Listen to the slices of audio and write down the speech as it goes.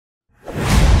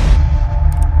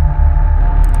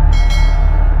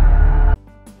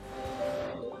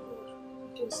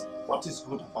what is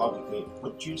good about the game?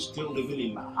 But you still living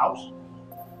in my house?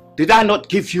 Did I not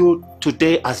give you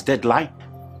today as deadline?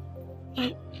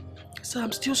 Sir,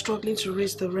 I'm still struggling to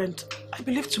raise the rent. I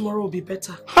believe tomorrow will be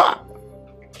better. Ha!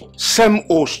 Same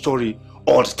old story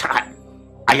all the time.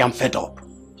 I am fed up.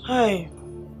 Hi.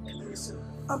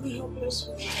 I'll be helpless.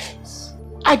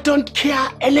 I don't care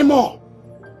anymore.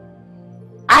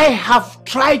 I have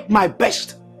tried my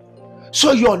best.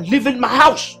 So you're leaving my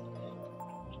house.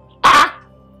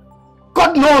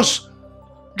 God knows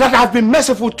that I've been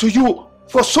merciful to you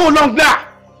for so long now.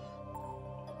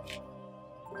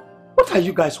 What are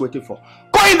you guys waiting for?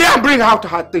 Go in there and bring out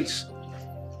her things.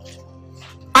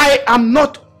 I am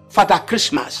not Father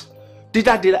Christmas.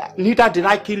 Neither did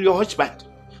I kill your husband.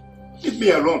 Leave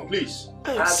me alone, please.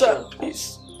 Sir,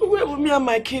 please. Where will me and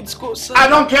my kids go, sir? I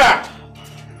don't care.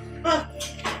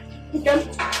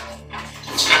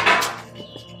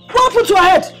 What happened to her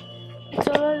head? It's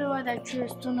Ololuwa that threw a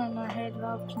stone on her head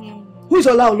while playing. Who is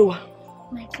Ololuwa?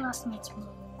 My classmate, Mom.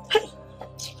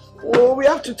 Oh, we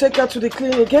have to take her to the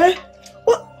clinic, eh?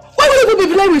 Why would you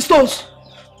be playing with stones?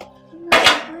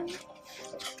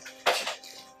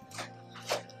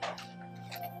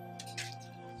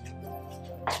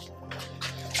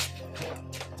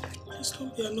 Please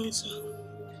don't be annoyed, sir.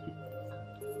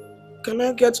 Can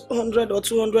I get 100 or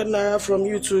 200 naira from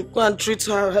you to go and treat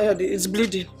her head? It's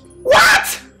bleeding.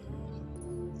 What?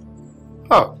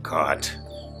 Oh, God.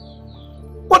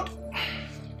 What?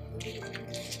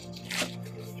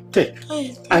 Take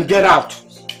and get out.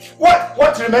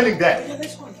 What's remaining there?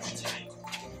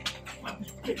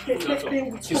 Yeah, let's go.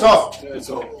 It's off. It's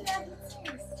off.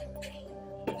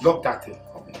 Lock that thing.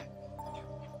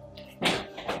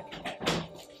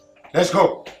 Let's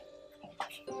go.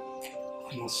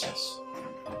 Nonsense.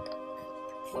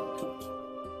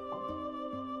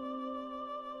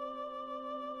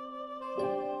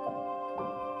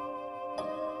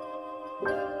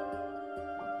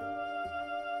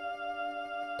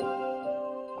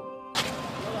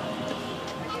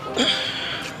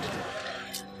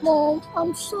 Mom,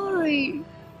 I'm sorry.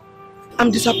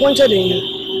 I'm disappointed in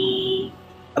you.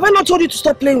 Have I not told you to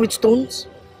stop playing with stones?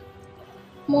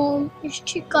 Mom, it's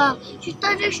Chika. She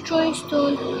started throwing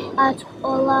stones at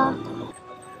Ola.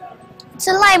 It's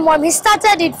a lie, Mom. He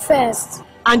started it first.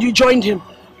 And you joined him.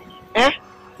 Eh?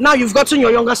 Now you've gotten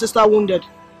your younger sister wounded.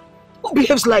 Who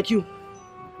behaves like you?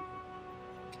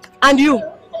 And you?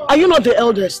 Are you not the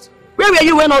eldest? Where were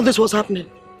you when all this was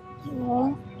happening?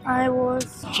 Mom, I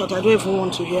was... Shut, I don't even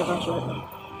want to hear that right now.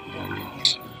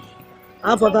 I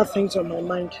have other things on my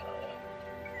mind.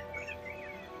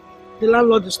 The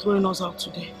landlord is throwing us out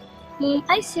today. Mom,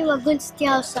 I say we're going to stay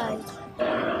outside.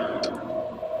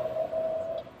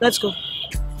 Let's go.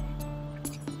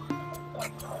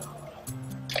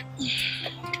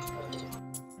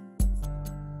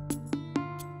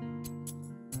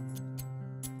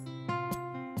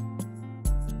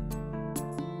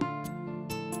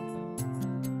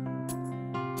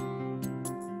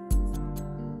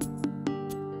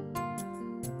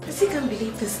 I still can't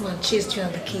believe this man chased you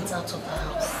and the kids out of the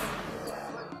house.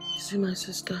 You see, my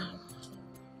sister,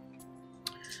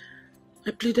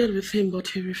 I pleaded with him, but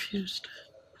he refused.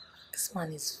 This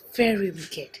man is very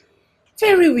wicked.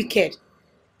 Very wicked.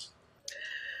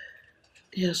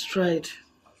 He has tried.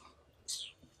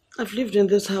 I've lived in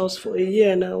this house for a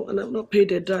year now and I've not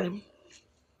paid a dime.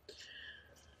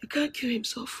 He can't kill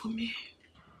himself for me.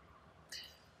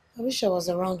 I wish I was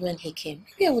around when he came.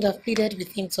 Maybe I would have pleaded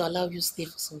with him to allow you to stay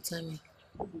for some time.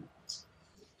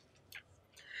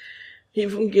 He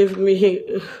even gave me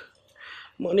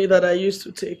money that I used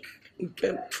to take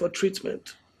for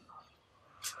treatment.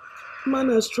 Man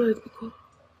has tried.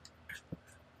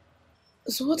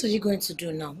 So what are you going to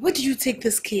do now? Where do you take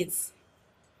these kids?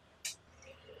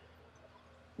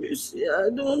 You see, I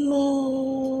don't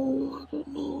know.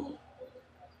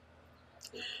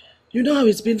 You know how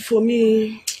it's been for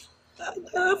me.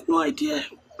 I have no idea.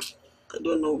 I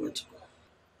don't know what.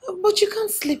 But you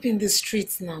can't sleep in the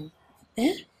streets now.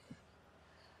 Eh?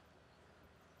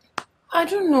 I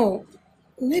don't know.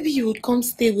 Maybe you would come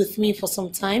stay with me for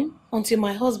some time until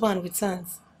my husband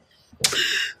returns.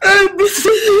 I'm busy.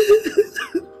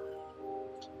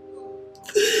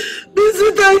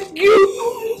 Busy, thank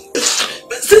you.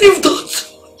 Busy, you've done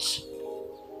so much.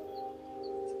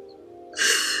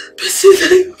 Busy,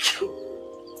 thank you.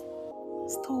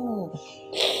 Stop.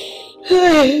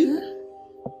 Hey.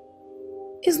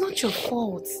 It's not your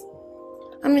fault.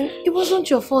 I mean, it wasn't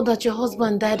your fault that your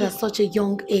husband died at such a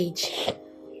young age.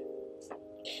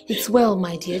 It's well,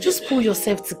 my dear. Just pull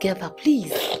yourself together,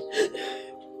 please.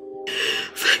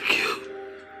 Thank you.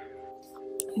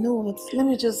 You know what? Let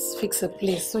me just fix a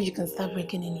place so you can start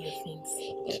breaking in your things.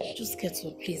 Just get to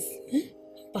a place.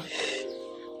 Bye.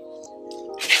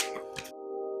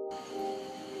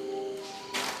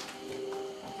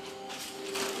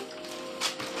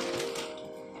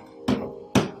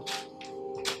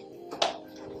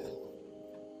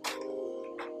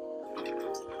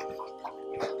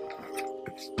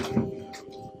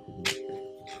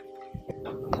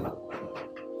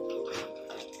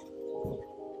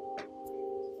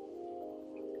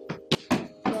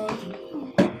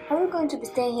 Are we going to be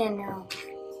staying here now?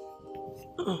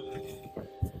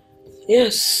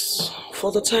 Yes,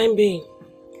 for the time being.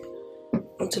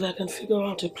 Until I can figure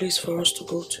out a place for us to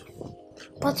go to.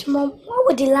 But Mom, why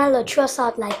would the landlord throw us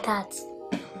out like that?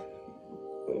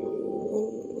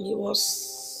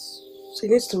 He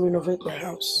needs to renovate the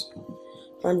house.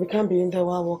 And we can't be in there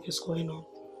while work is going on.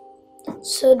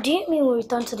 So do you mean we'll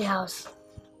return to the house?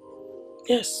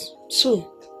 Yes, soon.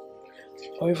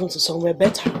 Or even to somewhere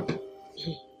better.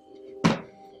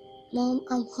 Mom,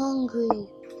 I'm hungry.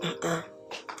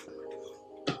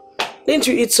 Didn't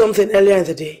you eat something earlier in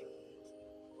the day?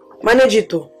 Manage it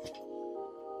though.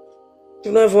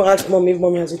 You don't even ask Mommy if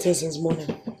Mommy has eaten since morning.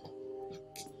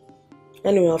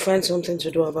 Anyway, I'll find something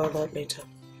to do about that later.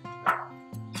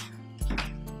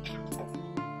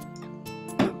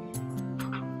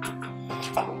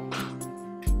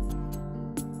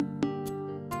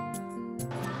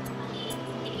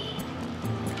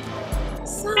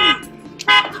 Sam!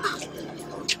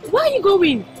 Where are you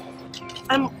going?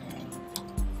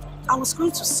 I was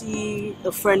going to see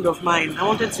a friend of mine. I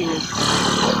wanted to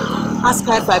ask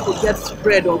her if I could get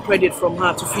bread or credit from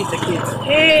her to feed the kids.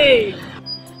 Hey!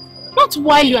 Not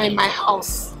while you are in my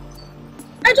house.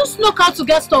 I just snuck out to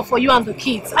get stuff for you and the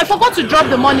kids. I forgot to drop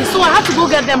the money, so I had to go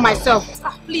get them myself.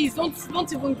 Please, don't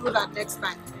even do that next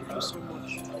time. Thank you so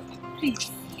much.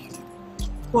 Please.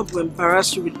 God will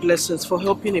embarrass you with blessings for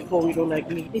helping a poor widow like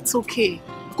me. It's okay.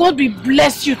 God will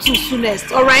bless you too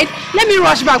soonest, alright? Let me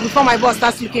rush back before my boss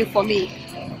starts looking for me.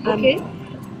 Okay?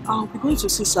 I'll be going to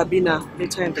see Sabina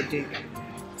later in the day.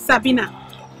 Sabina?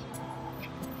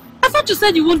 I thought you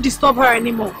said you won't disturb her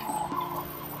anymore.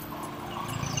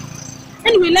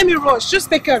 Anyway, let me rush. Just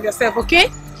take care of yourself, okay?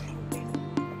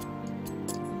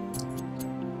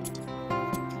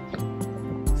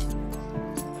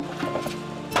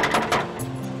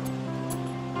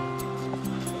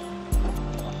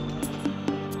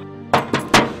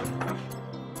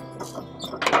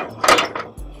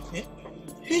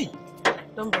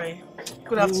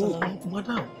 Good afternoon.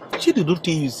 Madam, she did not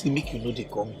tell you, see, make you know they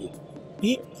come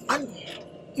here. And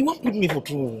you won't put me for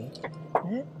trouble.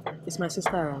 Is my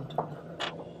sister around?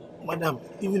 Madam,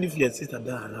 even if your sister is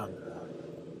around,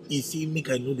 you see, make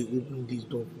I know they open this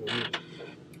door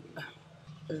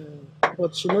for you.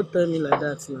 But she not tell me like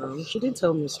that now. She didn't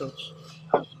tell me such.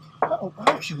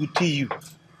 How she would tell you?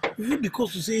 Even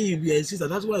because you say you be a sister,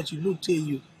 that's why she not tell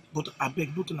you. But I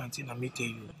beg, don't tell until I may tell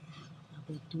you.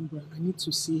 I need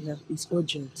to see her. It's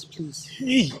urgent, please.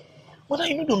 Hey, what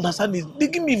I don't understand is they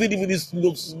give me very, very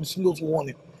slow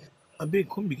warning. I beg,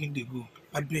 come begin to go.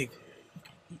 I beg.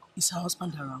 Is her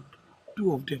husband around?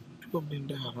 Two of them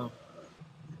they are around.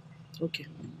 Okay.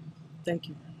 Thank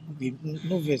you. Okay,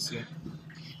 no verse here.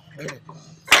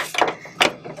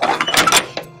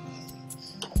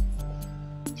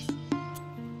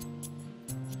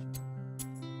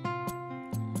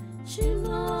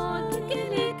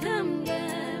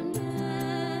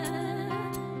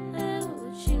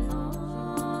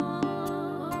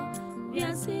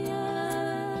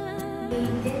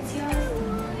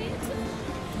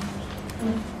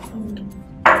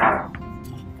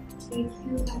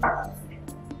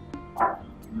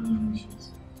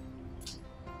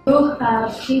 You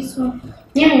have this one.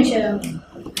 Yeah,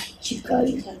 Chica,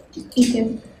 you have to eat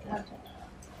them.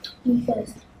 Me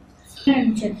first.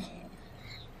 I'm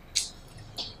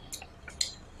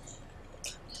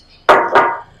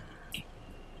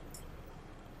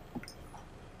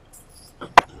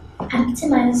eating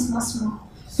mine small.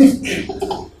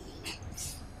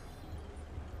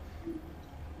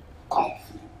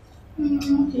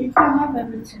 Okay, you can't have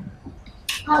everything.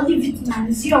 I'll leave it now.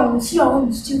 It's your own. It's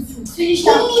still food. Finish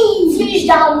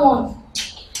that one.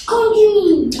 Come give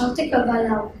me. I'll take a bite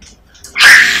out.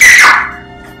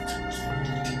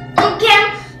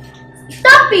 Okay.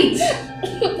 Stop it.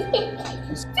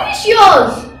 Finish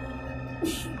yours.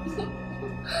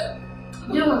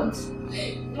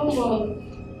 Don't worry.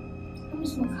 Let me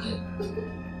smoke.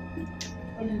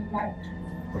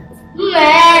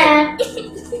 Man.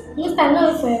 Next time,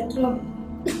 no for your trouble.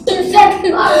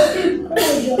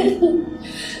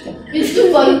 It's good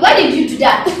for you. Why did you do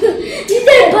that? Did I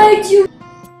bite you?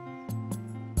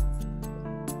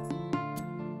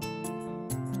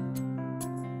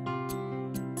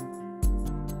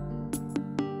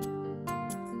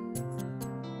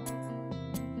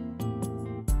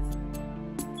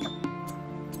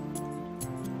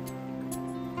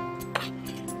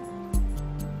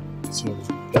 to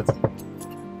get it.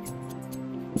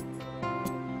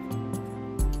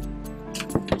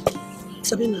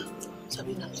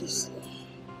 Sabina, please.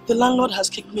 The landlord has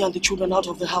kicked me and the children out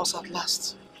of the house at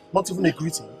last. Not even a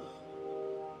greeting.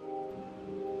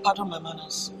 Pardon my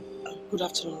manners. Good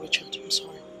afternoon, Richard. I'm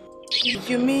sorry.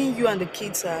 You mean you and the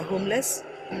kids are homeless?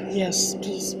 Yes,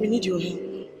 please. We need your help.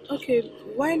 Okay,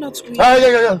 why not we...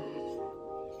 Yeah.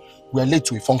 We are late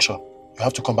to a function. You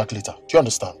have to come back later. Do you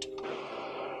understand?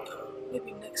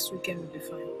 Maybe next weekend will be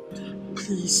fine.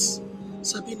 Please.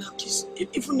 Sabina, please.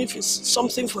 Even if it's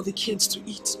something for the kids to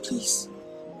eat, please.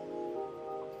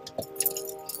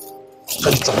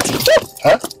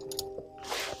 Huh?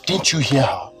 Didn't you hear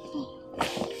her?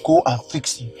 Go and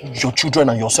fix your children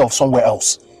and yourself somewhere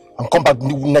else. And come back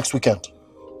next weekend.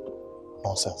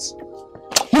 Nonsense.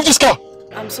 Move this car!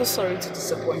 I'm so sorry to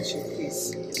disappoint you,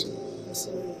 please. I'm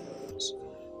sorry.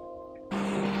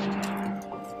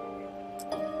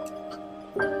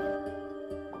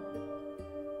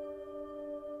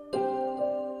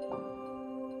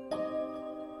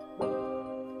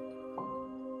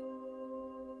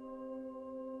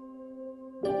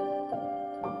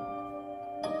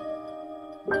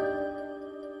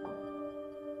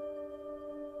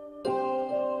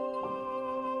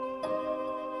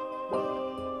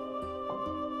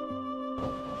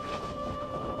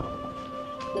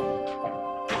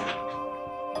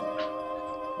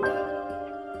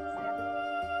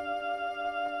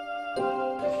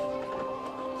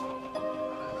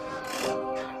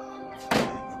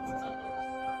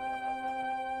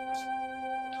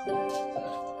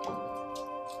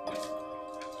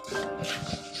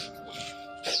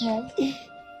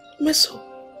 Meso,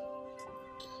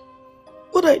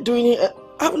 what are you doing here?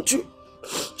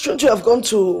 Shouldn't you have gone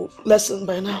to lesson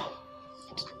by now?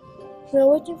 We're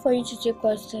waiting for you to take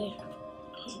us there.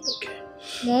 Okay.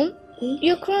 Mom,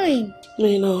 you're crying.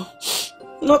 No,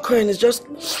 not crying. It's just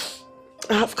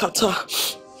I have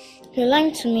catarrh. You're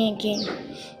lying to me again.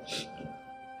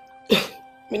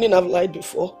 Meaning I've lied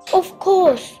before. Of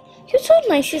course. You told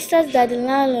my sisters that the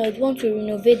landlord wants to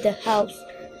renovate the house.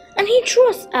 And he threw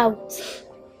us out.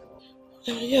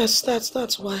 Yes,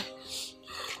 that's why.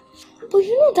 But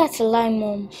you know that's a lie,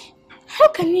 Mom. How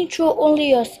can he throw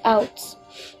only us out?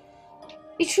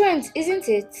 It's rent, isn't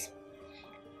it?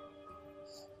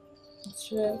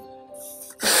 It's rent.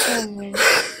 Come here.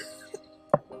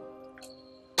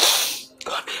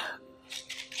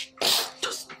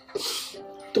 Just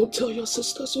don't tell your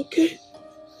sisters, okay?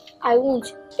 I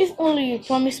won't. If only you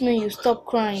promise me you'll stop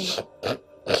crying.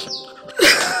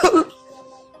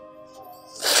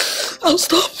 I'll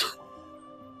stop.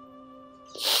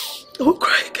 I won't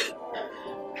cry again.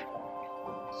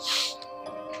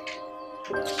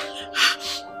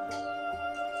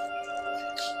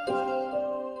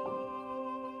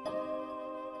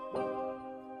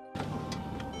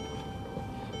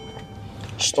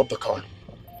 Stop the car.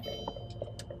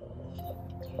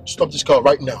 Stop this car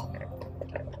right now.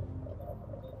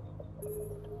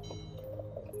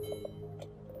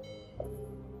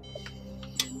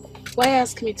 Why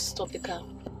ask me to stop the car?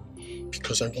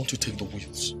 Because I want to take the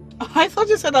wheels. I thought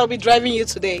you said I'll be driving you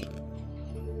today.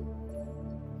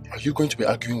 Are you going to be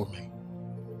arguing with me?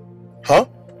 Huh?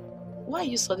 Why are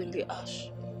you suddenly harsh?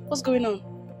 What's going on?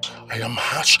 I am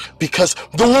harsh because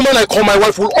the woman I call my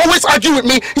wife will always argue with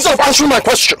me instead of answering my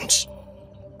questions.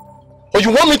 Or you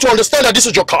want me to understand that this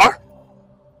is your car?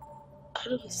 I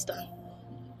don't understand.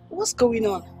 What's going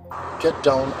on? Get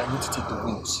down, I need to take the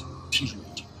wheels. Period.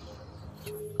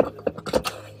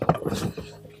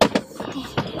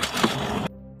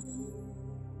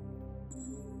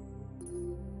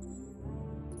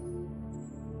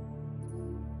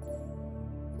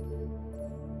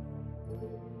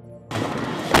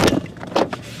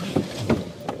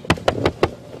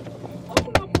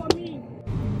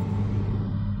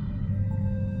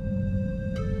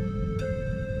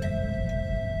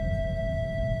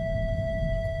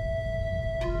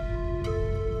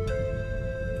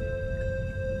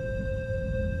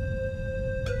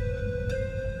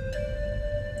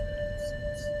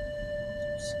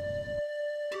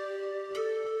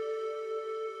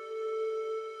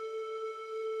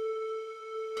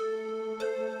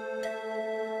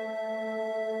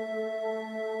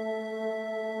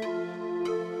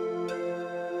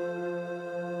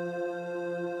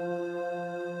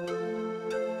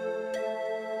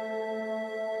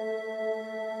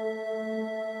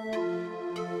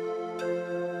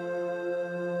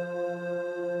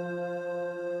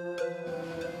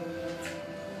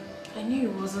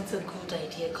 A good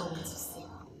idea coming to see.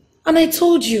 And I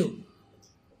told you.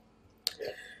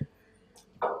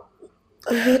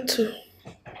 I had to.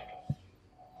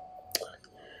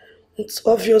 It's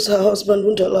obvious her husband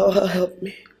won't allow her help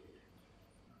me.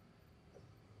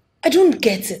 I don't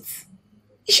get it.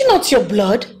 Is she not your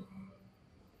blood?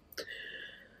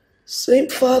 Same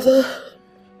father,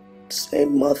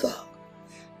 same mother.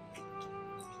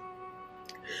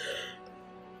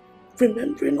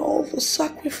 Remembering all the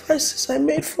sacrifices I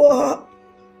made for her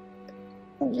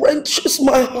wrenches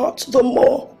my heart the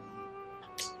more.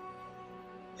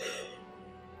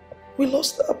 We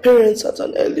lost our parents at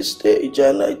an early stage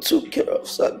and I took care of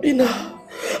Sabina.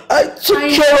 I took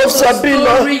care of Sabina.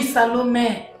 Sorry,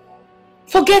 Salome.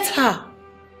 Forget her.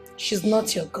 She's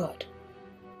not your God.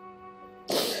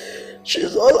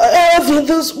 She's all I have in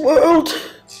this world.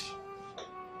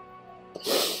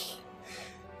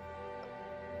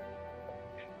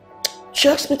 She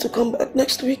asked me to come back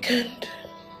next weekend.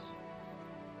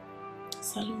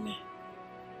 Salome,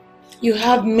 you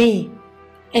have me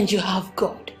and you have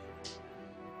God.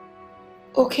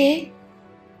 Okay?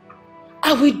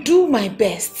 I will do my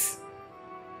best.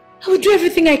 I will do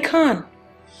everything I can.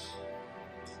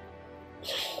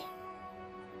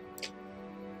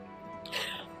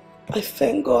 I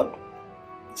thank God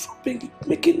for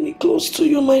making me close to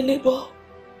you, my neighbor.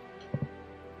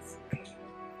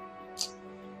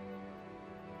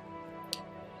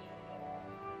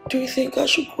 Do you think I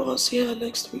should go and see her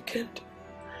next weekend?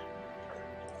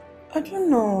 I don't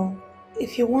know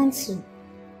if you want to,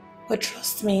 but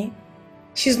trust me,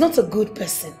 she's not a good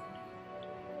person.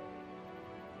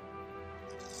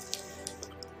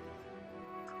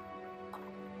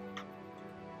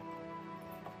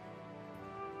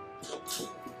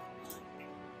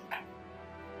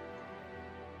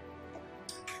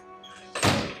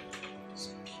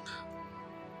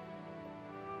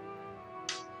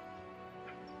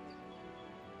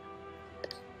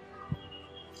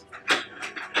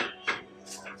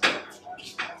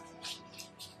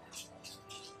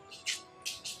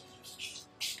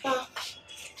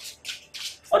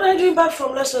 What are you doing back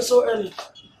from lesson so early?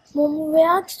 Mom, we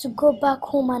were asked to go back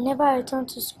home and never return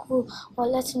to school or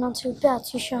lesson until we pay our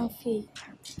tuition fee.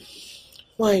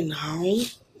 Why now?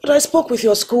 But I spoke with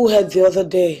your school head the other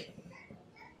day.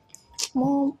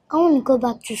 Mom, I want to go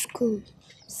back to school.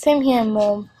 Same here,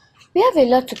 Mom. We have a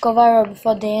lot to cover up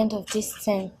before the end of this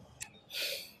term.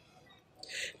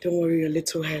 Don't worry your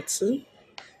little head, son.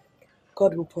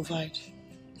 God will provide.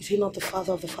 Is he not the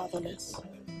father of the fatherless?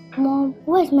 Mom,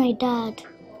 where's my dad?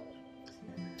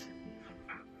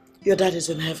 Your dad is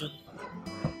in heaven.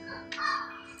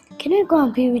 Can I go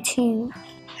and be with him?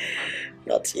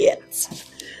 Not yet.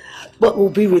 But we'll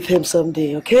be with him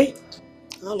someday, okay?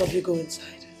 All of you go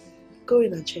inside. Go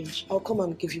in and change. I'll come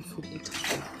and give you food later.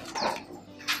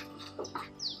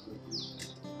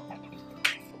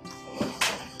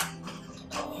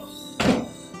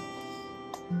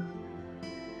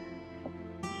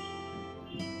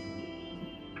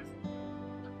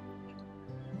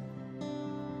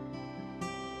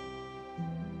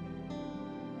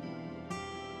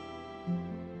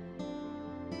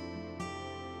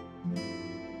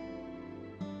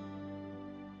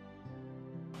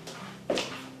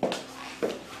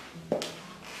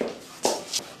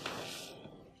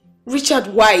 Richard,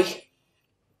 why?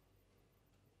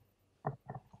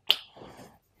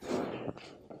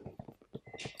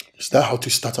 Is that how to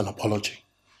start an apology?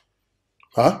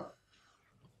 Huh?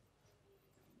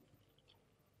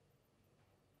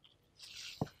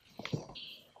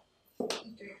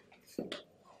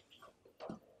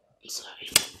 I'm sorry.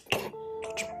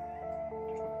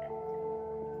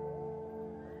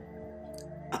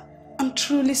 I'm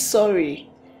truly sorry.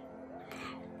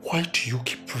 Why do you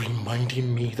keep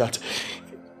reminding me that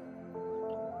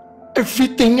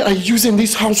everything I use in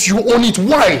this house, you own it?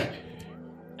 Why?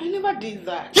 I never did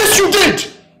that. Yes, you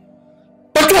did!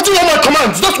 By thwarting all my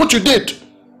commands, that's what you did!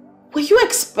 Were you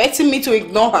expecting me to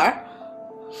ignore her?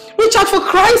 Richard, for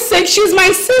Christ's sake, she's my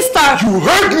sister! You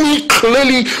heard me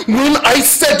clearly when I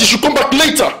said you should come back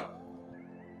later!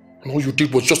 And all you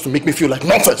did was just to make me feel like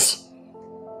nonsense!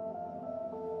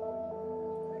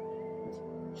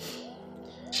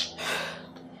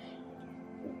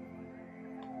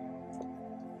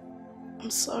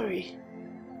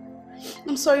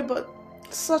 I'm sorry, but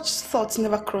such thoughts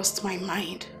never crossed my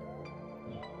mind.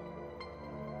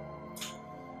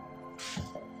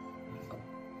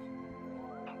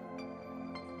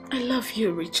 I love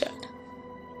you, Richard.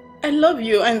 I love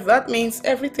you, and that means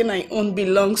everything I own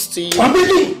belongs to you.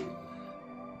 Abidi!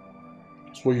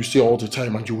 That's what you say all the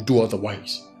time, and you will do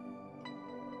otherwise.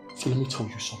 So let me tell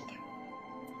you something.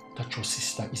 That your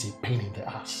sister is a pain in the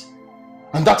ass.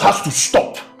 And that has to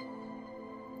stop.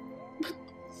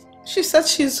 She said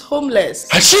she's homeless.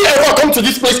 Has she ever come to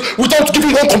this place without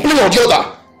giving one complaint or the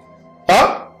other?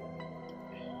 Huh?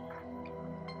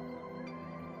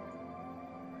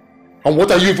 And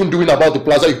what are you even doing about the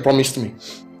plaza you promised me?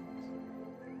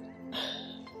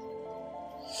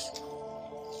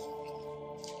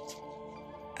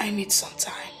 I need some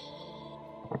time.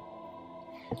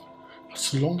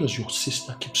 As long as your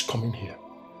sister keeps coming here,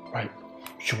 right,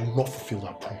 you will not fulfill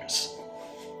that promise.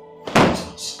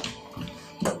 Jesus.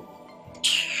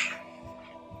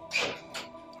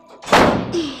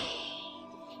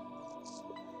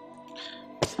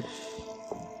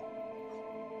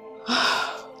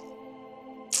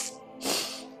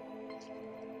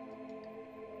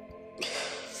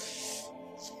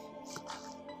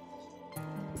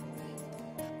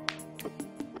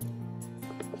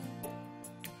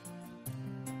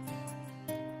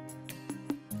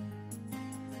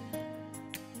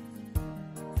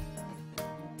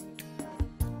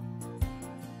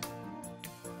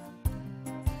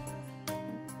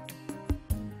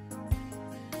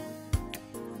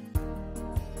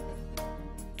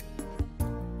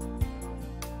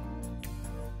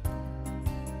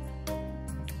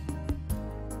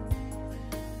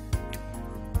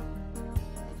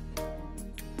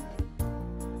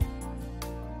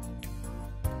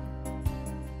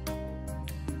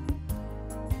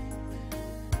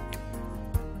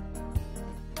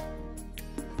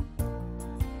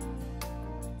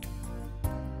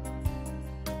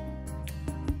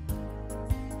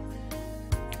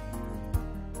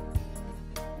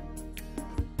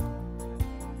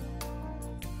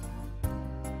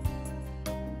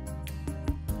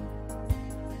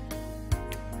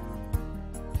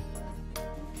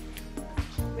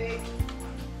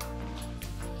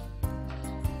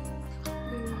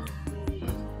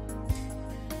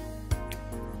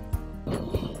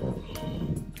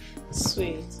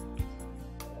 Sweet.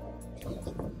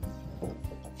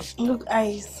 Look,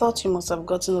 I thought you must have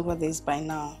gotten over this by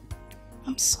now.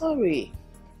 I'm sorry.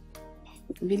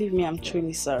 Believe me, I'm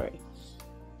truly sorry.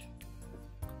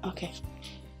 Okay.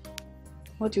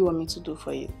 What do you want me to do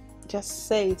for you? Just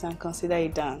say it and consider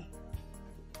it done.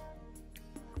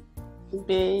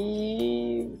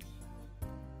 Babe.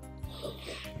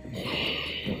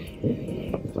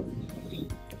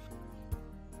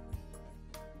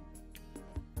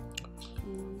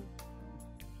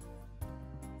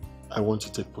 I want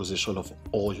to take possession of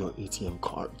all your ATM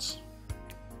cards.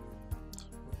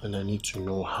 And I need to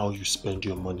know how you spend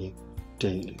your money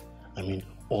daily. I mean,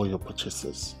 all your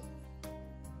purchases.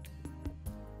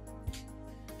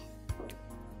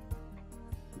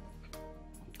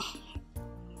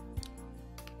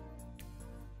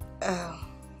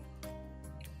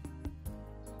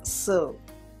 So,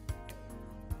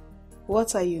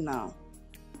 what are you now?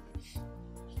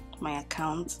 My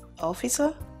account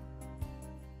officer?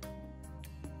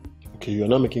 Okay, you're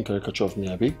not making caricature of me,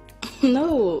 Abby?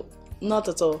 No, not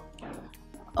at all.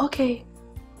 Okay,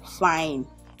 fine.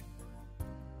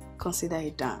 Consider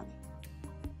it done.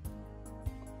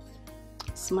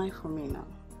 Smile for me now.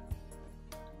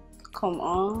 Come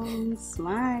on,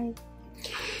 smile.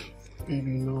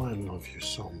 Baby, you know I love you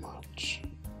so much.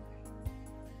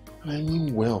 And I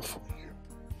mean well for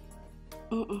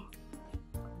you.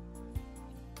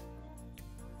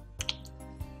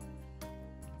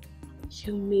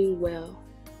 You mean well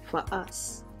for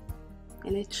us.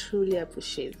 And I truly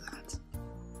appreciate that.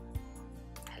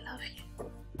 I love you.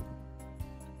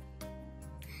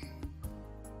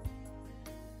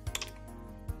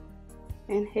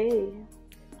 And hey,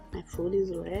 my food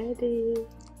is ready.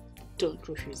 Don't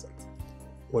refuse it.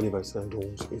 What if I say I don't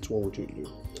eat? What would you do?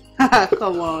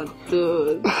 Come on,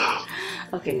 dude.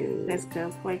 Okay, let's go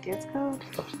before it gets cold.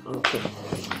 Okay.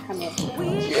 Come here.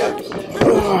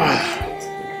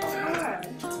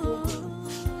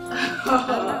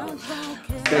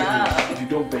 Beg me. You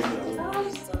don't beg me.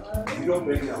 You don't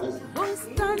beg me.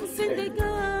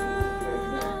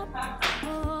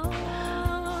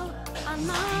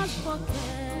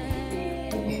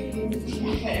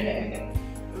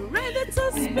 Ready to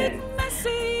speak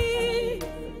mercy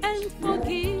and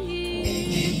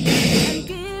forgive and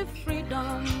give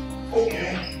freedom.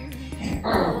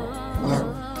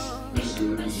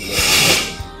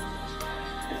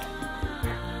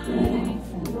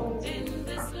 In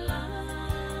this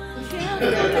land,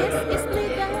 fearless is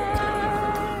leader.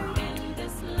 In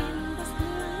this land,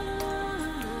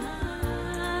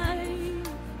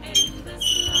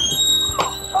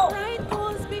 right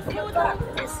goes before the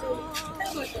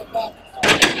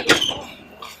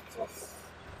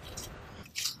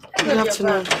Good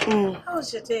afternoon. How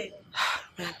was your day?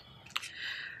 Man,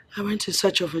 I went in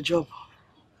search of a job.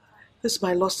 This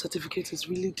my lost certificate is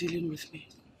really dealing with me.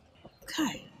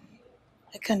 Kai,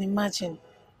 I can imagine.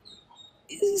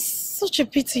 It's such a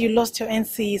pity you lost your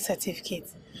NCE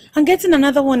certificate. And getting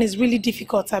another one is really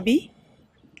difficult, Abi.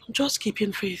 I'm just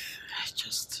keeping faith.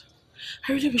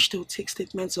 I really wish they would take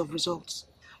statements of results.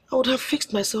 I would have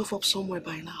fixed myself up somewhere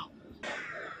by now.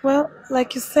 Well,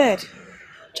 like you said,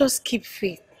 just keep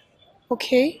faith,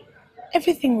 okay?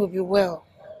 Everything will be well.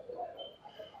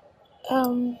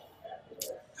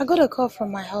 I got a call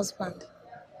from my husband.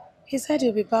 He said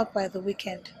he'll be back by the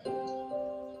weekend.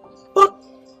 But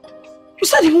you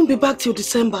said he won't be back till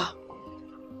December.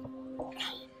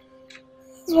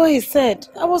 That's what he said.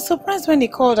 I was surprised when he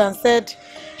called and said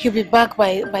he'll be back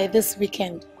by this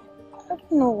weekend. I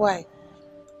don't know why.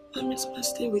 I miss my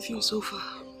stay with you so far.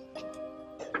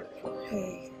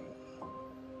 Hey.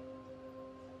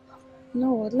 You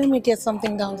know what? Let me get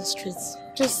something down the streets.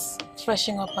 Just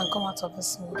freshen up and come out of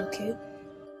this mood, okay?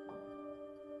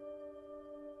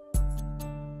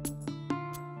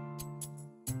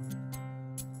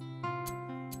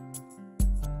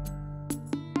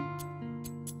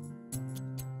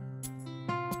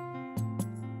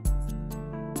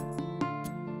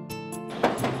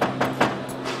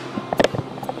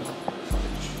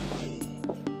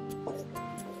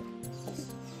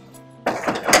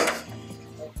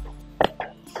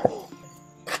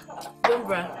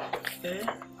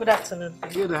 Good afternoon.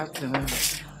 Good afternoon.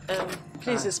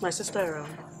 Please, is my sister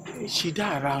around? She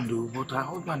died around though, but her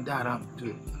husband died around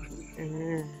too.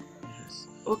 Yes.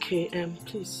 Okay,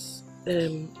 please.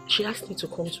 She asked me to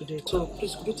come today, so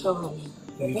please could you tell her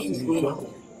what is going on?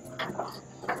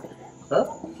 Huh?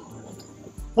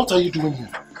 What are you doing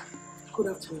here? Good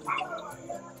afternoon.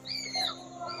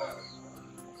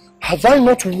 Have I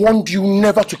not warned you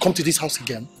never to come to this house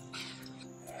again?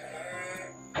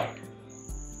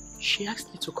 She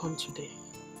asked me to come today.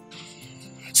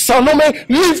 Salome,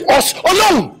 leave us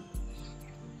alone!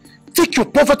 Take your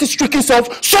poverty-stricken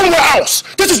self somewhere else!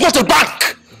 This is not a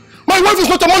bank! My wife is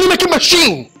not a money-making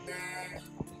machine!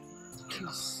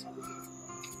 Please.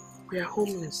 We are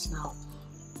homeless now.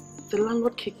 The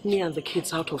landlord kicked me and the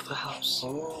kids out of the house.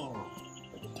 Oh.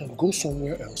 Then go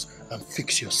somewhere else and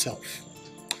fix yourself.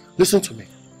 Listen to me.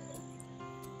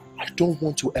 I don't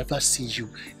want to ever see you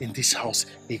in this house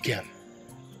again.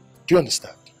 Do you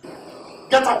understand?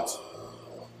 Get out!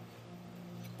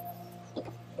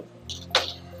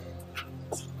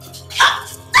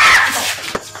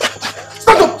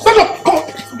 Stand up! Stand up! Come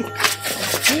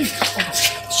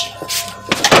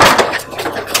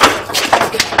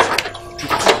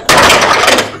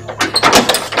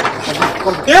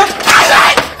on! Yeah?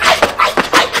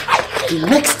 The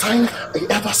next time I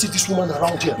ever see this woman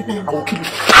around here, I will kill you. Do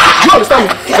you understand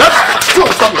me? Yes? Do you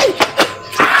understand me?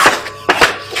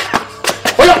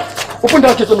 Open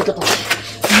that gate, let me get out.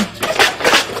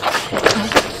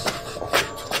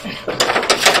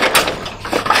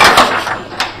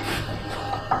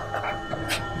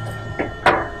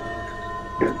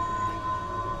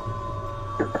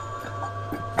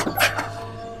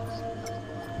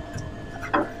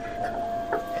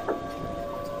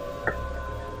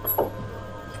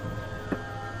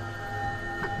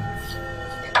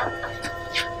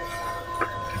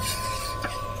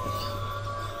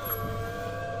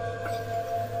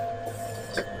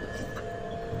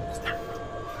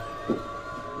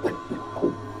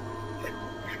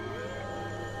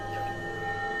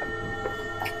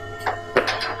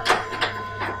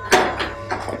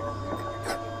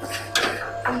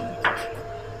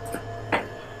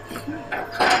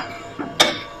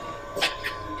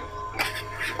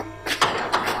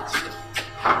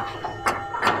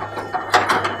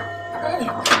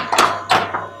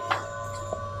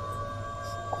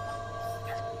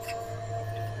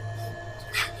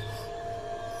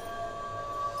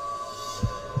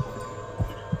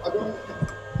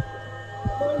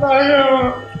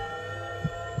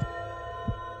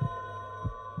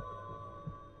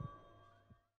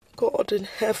 God in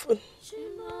heaven,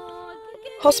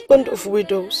 husband of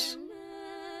widows,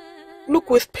 look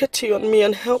with pity on me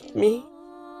and help me.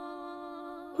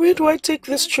 Where do I take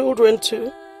these children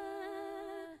to?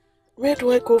 Where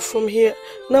do I go from here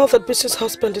now that Bissy's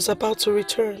husband is about to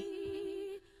return?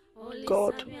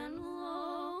 God,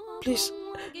 please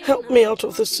help me out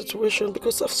of this situation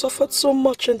because I've suffered so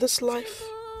much in this life.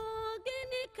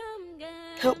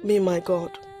 Help me, my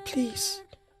God, please.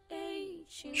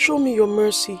 Show me your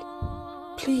mercy,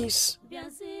 please.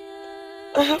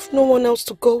 I have no one else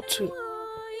to go to.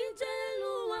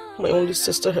 My only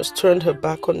sister has turned her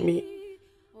back on me.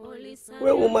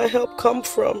 Where will my help come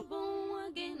from?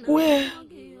 Where?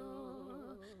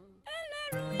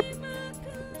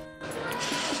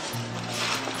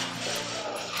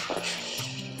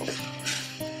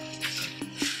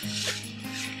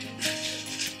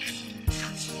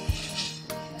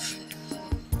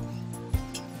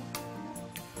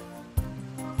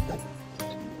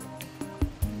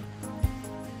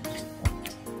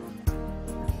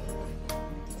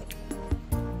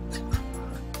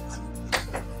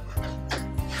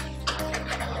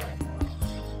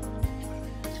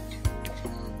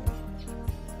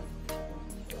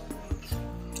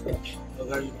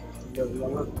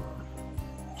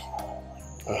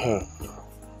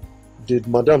 Did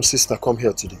Madam's sister come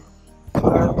here today?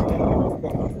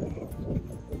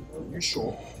 You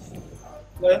sure?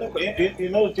 You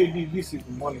know, this is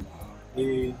money.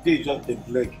 They just the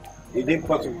leg. It ain't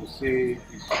possible to say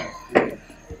it's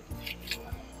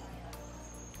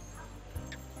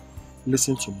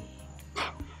Listen to me.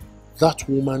 That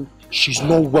woman, she's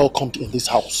not welcomed in this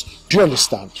house. Do you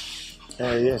understand?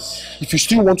 Yes. If you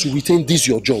still want to retain this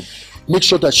your job, make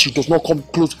sure that she does not come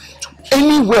close to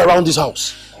anywhere around this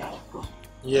house.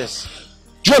 Yes.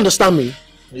 Do you understand me?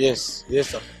 Yes. Yes,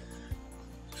 sir.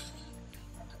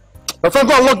 My friend,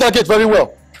 go and lock that gate very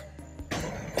well.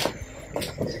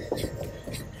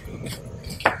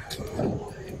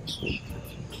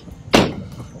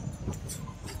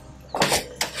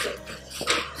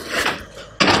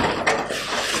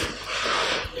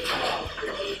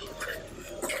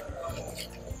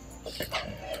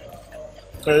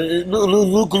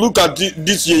 Look at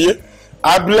this here.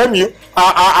 I blame you.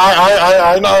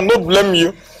 I not blame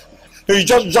you. You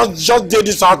just did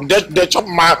this out. They chop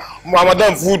my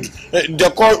madam food. They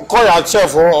call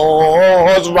yourself or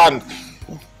husband.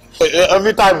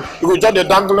 Every time you go just the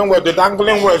dangling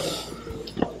word.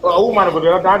 A woman go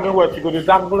the dangling word. You go the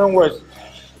dangling word.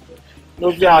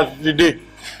 No see as the day.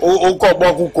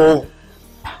 Ko.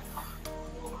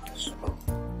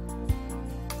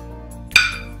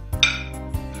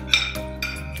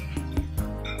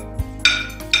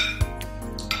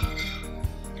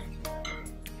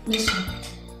 Listen,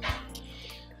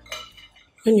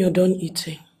 when you're done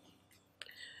eating,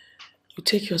 you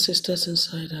take your sisters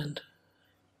inside and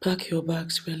pack your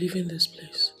bags. We're leaving this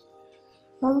place.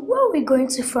 Mom, where are we going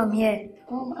to from here?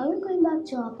 Mom, are we going back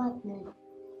to our apartment?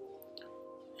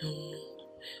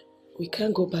 We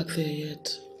can't go back there yet.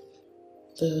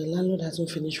 The landlord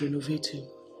hasn't finished renovating.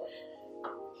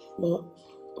 But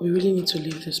we really need to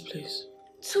leave this place.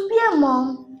 To where,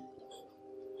 Mom?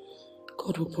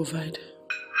 God will provide.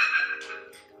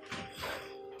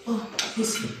 Oh,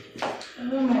 listen. I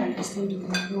don't know I understand you.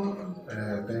 Thank you.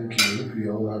 Hope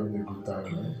you're all having a good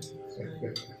time.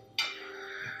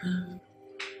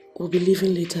 We'll be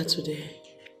leaving later today.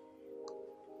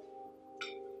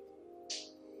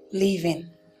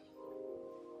 Leaving?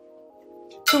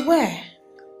 To where?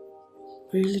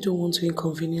 We really don't want to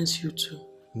inconvenience you too.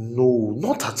 No,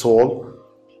 not at all.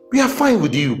 We are fine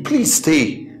with you. Please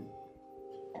stay.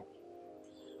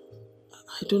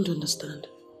 I don't understand.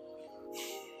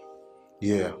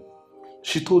 Yeah,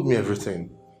 she told me everything.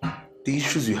 The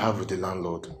issues you have with the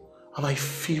landlord. And I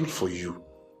feel for you.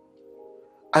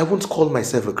 I won't call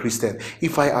myself a Christian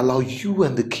if I allow you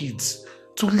and the kids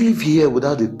to live here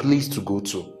without a place to go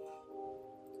to.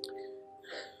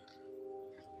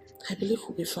 I believe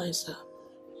we'll be fine, sir.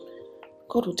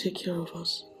 God will take care of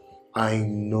us. I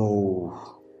know.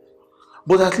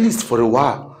 But at least for a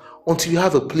while, until you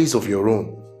have a place of your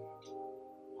own.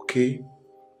 Okay?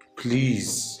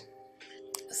 Please.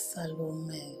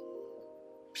 Salome,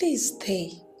 please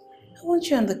stay. I want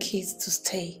you and the kids to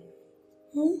stay.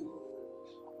 Thank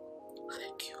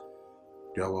you.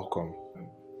 You are welcome.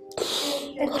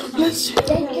 God bless you.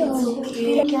 Thank you.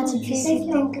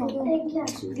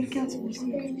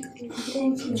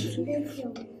 Thank you. It's okay.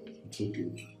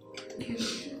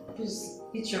 Just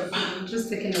eat your food. I'm just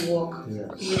taking a walk. Yeah.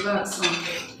 Relax.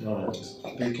 Alright.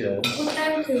 Take care.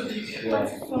 Thank you.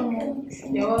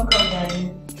 You're welcome,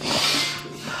 darling.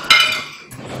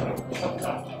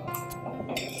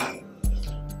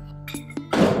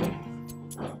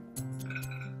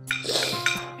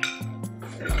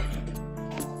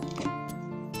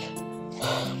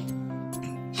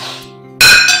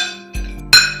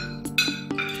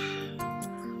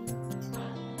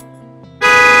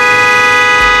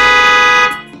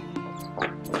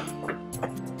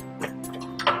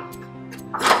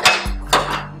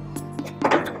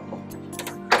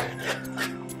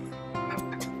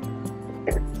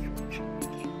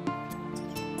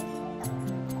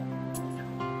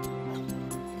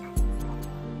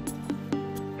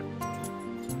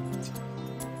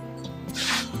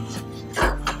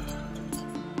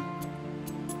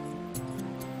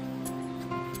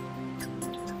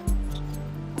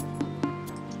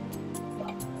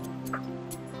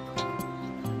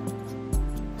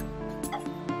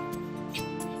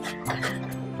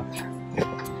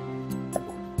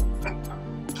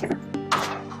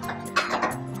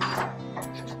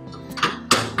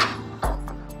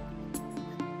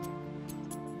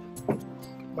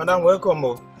 Madam, welcome.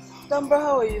 Dumbra,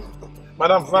 how are you?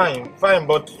 Madam, fine,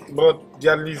 but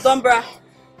dear Liz. Dumbra,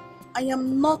 I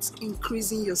am not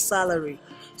increasing your salary,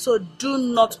 so do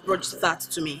not broach that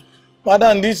to me.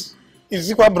 Madam, this It's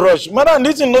equal brush. Madam,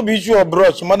 this is no be issue of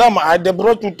brush. Madam, I dey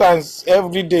brush 2 times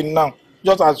every day now,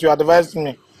 just as you advised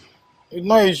me. It's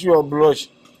no issue of brush.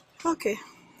 Okay,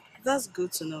 that's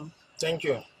good to know. Thank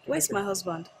you. Where's my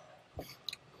husband?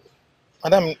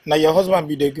 Madam, now your husband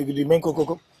be the main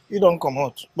coco. You don't come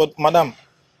out. But madam,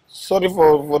 sorry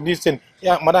for this thing.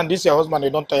 Yeah, madam, this your husband, you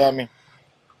don't tire me.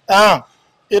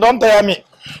 You don't tire me.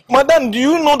 Madam, do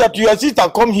you know that your sister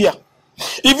come here?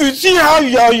 If you see how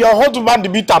your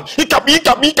husband beat him, he can beat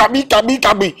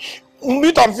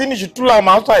him finish it through him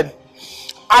outside.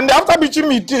 And after beating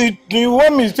me, he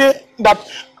want me to say that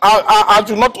I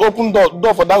should not open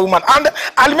door for that woman. And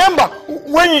I remember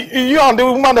when you and the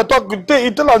woman they talk, he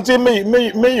tell and say,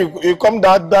 may you come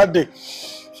that day.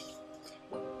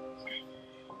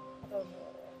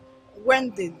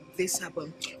 When did this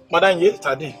happen? Madam,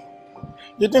 yesterday.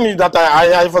 The thing is that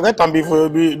I forget them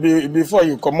before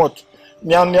you come out.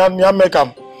 Near make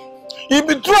them. If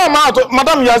you throw him out,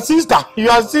 madam, your sister.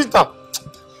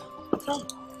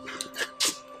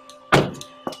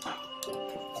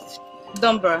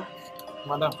 Dumbra.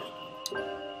 Madam.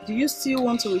 Do you still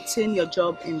want to retain your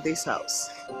job in this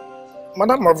house?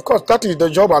 Madam, of course, that is the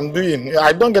job I'm doing.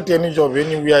 I don't get any job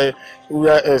anywhere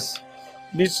else.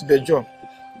 This is the job.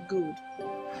 Good.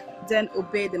 Then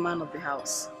obey the man of the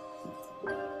house.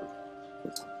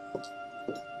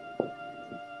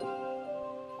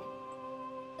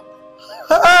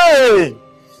 Hey!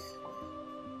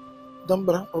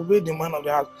 Dumbra, obey the man of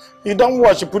the house. He don't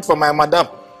wash put for my madam.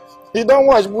 He don't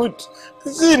wash put.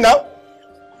 See now?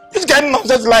 Which kind of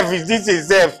nonsense life is this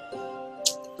itself?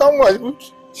 Don't wash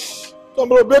put.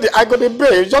 Dumbra, obey I got to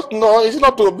obey. Just no, it's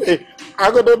not to obey. I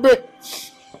got to obey.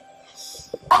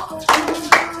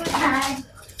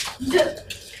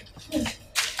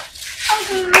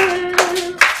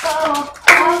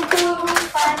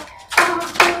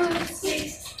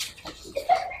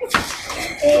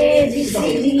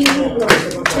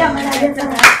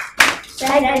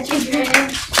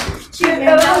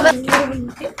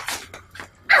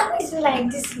 How is it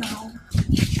like this now?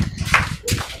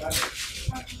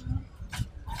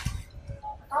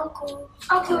 Uncle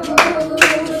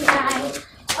nine,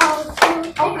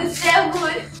 Uncle seven.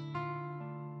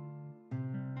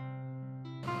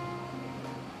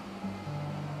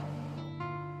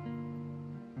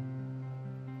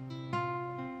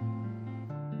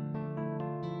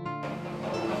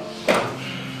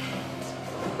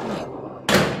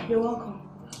 You're welcome.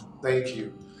 Thank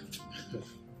you.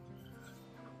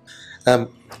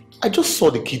 I just saw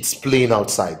the kids playing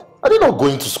outside. Are they not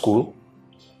going to school?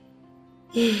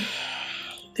 They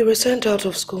were sent out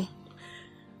of school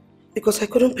because I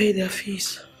couldn't pay their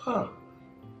fees. Huh.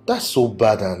 That's so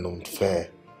bad and unfair.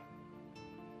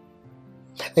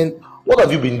 And what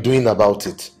have you been doing about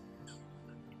it?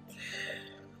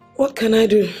 What can I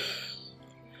do?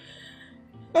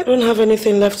 I don't have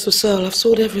anything left to sell. I've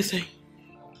sold everything.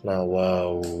 Now,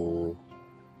 wow.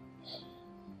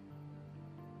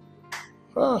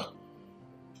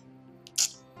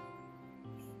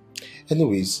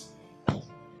 Anyways,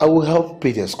 I will help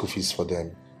pay their school fees for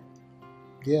them.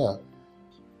 Yeah.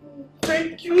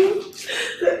 Thank you.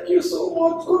 Thank you so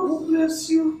much. God will bless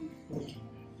you.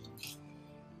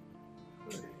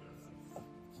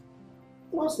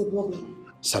 What's the problem?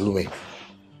 Salome,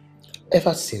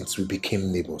 ever since we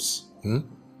became neighbors, I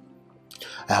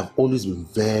have always been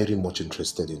very much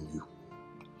interested in you.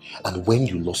 And when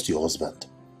you lost your husband,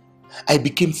 I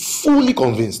became fully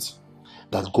convinced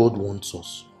that God wants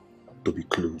us to be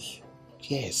close.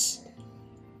 Yes.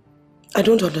 I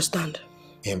don't understand.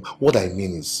 What I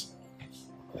mean is,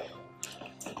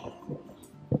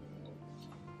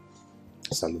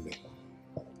 Salome,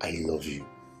 I love you.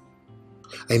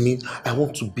 I mean, I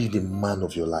want to be the man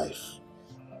of your life.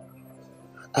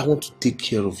 I want to take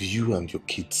care of you and your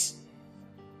kids.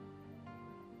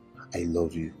 I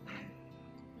love you.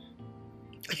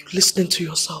 Are you listening to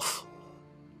yourself?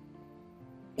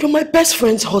 You're my best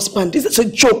friend's husband. Is this a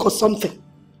joke or something?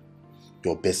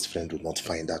 Your best friend will not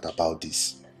find out about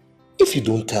this. If you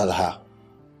don't tell her,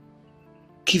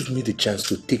 give me the chance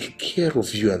to take care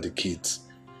of you and the kids.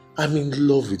 I'm in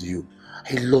love with you.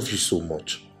 I love you so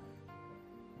much.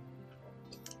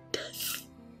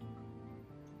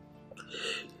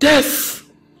 Death!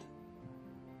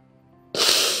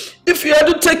 If you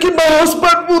hadn't taken my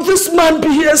husband, would this man be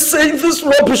here saying this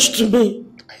rubbish to me?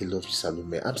 I love you,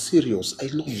 Salome. I'm serious. I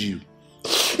love you.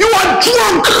 You are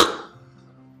drunk!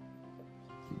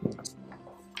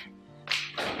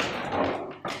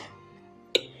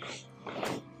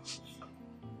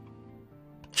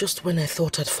 Just when I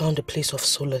thought I'd found a place of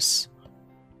solace,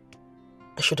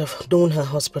 I should have known her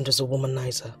husband is a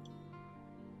womanizer.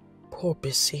 Poor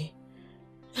Bessie.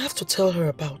 I have to tell her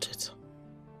about it.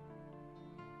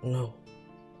 No.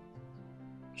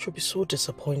 She'll be so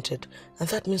disappointed, and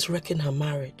that means wrecking her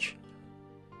marriage.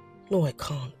 No, I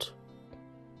can't.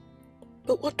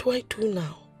 But what do I do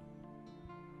now?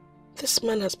 This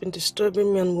man has been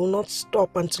disturbing me and will not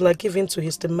stop until I give in to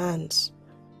his demands.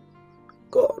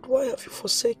 God, why have you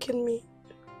forsaken me?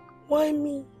 Why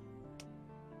me?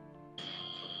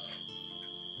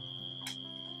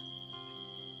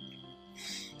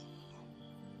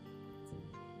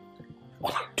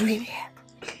 What are you doing here?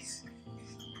 Please.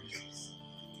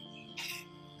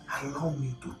 Allow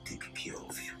me to take care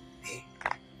of you. Eh?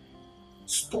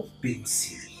 Stop being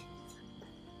silly.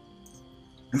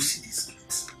 You see these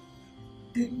kids?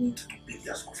 They need to pay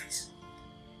their school fees.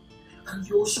 And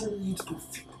you also need to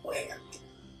feed well.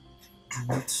 You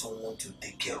need someone to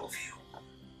take care of you.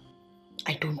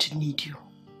 I don't need you.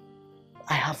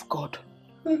 I have God.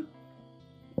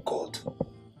 God?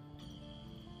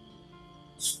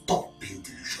 Stop being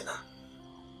delusional.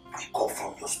 Wake up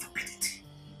from your stupidity.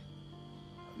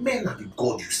 Men are the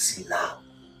God you see now.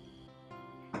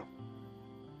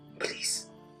 Please.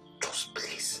 Just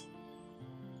please.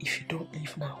 If you don't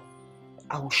leave now,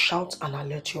 I will shout and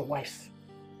alert your wife.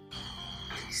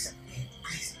 Please,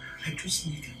 please. I just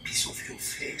need a piece of your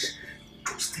flesh.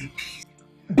 Just a piece.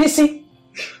 Busy!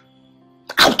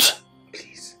 Out!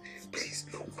 Please, please.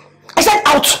 I said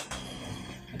out!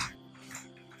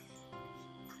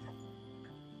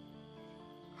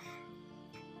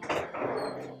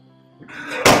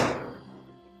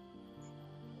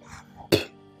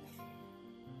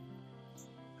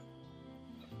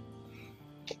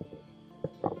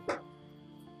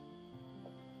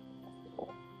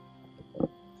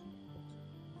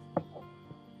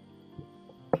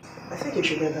 I think you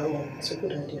should get that one. It's a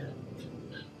good idea.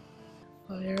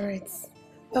 Oh, you're right.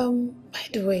 By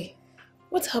the way,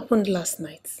 what happened last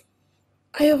night?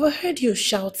 I overheard you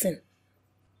shouting.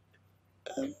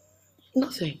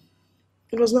 Nothing.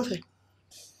 It was nothing.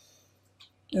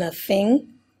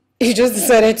 Nothing? You just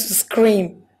decided to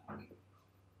scream.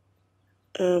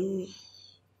 Well,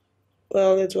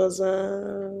 it was,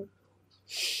 I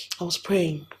was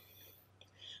praying.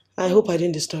 I hope I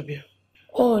didn't disturb you.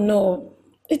 Oh no,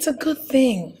 it's a good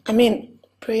thing. I mean,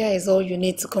 prayer is all you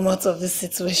need to come out of this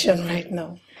situation right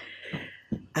now.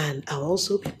 And I'll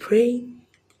also be praying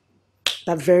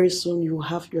that very soon you will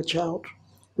have your child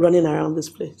running around this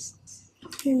place.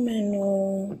 Amen,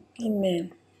 oh,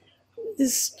 amen.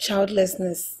 This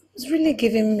childlessness is really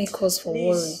giving me cause for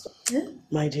worry.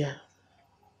 My dear,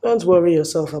 don't worry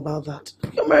yourself about that.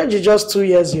 Your marriage is just 2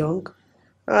 years young.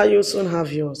 You'll soon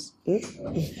have yours.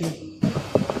 Okay.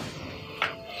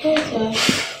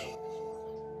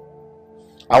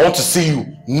 I want to see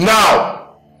you now.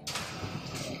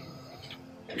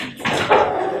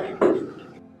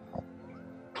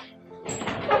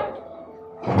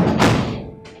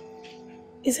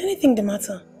 Is anything the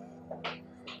matter?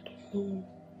 I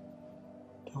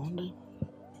wonder.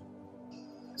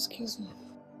 Excuse me.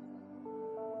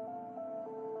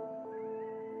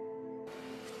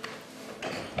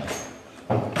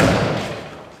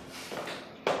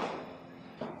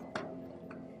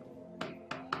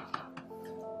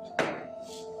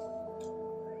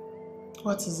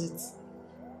 What is it?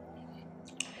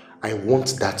 I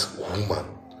want that woman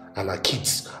and her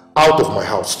kids out of my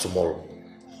house tomorrow.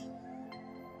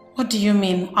 What do you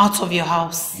mean, out of your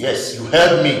house? Yes, you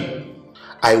heard me.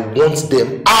 I want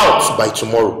them out by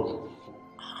tomorrow.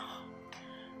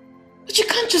 But you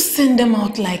can't just send them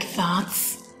out like that,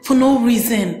 for no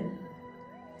reason.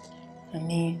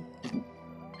 Honey,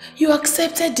 you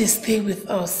accepted to stay with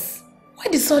us. Why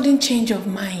the sudden change of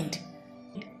mind?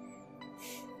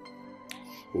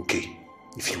 Okay,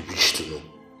 if you wish to know.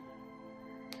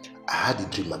 I had a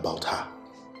dream about her.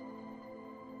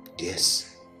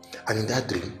 Yes. And in that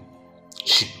dream,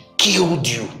 she killed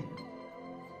you.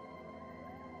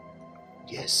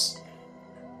 Yes.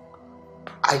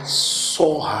 I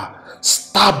saw her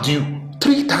stabbed you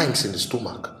 3 times in the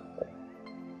stomach.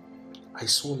 I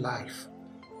saw life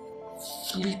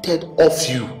fleeted off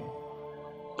you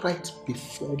right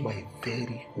before my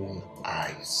very own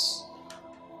eyes.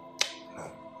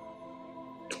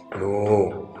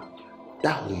 No,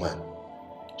 that woman,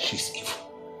 she's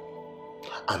evil.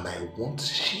 And I want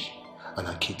she and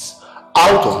her kids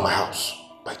out of my house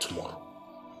by tomorrow.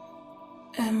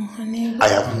 Honey. I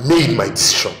have made my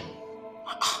decision.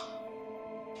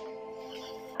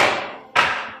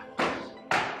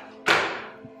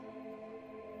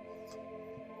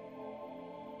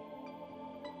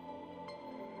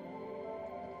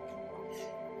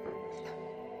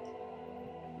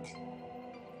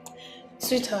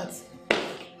 Sweetheart,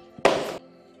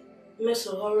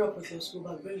 Meso, hurry up with your school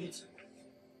bag. Bring it.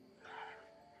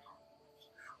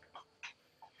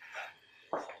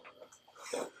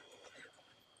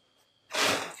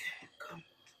 Come.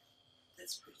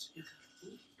 Let's pray together.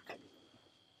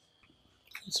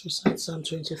 Let's recite Psalm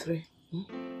 23.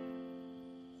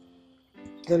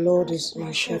 The Lord is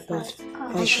my shepherd.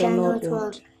 I shall not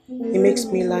want. He makes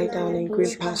me lie down in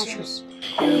green pastures.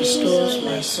 He restores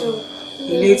my soul.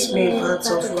 He leads me in paths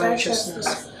of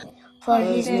righteousness. For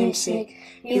his name's sake,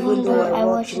 even though I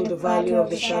walk through the valley of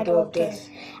the shadow of death,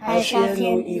 I fear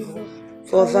no evil.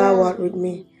 For thou art with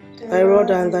me. Thy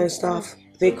rod and thy staff,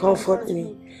 they comfort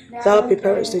me. Thou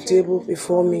preparest the table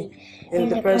before me in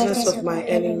the presence of my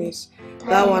enemies.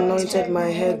 Thou anointed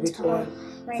my head with oil.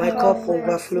 My cup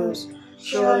overflows.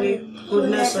 Surely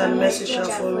goodness and mercy shall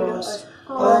follow us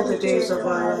all the days of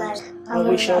our lives, and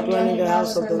we shall dwell in the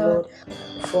house of the Lord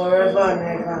forever and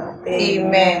ever.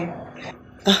 Amen.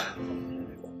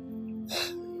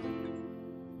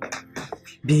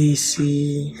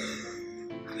 BC,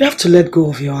 you have to let go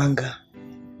of your anger.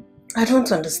 I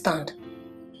don't understand.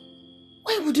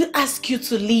 Why would he ask you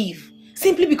to leave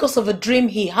simply because of a dream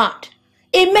he had?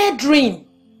 A mere dream.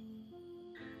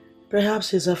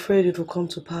 Perhaps he's afraid it will come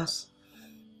to pass.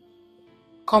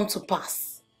 Come to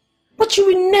pass? But you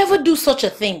will never do such a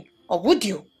thing, or would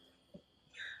you?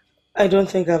 I don't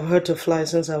think I've hurt a fly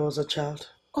since I was a child.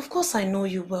 Of course I know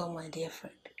you well, my dear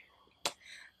friend.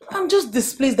 I'm just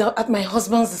displeased at my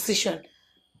husband's decision.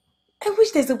 I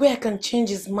wish there's a way I can change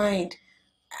his mind.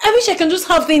 I wish I can just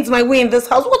have things my way in this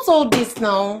house. What's all this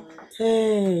now?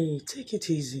 Hey, take it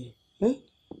easy.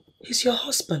 He's your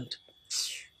husband.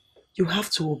 You have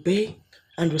to obey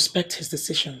and respect his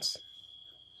decisions.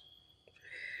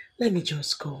 Let me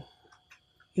just go.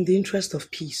 In the interest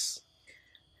of peace.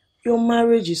 Your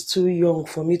marriage is too young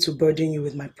for me to burden you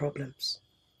with my problems.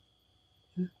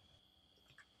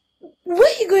 Where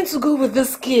are you going to go with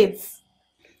these kids?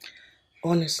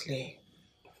 Honestly,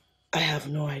 I have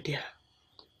no idea.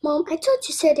 Mom, I thought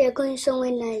you said you're going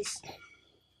somewhere nice.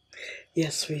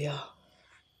 Yes, we are.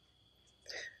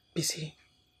 BC,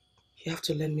 you have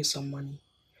to lend me some money.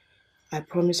 I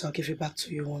promise I'll give it back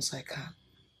to you once I can.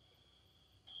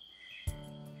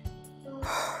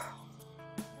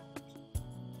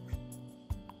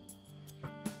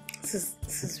 This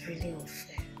is really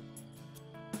unfair.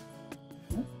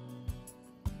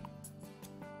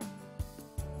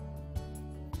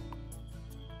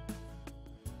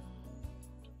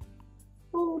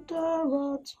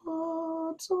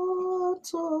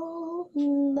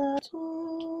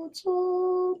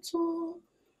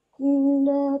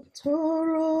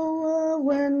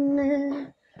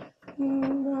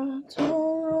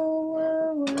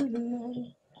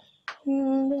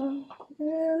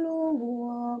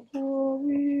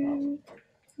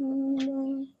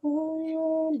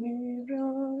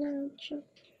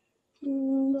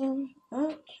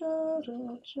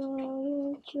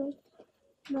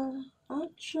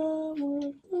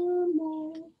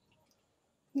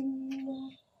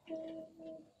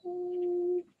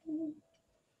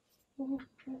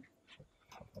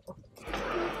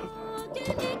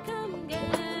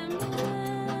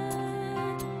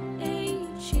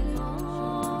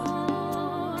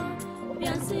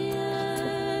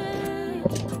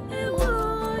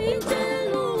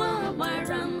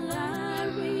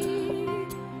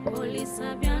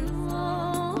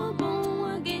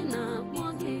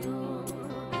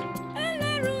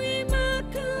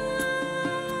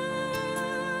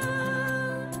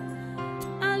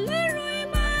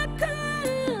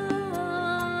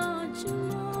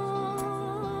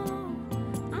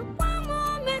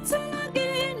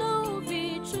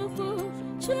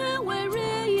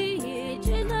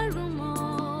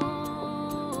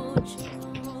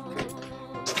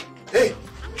 Hey,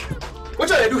 what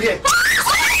did I do here?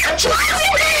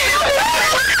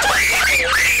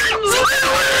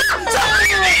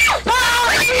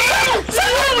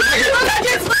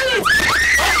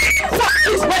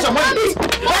 Where's your money?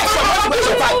 Where's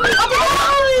your bag?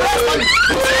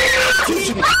 Please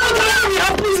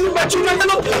leave my children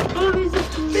alone.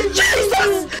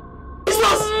 Jesus!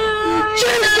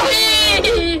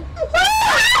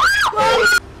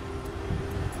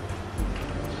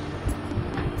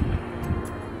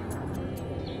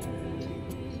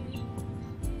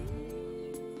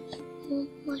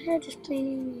 My head is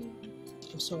paining me.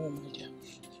 I'm sorry, my dear.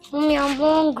 Mommy, I'm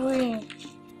hungry.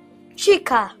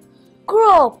 Chika,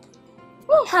 grow up.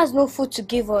 Mom has no food to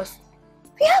give us.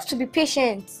 We have to be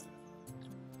patient.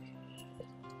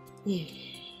 We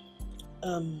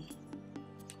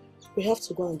have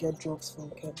to go and get drugs from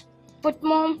Ken. But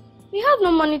Mom, we have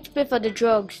no money to pay for the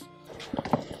drugs.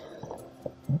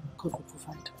 God will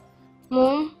provide.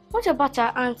 What about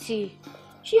our auntie?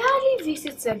 She hardly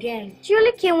visits again. She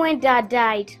only came when Dad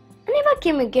died. And never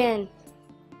came again.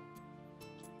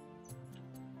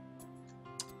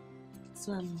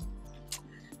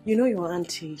 You know your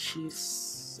auntie,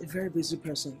 she's a very busy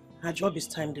person. Her job is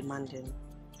time demanding.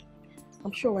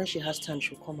 I'm sure when she has time,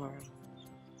 she'll come around.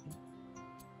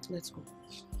 Let's go.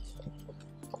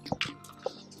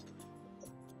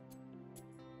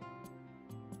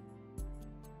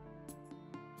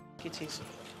 Kitties,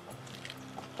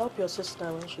 help your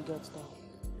sister when she gets down.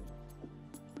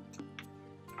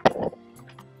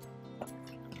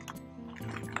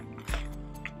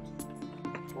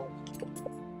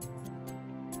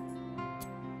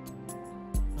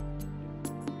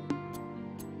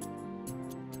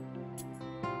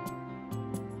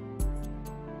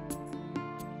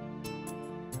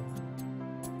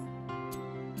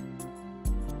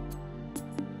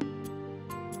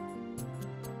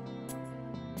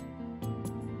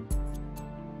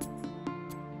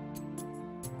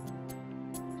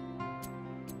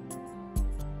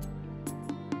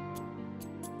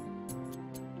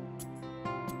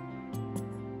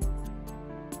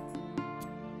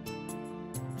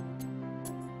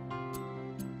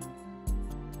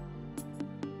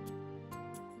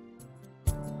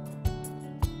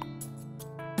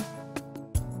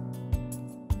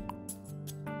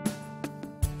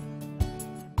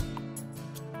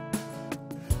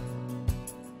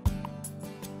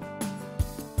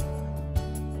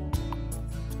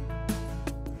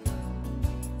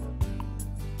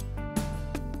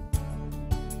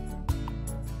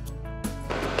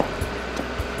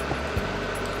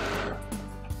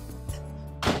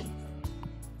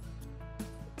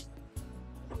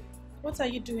 What are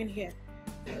you doing here?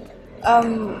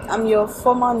 I'm your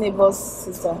former neighbor's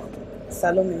sister,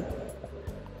 Salome.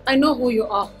 I know who you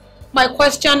are. My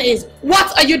question is,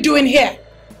 what are you doing here?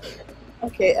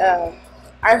 Okay,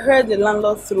 I heard the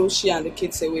landlord threw she and the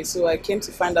kids away, so I came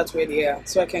to find out where they are,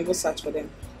 so I can go search for them.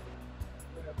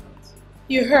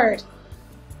 You heard?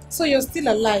 So you're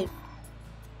still alive?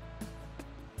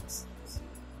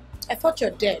 I thought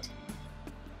you're dead.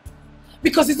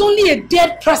 Because it's only a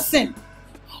dead person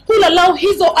who'll allow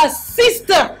his or her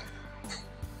sister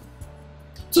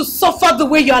to suffer the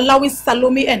way you're allowing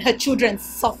Salome and her children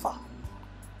suffer.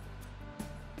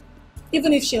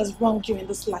 Even if she has wronged you in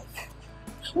this life,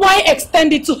 why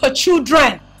extend it to her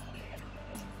children?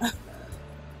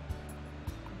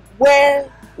 Where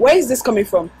is this coming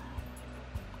from?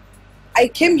 I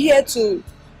came here to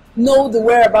know the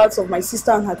whereabouts of my sister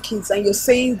and her kids, and you're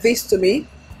saying this to me?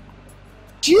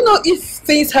 Do you know if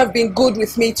things have been good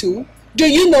with me too? Do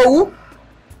you know?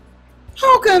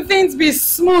 How can things be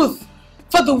smooth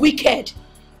for the wicked?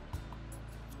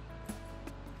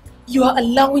 You are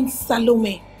allowing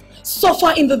Salome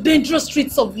suffer in the dangerous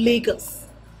streets of Lagos,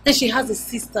 and she has a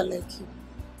sister like you.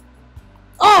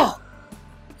 Oh,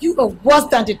 you are worse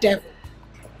than the devil.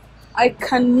 I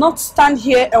cannot stand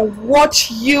here and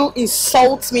watch you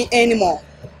insult me anymore.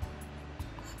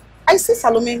 I see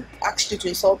Salome asked you to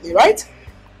insult me, right?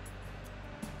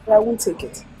 But I won't take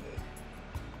it.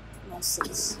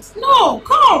 Nonsense. No,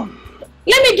 come.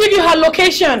 Let me give you her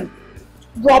location.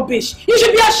 Rubbish. You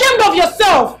should be ashamed of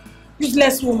yourself,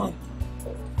 useless woman.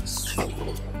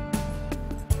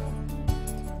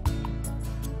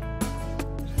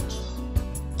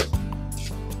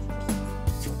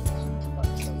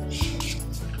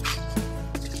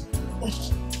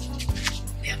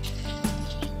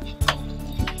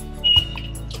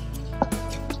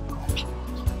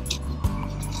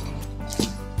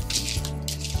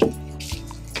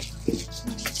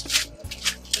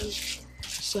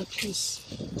 Sir, please,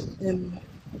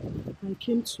 I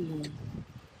came to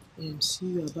see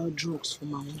you about drugs for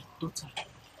my daughter.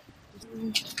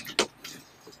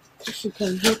 If you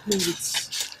can help me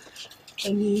with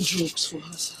any drugs for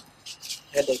her, sir.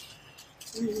 Headache?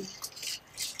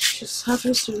 She's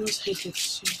having serious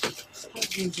headaches. She has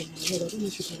dreams in my head. I don't know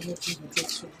if you can help me with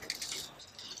drugs for her.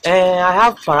 I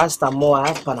have paracetamol, I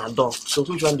have Panadol. So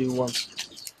which one do you want?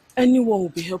 Anyone will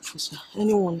be helpful, sir.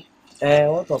 Anyone.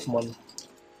 What of money?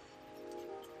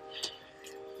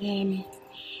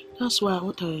 That's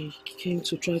what I came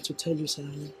to try to tell you, sir.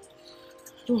 I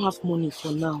don't have money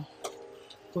for now,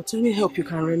 but any help you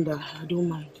can render, I don't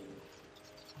mind.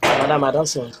 Madam, I don't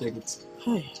say on credit.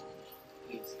 Hey,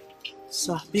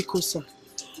 sir, because sir,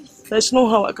 there's no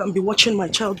how I can be watching my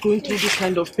child going through this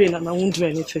kind of pain and I won't do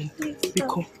anything.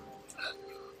 Because.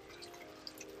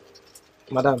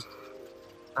 Madam,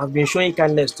 I've been showing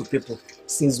kindness to people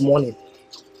since morning.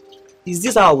 Is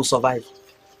this how I will survive?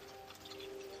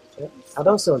 I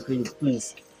don't say on credit,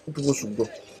 please. People should go.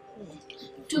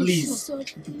 Please.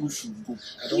 People should go.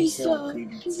 Please, sir.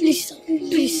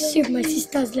 Please save my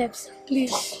sister's lives.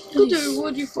 Please. God will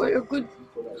reward you for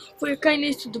your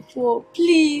kindness to the poor.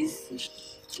 Please.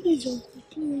 Please, uncle.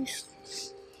 Please.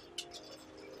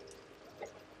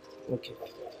 Okay.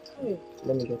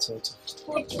 Let me get something.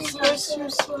 Thank you, sir.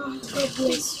 God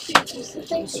bless you. Thank you, sir.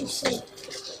 Thank you, sir.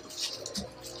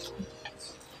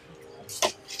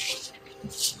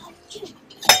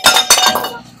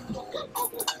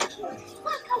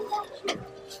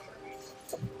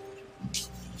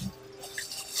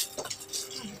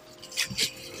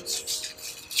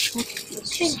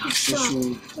 You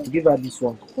should give her this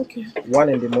one. Okay. One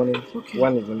in the morning, Okay.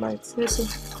 one in the night. Yes, sir.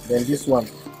 Then this one.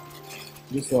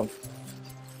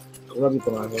 Rub it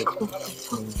on her head.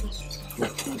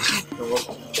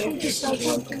 Thank you, sir.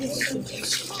 God bless you.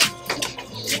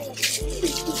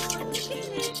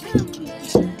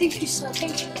 Thank you, sir.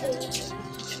 Thank you.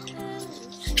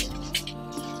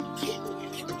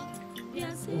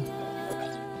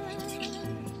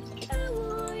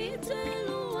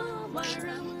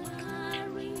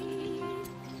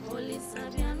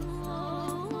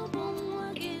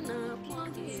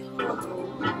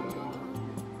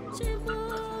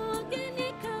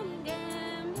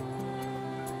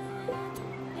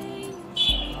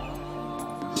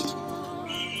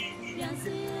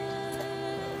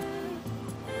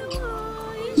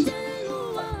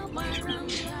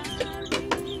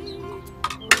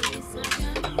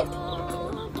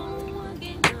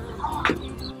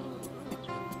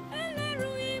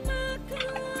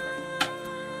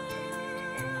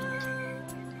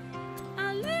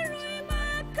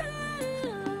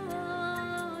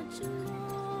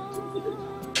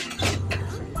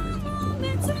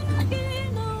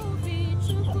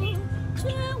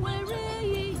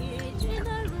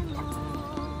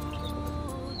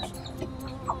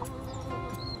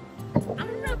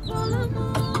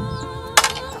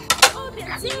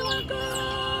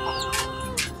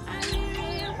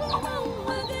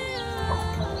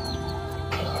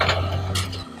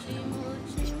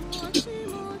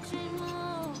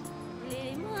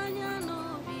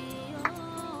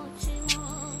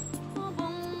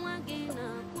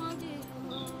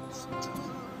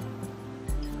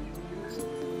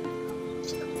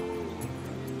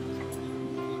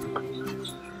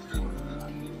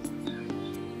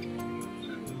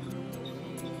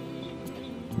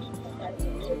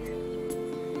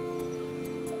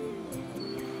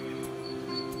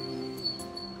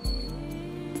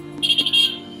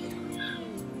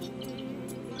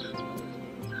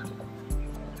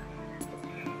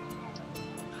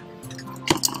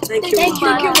 Thank you, Thank Ma.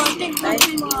 you, Thank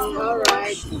you, Ma. All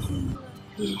right.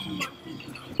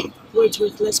 Wait,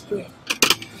 let's pray.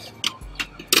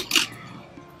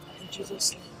 In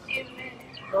Jesus' name.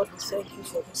 Lord, we thank you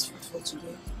for this food for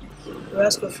today. We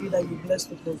ask of you that you bless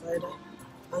the provider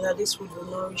and that this food will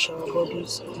nourish our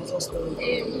bodies. In Jesus' name.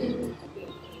 Amen.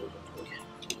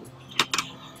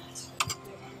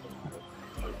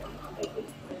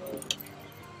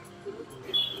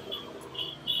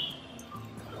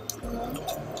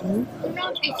 I'm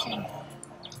not eating.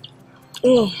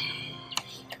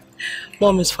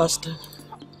 Mom is fasting.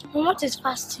 What is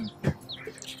fasting?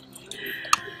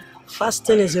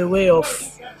 Fasting is a way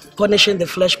of punishing the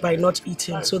flesh by not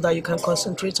eating so that you can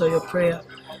concentrate on your prayer,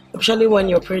 especially when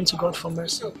you're praying to God for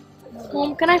mercy.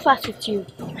 Mom, can I fast with you?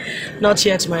 Not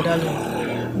yet, my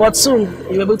darling. But soon,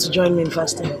 you'll be able to join me in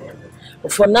fasting.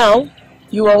 But for now,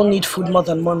 you all need food more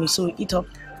than mommy, so eat up.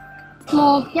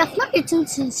 Mom, you have not eaten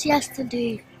since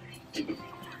yesterday.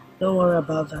 Don't worry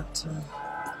about that.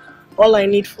 All I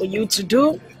need for you to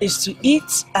do is to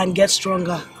eat and get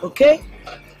stronger, okay?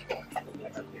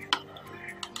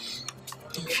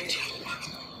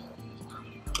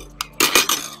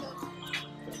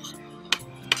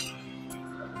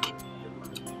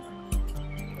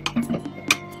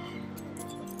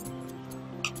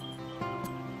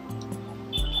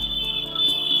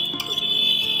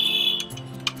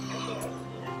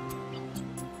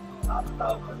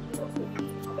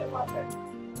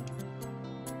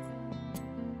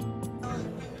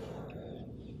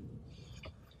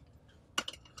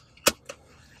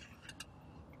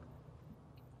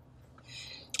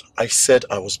 I said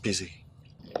I was busy.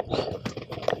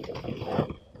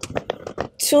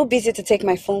 Too busy to take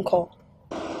my phone call.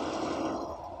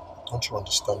 Don't you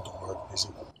understand the word busy?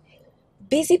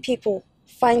 Busy people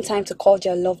find time to call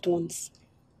their loved ones,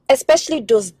 especially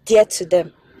those dear to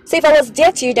them. So if I was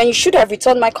dear to you, then you should have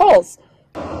returned my calls.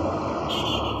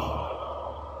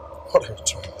 What are you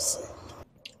trying to say?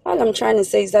 All I'm trying to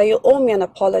say is that you owe me an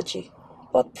apology,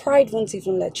 but pride won't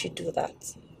even let you do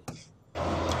that.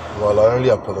 Well, I only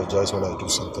apologize when I do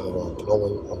something wrong, not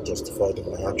when I'm justified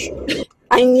in my action.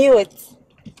 I knew it.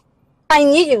 I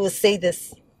knew you would say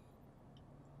this.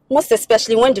 Most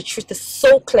especially when the truth is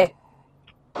so clear.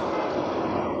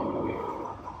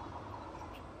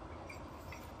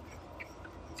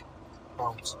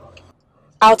 Out.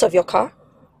 Out of your car?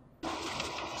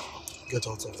 Get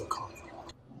out of the car.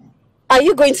 Are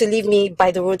you going to leave me by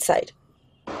the roadside?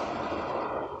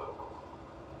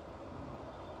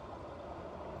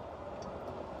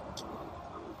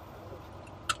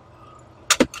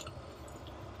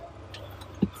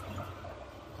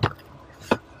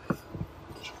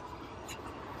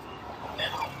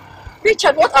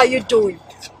 Richard, what are you doing?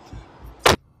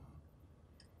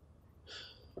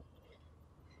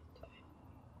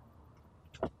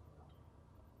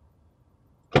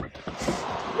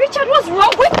 Richard, what's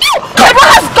wrong with you? Everyone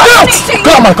has done this to you!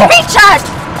 Get out my car! Richard!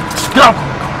 Get out!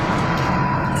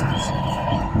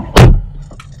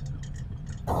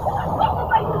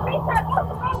 Richard, what's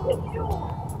wrong with you?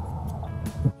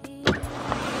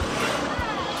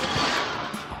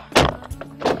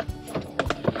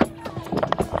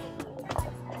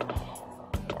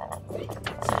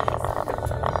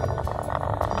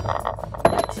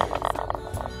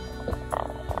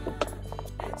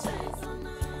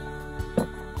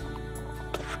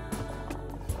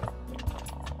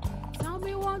 Tell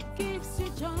me what gives you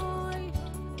joy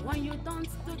when you don't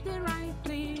do the right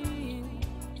thing.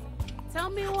 Tell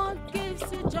me what gives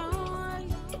you joy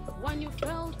when you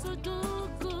fail to do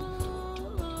good.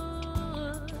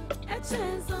 A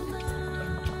chance on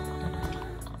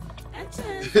a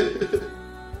chance.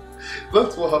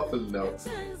 That's what happened now.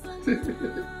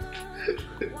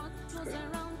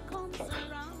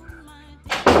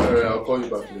 Alright, I'll call you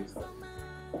back later.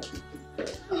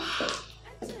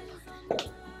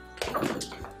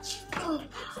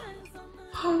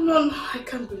 Oh no, I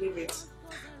can't believe it.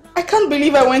 I can't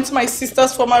believe I went to my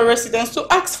sister's former residence to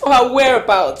ask for her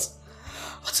whereabouts.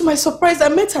 But to my surprise, I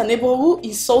met her neighbor who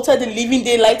insulted the living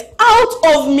daylight out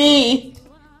of me.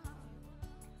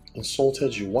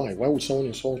 Insulted you? Why? Why would someone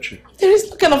insult you? There is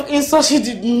no kind of insult she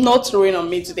did not rain on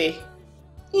me today.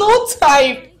 No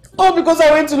time. All because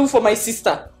I went to look for my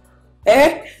sister.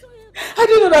 Eh? I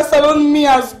didn't know that Salon Me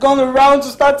has gone around to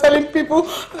start telling people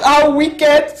how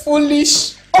wicked,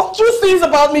 foolish, or true things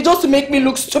about me just to make me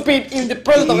look stupid in the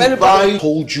presence of everybody. If I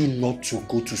told you not to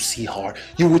go to see her,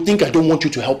 you would think I don't want you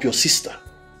to help your sister.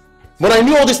 But I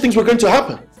knew all these things were going to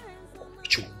happen.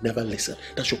 But you will never listen.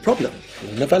 That's your problem. You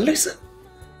will never listen.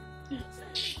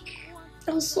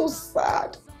 I'm so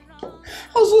sad. I'm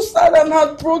so sad and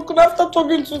heartbroken after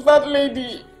talking to that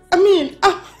lady. I mean,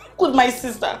 how could my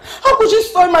sister? How could she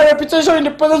spoil my reputation in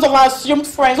the presence of her assumed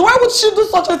friends? Why would she do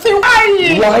such a thing?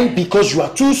 Why? Why? Because you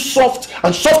are too soft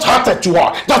and soft-hearted to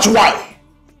her. That's why.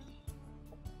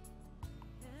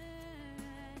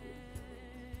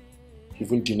 You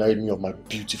even denied me of my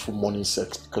beautiful morning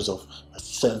sex because of a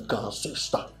second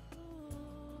sister.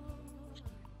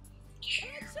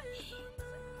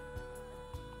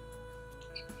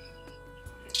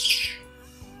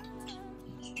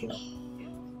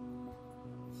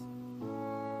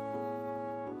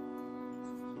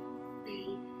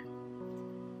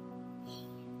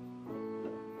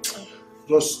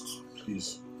 Just,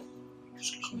 please.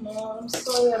 No, I'm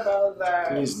sorry about that.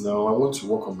 Please, now. I want to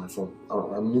work on my phone.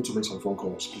 I need to make some phone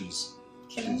calls, please.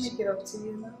 Can I make it up to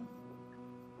you now?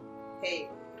 Hey.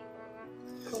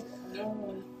 Come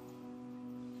on.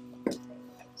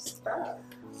 Stop.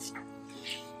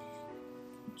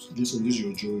 Listen, this is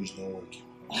your joy is not working.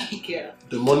 Yeah.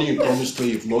 The money you promised me,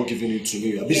 you've not given it to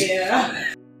me. You're busy.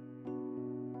 Yeah.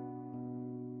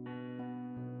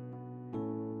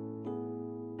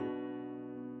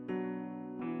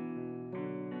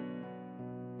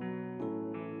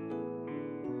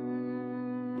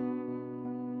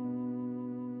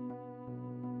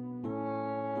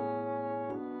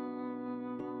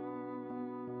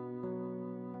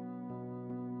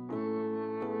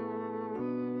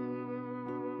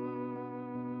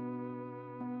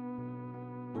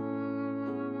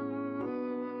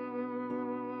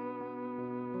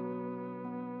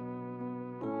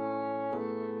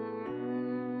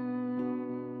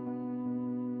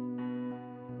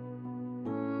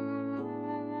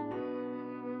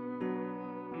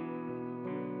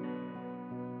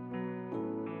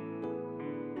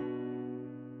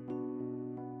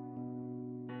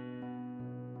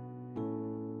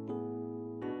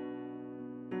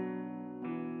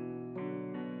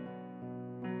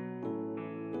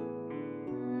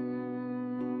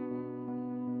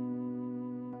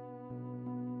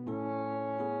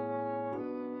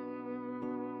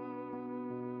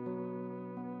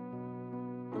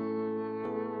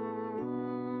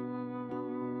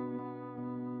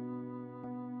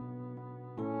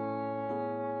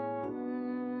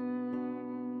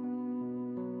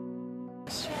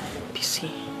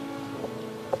 see,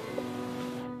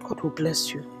 God will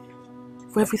bless you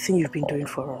for everything you've been doing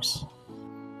for us.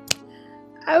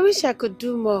 I wish I could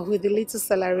do more with the little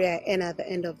salary I earn at the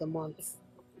end of the month.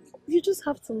 You just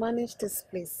have to manage this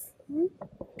place.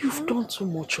 You've done too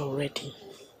much already.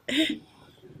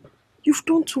 You've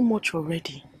done too much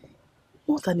already.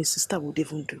 More than a sister would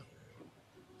even do.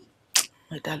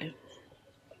 My darling,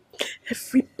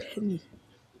 every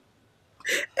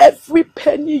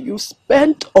penny you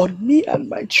spent on me and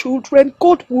my children,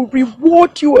 God will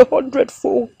reward you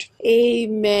 100-fold.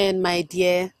 Amen, my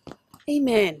dear.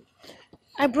 Amen.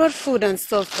 I brought food and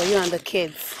stuff for you and the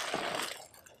kids.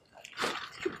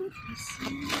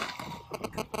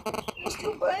 You're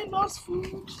still buying us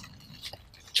food.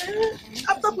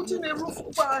 After putting a roof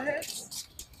over our heads.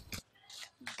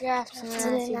 Good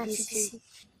afternoon, TBC.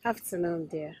 Afternoon,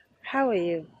 dear. How are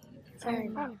you? Very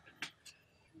well.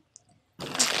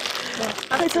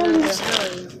 I tell you,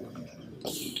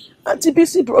 Auntie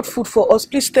BC brought food for us.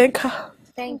 Please thank her.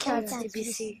 Thank you,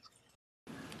 TBC.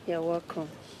 You're welcome.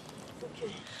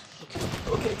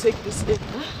 Okay, take this in.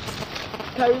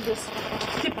 Carry this.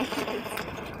 Keep it.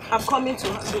 I'm coming to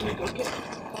handle it, okay?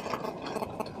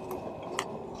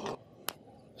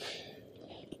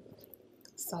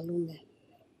 Salome,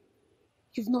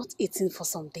 you've not eaten for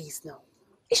some days now.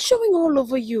 It's showing all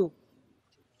over you.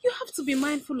 You have to be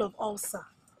mindful of ulcer.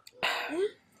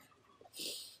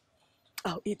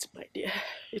 I'll eat, my dear.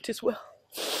 It is well.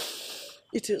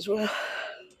 It is well.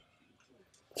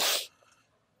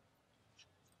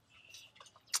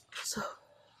 So,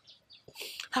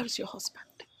 how is your husband?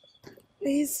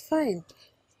 He's fine.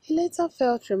 He later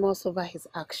felt remorse over his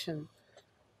action,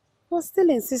 but still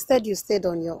insisted you stayed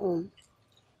on your own.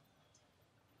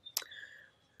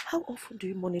 How often do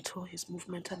you monitor his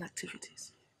movement and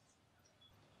activities?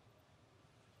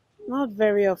 Not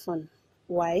very often.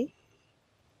 Why?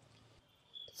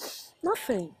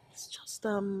 Nothing. It's just,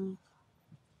 you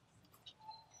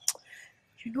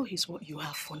know he's what you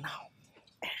have for now.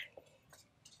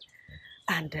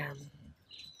 And,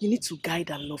 you need to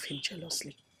guide and love him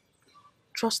jealously.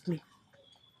 Trust me,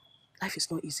 life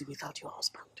is not easy without your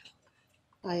husband.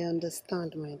 I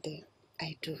understand, my dear.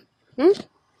 I do.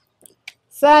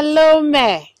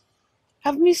 Salome,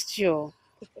 I've missed you.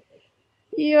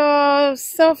 Your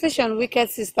selfish and wicked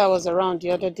sister was around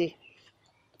the other day,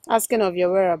 asking of your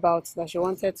whereabouts, that she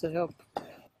wanted to help.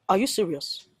 Are you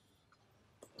serious?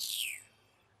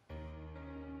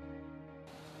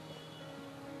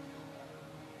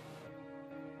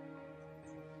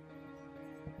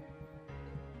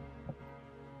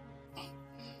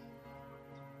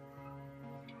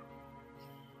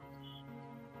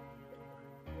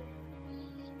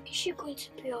 Is she going to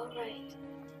be alright?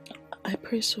 I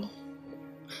pray so.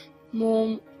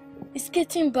 Mom, it's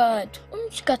getting bad. Why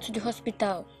don't you get to the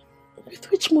hospital? With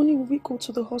which money will we go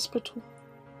to the hospital?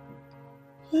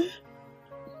 But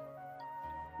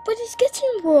it's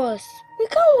getting worse. We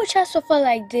can't watch her suffer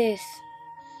like this.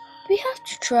 We have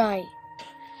to try.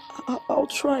 I'll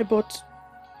try, but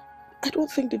I don't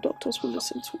think the doctors will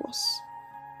listen to us.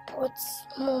 But,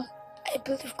 Mom, I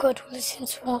believe God will listen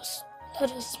to us.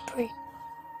 Let us pray.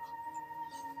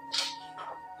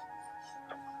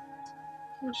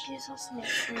 In Jesus' name,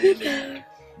 amen.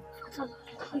 Father,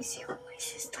 please help my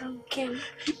sister again.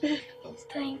 She's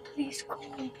dying, please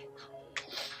come.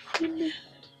 Amen.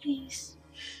 Please.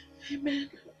 Amen.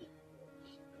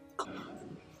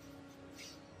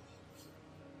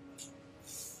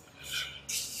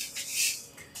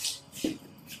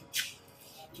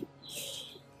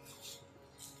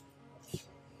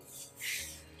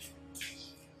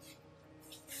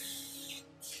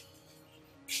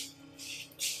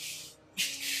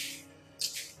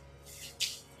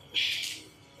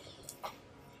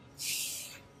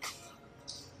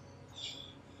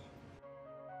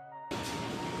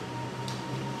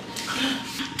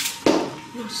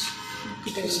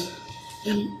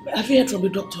 Have you heard from the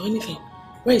doctor or anything?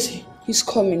 Where is he? He's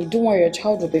coming. Don't worry, your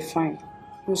child will be fine.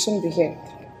 He'll soon be here.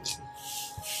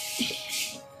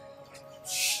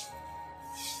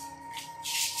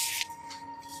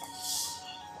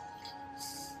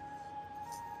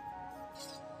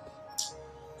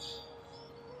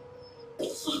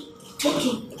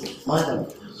 Madam.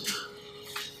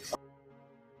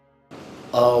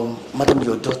 Madam,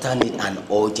 your daughter needs an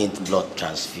urgent blood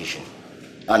transfusion.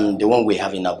 And the one we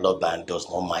have in our blood bank does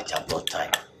not match our blood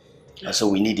type. And so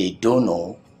we need a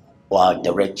donor, or I'll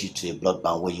direct you to a blood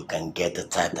bank where you can get the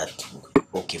type that's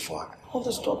okay for her. All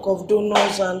this talk of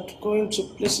donors and going to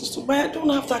places to buy, I don't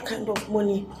have that kind of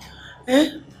money.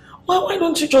 Why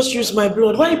don't you just use my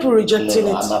blood? Why are people rejecting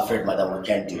it? I'm afraid, madam, we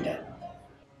can't do that.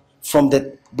 from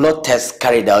the blood test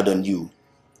carried out on you,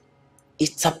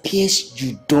 it appears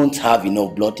you don't have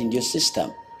enough blood in your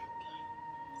system.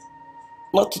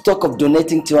 Not to talk of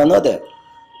donating to another.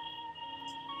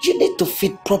 You need to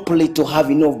feed properly to have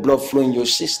enough blood flow in your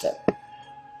system.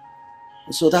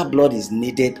 So that blood is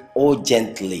needed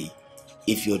urgently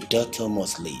if your daughter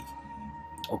must leave.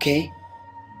 Okay?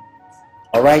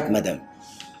 Alright, madam.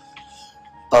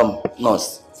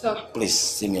 Nurse. Sir. Please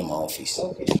see me in my office.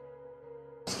 Okay.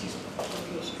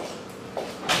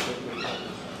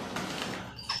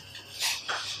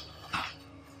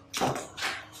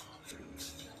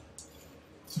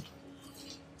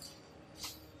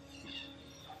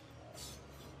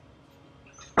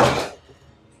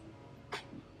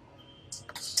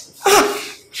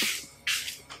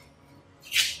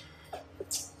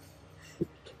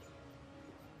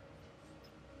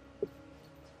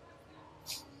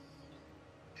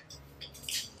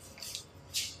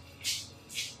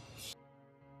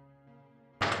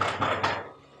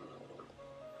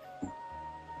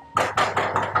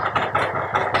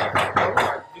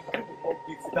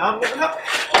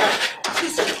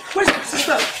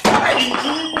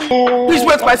 Please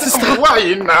wait, my sister. Why are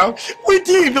you now? Wait,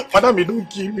 madam, you don't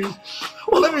kill me.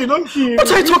 Madam, you don't kill me.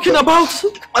 What are you talking about?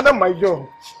 Madam, my job.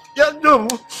 Your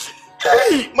job.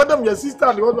 Hey, madam, your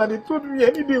sister, the one that they told me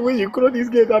any day when you cross this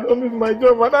gate, I don't lose my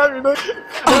job. Madam, you don't.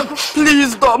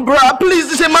 Please, don't, bruh.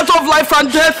 Please, it's a matter of life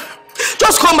and death.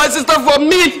 Just call my sister for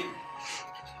me.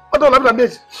 Madam, I'm not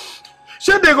this.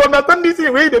 She they go understand this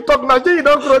way they talk now. She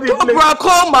don't cross this place. Bruh,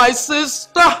 call my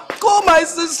sister. Call my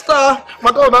sister.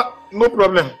 Madam, no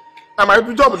problem. I might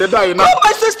do job they die now. Call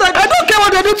my sister. I don't care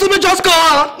what they do to me. Just call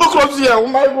her. No cross here. Oh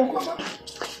my God.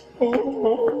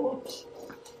 Oh.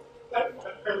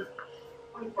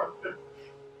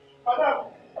 Madam.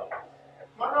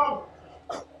 Madam.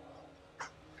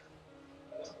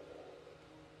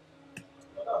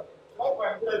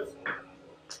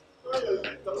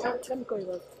 Let me call you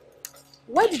back.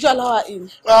 Why did you allow her in?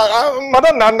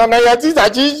 Madam, she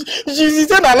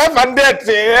said I life and death.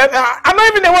 I'm not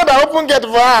even the one that open gate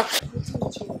for her.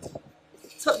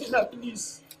 Sabina,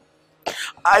 please.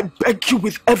 I beg you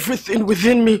with everything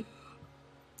within me.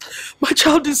 My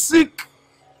child is sick.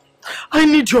 I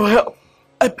need your help.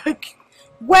 I beg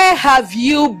you. Where have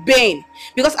you been?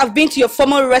 Because I've been to your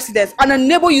former residence and a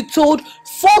neighbor you told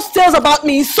false tales about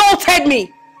me insulted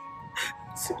me.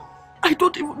 I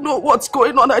don't even know what's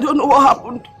going on. I don't know what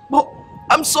happened. But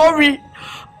I'm sorry.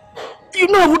 You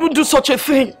know I wouldn't do such a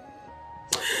thing.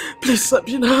 Please,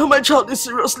 Sabina, my child is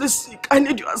seriously sick. I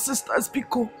need your assistance,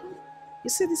 Pico.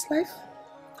 You see this life?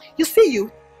 You see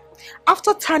you?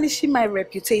 After tarnishing my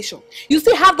reputation, you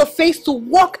still have the face to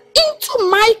walk into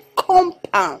my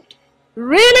compound.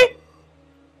 Really?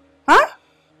 Huh?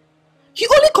 You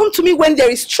only come to me when there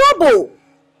is trouble.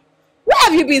 Where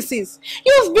have you been since?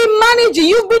 You've been managing.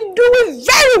 You've been doing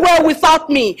very well without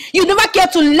me. You never care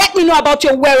to let me know about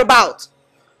your whereabouts.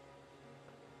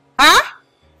 Huh?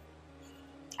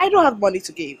 I don't have money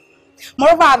to give.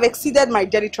 Moreover, I've exceeded my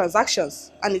daily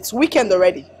transactions and it's weekend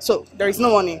already. So there is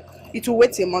no money. It will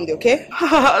wait till Monday, okay?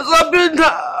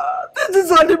 Sabina, this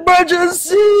is an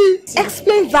emergency.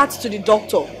 Explain that to the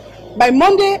doctor. By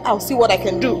Monday, I'll see what I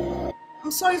can do.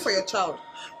 I'm sorry for your child.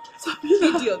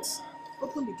 Sabina. Idiots.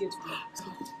 Open the gate for me.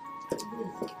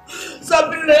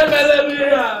 Sabina,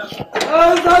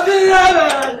 oh, Sabina,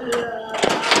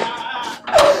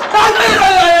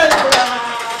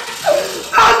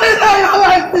 Sabina, you're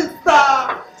my sister.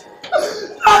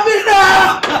 Sabina,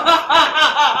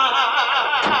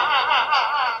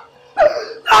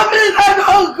 Sabina,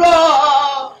 don't go.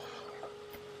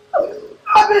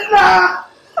 Sabina,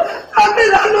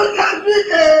 Sabina, look at me.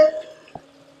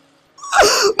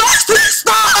 My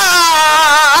sister!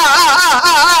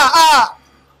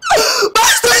 My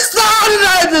sister! What did I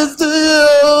do to you?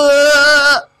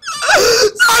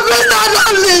 Sabina,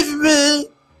 don't leave me!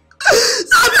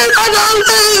 Sabina, don't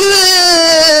leave me!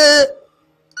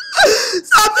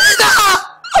 Sabina!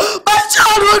 My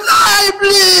child will die,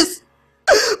 please!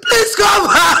 Please come!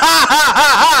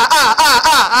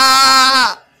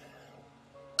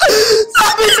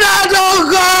 Sabina, don't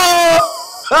go!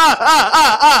 Oh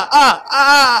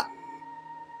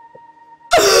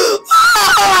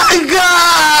my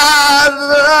God!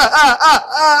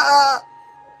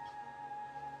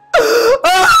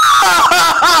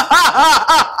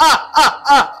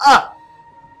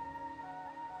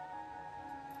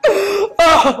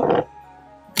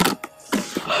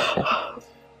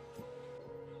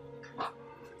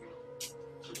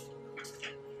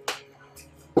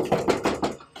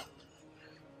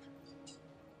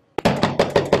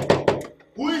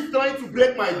 Who is trying to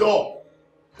break my door?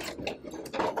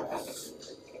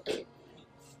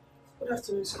 Good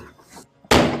afternoon, sir.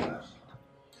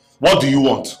 What do you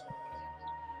want?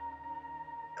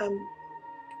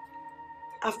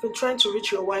 I've been trying to reach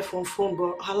your wife on phone,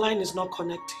 but her line is not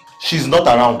connecting. She's not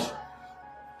around.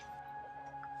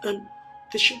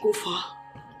 Did she go far?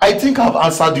 I think I've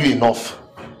answered you enough.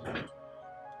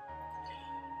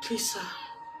 Please, sir.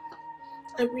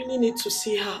 I really need to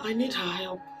see her. I need her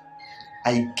help.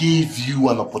 I gave you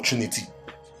an opportunity,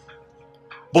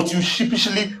 but you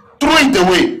sheepishly threw it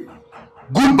away.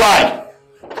 Goodbye.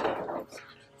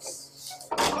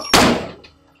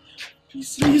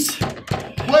 Please.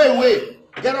 Go away.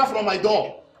 Get out from my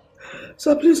door.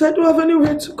 Sir, please, I don't have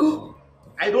anywhere to go.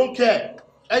 I don't care.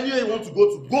 Anywhere you want to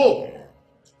go, go.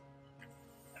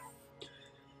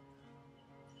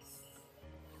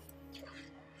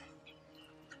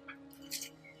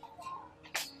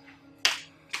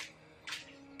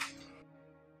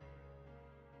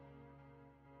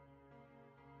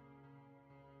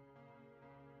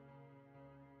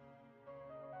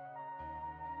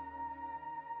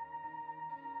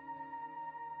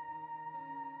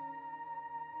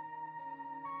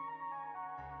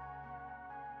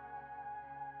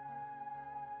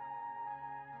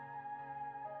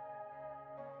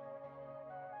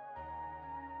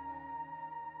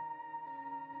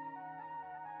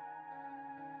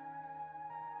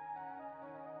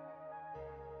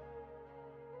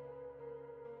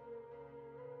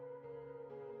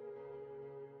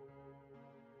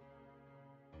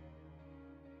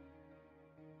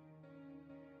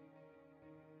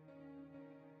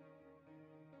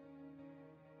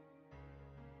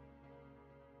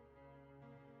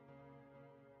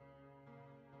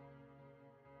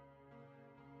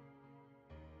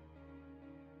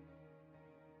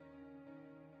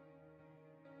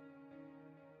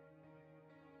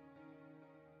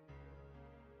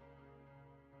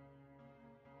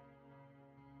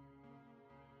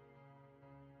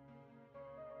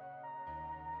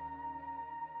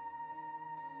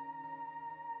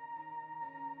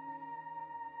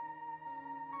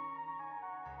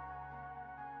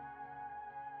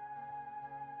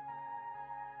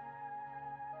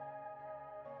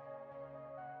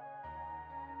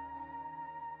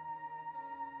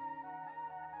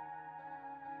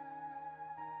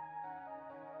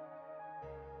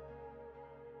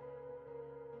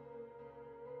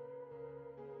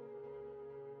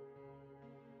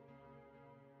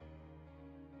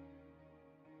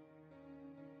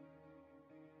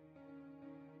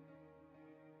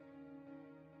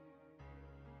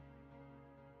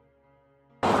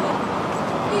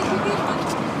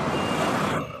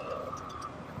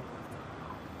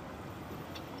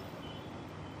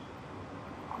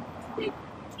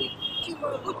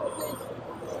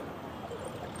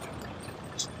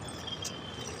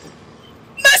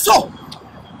 Meso!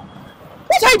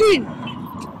 What are you doing?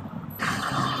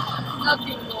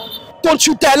 Nothing more. Don't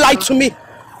you dare lie to me!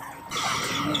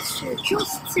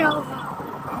 Just tell her.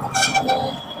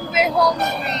 We were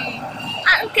hungry.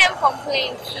 And Ken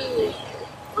complained too.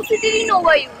 But we didn't know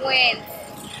where you went.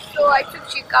 So I took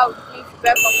Chica out with me to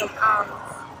break up some arms.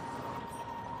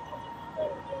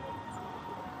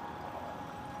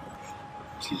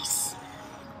 Please.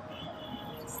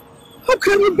 How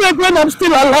can you beg when I'm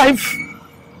still alive?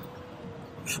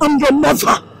 I'm your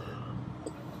mother.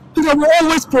 And I will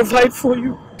always provide for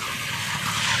you.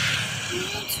 You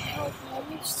need to help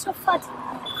me. We've suffered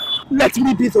enough. Let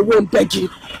me be the one begging.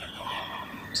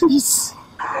 Please.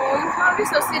 Oh, you haven't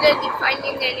succeeded in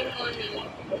finding any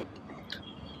money.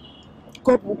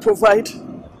 God will provide.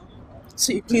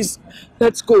 See, please,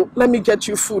 let's go. Let me get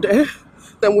you food, eh?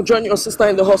 Then we'll join your sister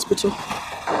in the hospital.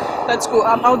 Let's go.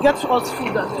 I'll get us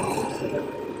food and then.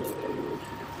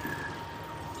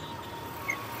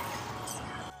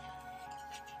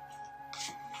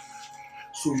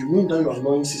 So you mean that your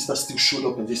annoying sister still showed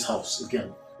up in this house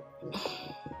again?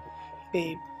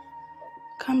 Babe,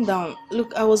 calm down.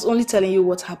 Look, I was only telling you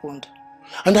what happened.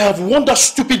 And I have warned that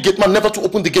stupid gate man never to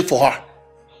open the gate for her.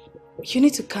 You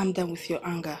need to calm down with your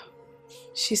anger.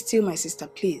 She's still my sister,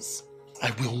 please.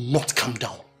 I will not calm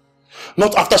down.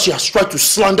 Not after she has tried to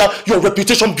slander your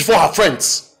reputation before her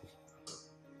friends.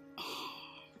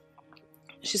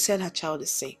 She said her child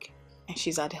is sick and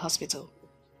she's at the hospital.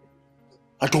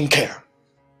 I don't care.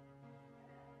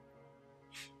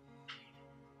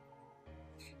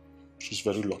 She's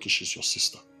very lucky she's your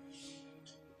sister.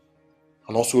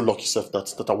 And also lucky self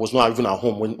that I was not even at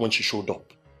home when she showed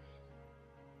up.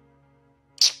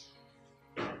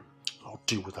 I'll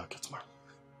deal with that gate man.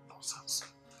 Nonsense.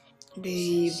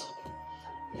 Babe,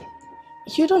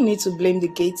 you don't need to blame the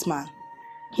gate man.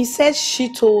 He said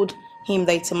she told him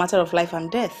that it's a matter of life and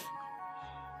death.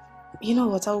 You know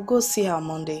what, I'll go see her on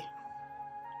Monday.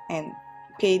 and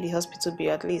pay the hospital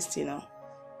bill at least, you know.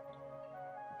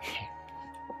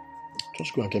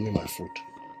 Just go and get me my food.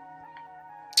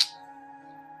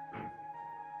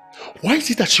 Why is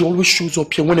it that she always shows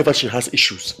up here whenever she has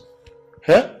issues?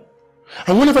 Huh?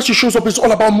 And whenever she shows up, it's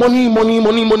all about money, money,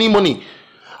 money, money, money.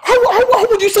 How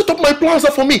would you set up my plans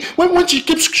for me when she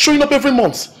keeps showing up every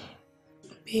month?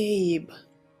 Babe,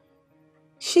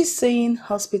 she's saying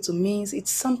hospital means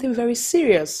it's something very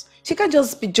serious. She can't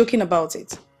just be joking about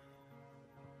it.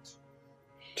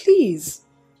 Please,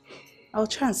 I'll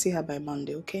try and see her by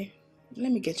Monday, okay?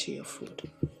 Let me get you your food.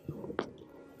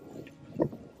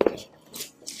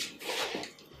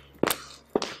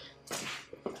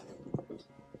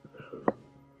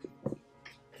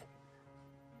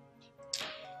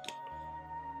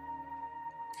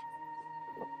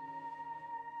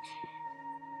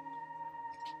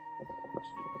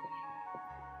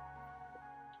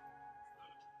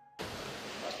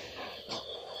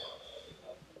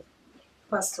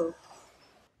 Pastor,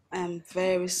 I'm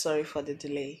very sorry for the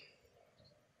delay.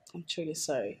 I'm truly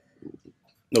sorry.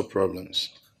 No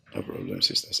problems. No problem,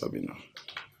 Sister Sabina.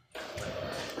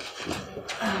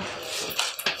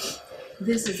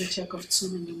 This is a check of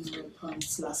 £2 million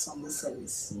last Sunday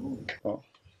service. Oh.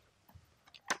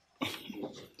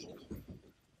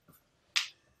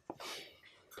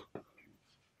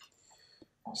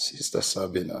 Sister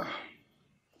Sabina.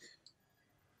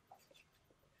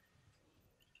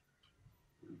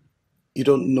 You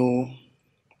don't know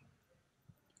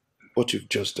what you've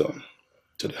just done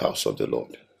to the house of the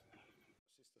Lord.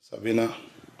 Sister Sabina,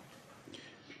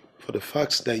 for the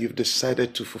fact that you've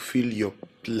decided to fulfill your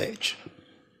pledge,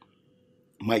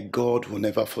 my God will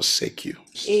never forsake you.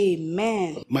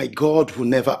 Amen. My God will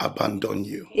never abandon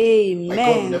you. Amen. My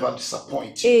God will never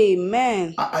disappoint you.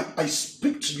 Amen. I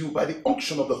speak to you by the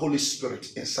unction of the Holy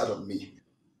Spirit inside of me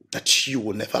that you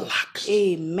will never lack.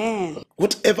 Amen.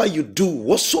 Whatever you do,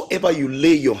 whatsoever you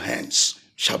lay your hands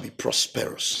shall be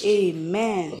prosperous.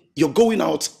 Amen. You're going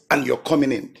out and you're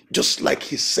coming in. Just like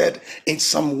he said in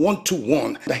Psalm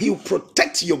 121 that he will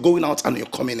protect your going out and your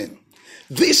coming in.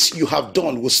 This you have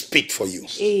done will speak for you.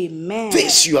 Amen.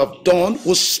 This you have done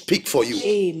will speak for you.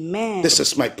 Amen. This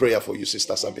is my prayer for you,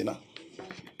 Sister Sabina.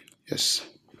 Yes.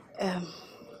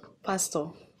 Pastor,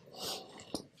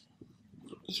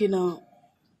 you know,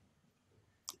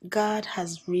 God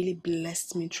has really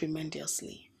blessed me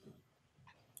tremendously.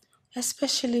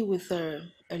 Especially with a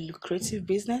lucrative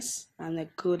business and a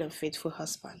good and faithful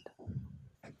husband.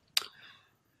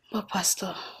 But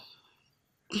Pastor,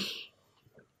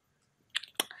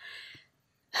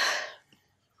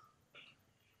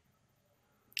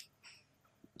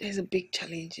 there's a big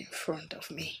challenge in front of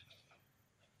me.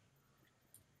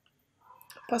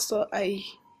 Pastor, I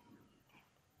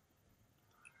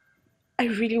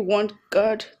really want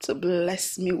God to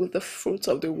bless me with the fruit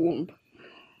of the womb.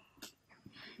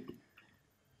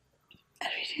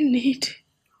 I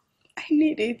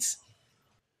need it.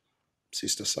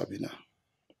 Sister Sabina,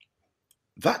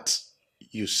 that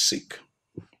you seek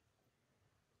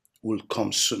will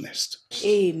come soonest.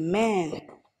 Amen.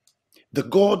 The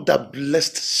God that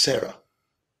blessed Sarah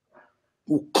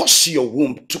will cause your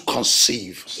womb to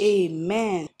conceive.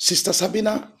 Amen. Sister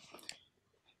Sabina,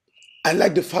 I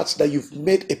like the fact that you've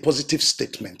made a positive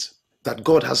statement that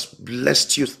God has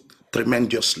blessed you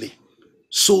tremendously.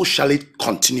 So shall it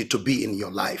continue to be in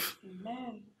your life.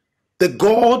 Amen. The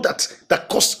God that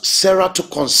caused Sarah to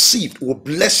conceive will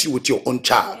bless you with your own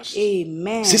child.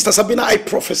 Amen. Sister Sabina, I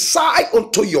prophesy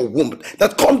unto your womb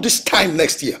that come this time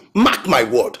next year, mark my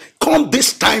word, come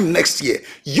this time next year,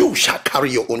 you shall carry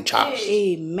your own child.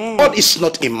 Amen. God is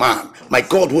not a man. My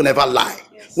God will never lie.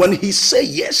 When he say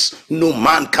yes, no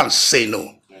man can say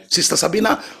no. Sister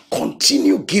Sabina,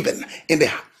 continue giving in the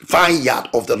vineyard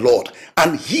of the Lord,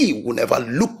 and he will never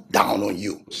look down on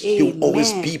you. He will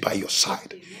always be by your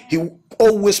side. He will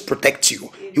always protect you.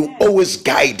 He will always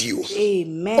guide you.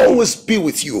 Amen. Always be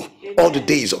with you all the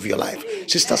days of your life.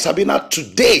 Sister Sabina,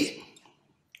 today,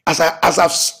 as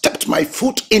I've stepped my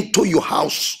foot into your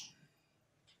house,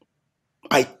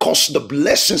 I cause the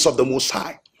blessings of the Most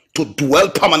High to dwell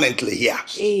permanently here.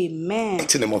 Amen. In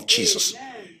the name of Jesus. Amen.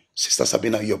 Sister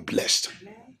Sabina, you're blessed.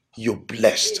 You're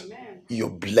blessed. You're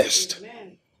blessed.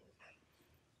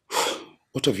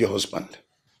 What of your husband?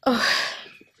 Oh,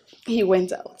 he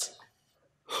went out.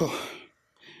 Oh,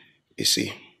 you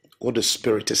see, what the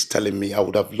Spirit is telling me, I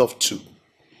would have loved to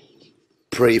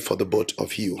pray for the both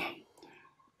of you.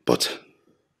 But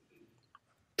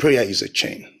prayer is a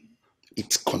chain.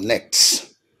 It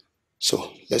connects.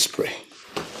 So let's pray.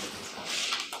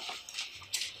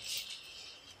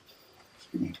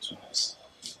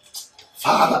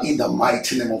 Father, in the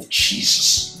mighty name of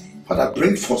Jesus, Father,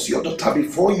 bring forth your daughter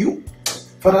before you.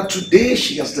 Father, today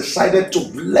she has decided to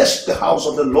bless the house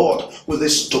of the Lord with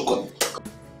this token.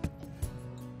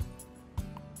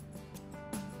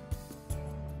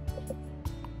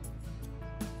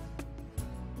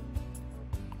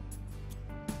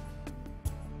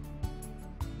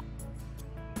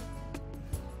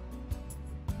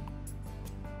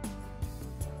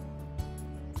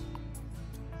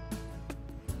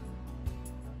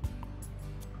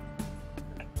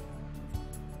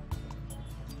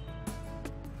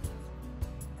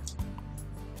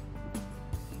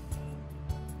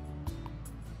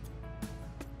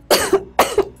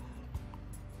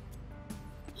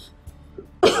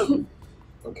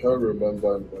 I can't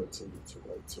remember inviting you to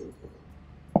my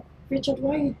table. Richard,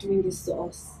 why are you doing this to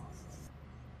us?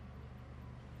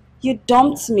 You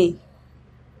dumped me.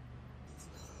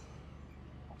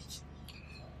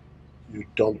 You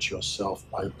dumped yourself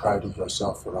by priding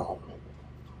yourself around me.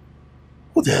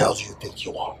 Who the hell do you think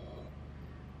you are?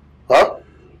 Huh?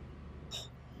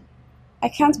 I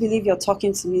can't believe you're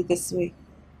talking to me this way.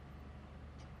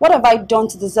 What have I done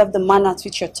to deserve the manner at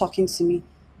which you're talking to me?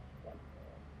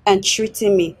 And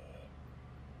treating me?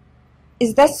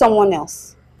 Is there someone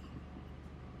else?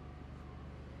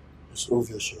 It's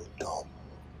obvious you're dumb.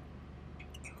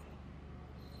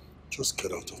 Just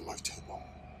get out of my table.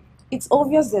 It's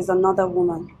obvious there's another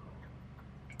woman.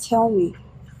 Tell me.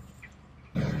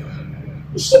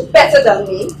 Is she better than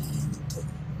me?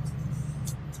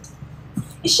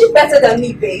 Is she better than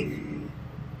me, babe?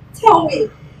 Tell me.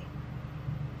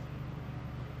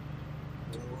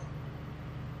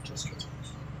 Just get out.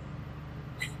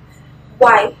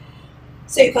 Why?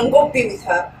 So you can go be with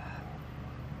her?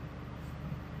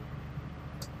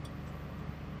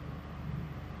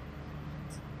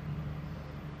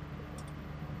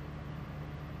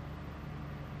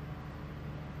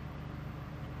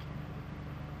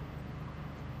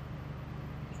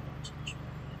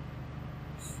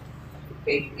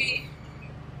 Baby.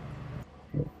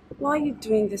 Why are you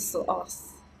doing this to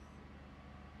us?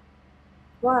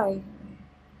 Why?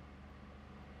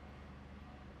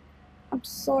 I'm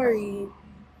sorry.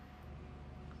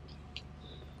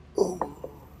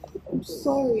 I'm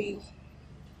sorry.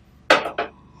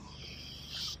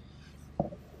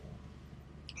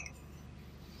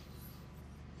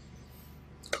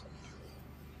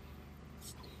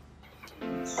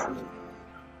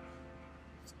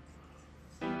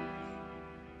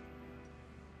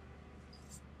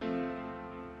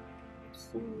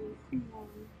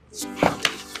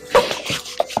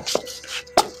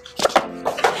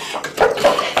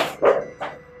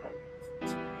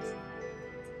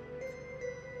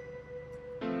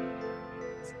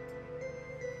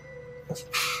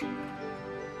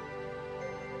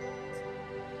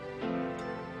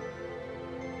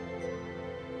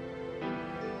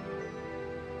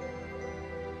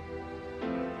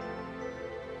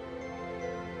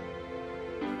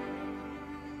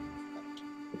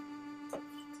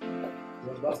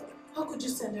 How could you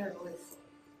send her away?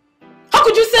 How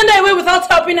could you send her away without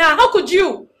helping her? How could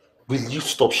you? Will you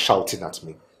stop shouting at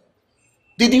me?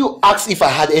 Did you ask if I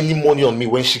had any money on me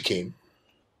when she came?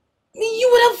 You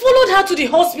would have followed her to the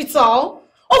hospital.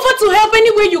 Offer to help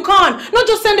any way you can. Not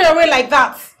just send her away like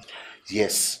that.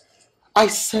 Yes, I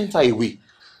sent her away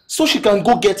so she can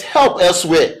go get help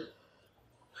elsewhere.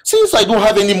 Since I don't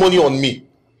have any money on me.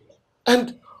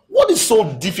 And what is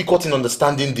so difficult in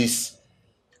understanding this?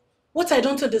 What I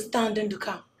don't understand,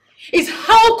 Nduka, is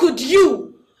how could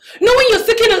you, knowing you're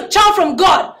seeking a child from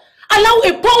God, allow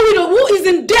a poor widow who is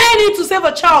in dire need to save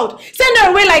a child, send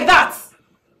her away like that?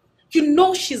 You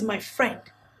know she's my friend.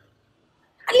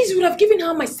 At least you would have given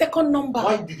her my second number.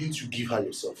 Why didn't you give her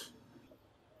yourself?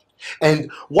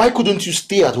 And why couldn't you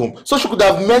stay at home so she could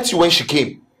have met you when she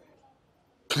came?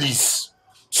 Please,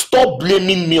 stop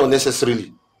blaming me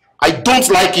unnecessarily. I don't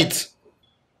like it.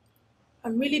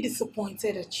 I'm really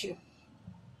disappointed at you.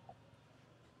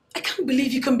 I can't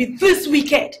believe you can be this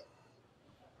wicked.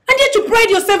 And yet you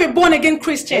pride yourself a born-again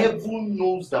Christian. Heaven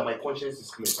knows that my conscience is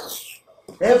clear.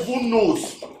 Heaven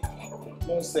knows.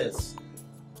 Nonsense.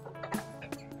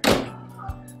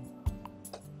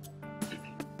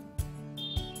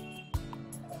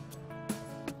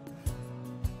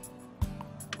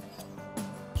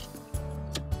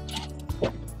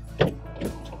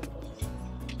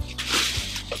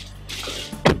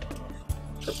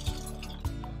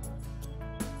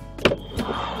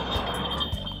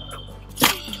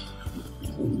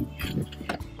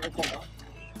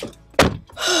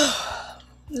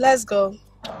 Let's go.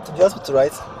 To the hospital,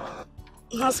 right?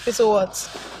 Hospital what?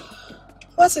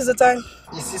 What is the time?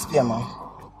 It's 6 p.m.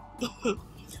 ma'am.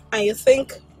 And you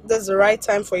think this the right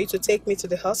time for you to take me to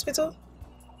the hospital?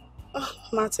 Oh,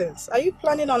 Martins, are you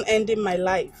planning on ending my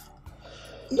life?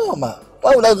 No, ma.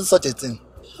 Why would I do such a thing?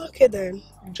 Okay then,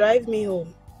 drive me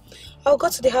home. I'll go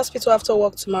to the hospital after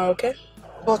work tomorrow, okay?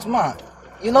 But ma,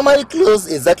 you normally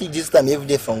close exactly this time every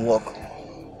day from work.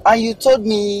 And you told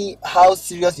me how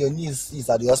serious your niece is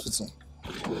at the hospital.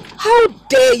 How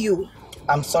dare you?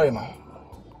 I'm sorry, ma.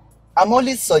 I'm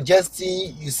only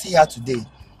suggesting you see her today.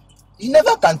 You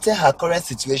never can tell her current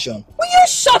situation. Will you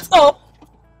shut up?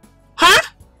 Huh?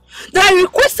 That I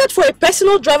requested for a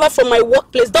personal driver from my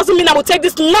workplace doesn't mean I will take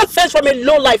this nonsense from a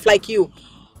lowlife like you.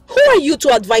 Who are you to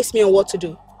advise me on what to do?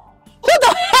 Who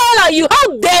the hell are you?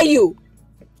 How dare you?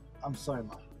 I'm sorry,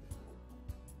 ma.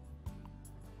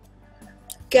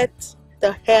 Get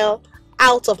the hell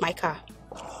out of my car.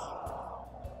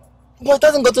 But it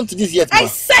hasn't gotten to this yet, ma. I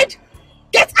said,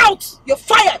 get out! You're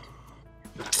fired!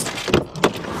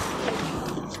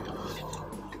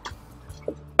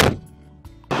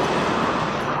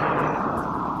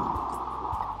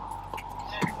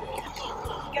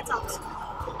 Get out!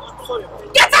 Sorry.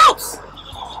 Get out!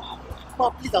 Ma,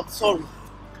 please, I'm sorry.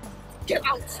 Get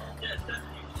out!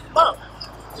 Ma,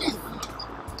 please.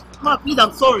 Ma, please,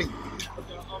 I'm sorry.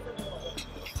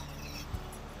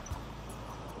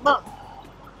 Ma.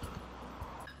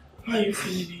 How are you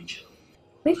feeling, Angel?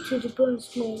 Weak to the bone,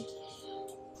 small.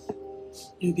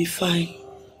 You'll be fine.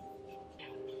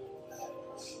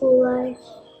 Alright.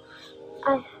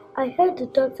 I heard the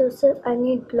doctor said I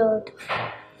need blood.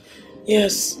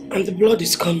 Yes, and the blood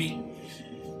is coming.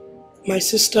 My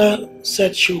sister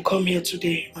said she'll come here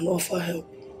today and offer help.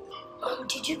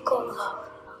 Did you call her?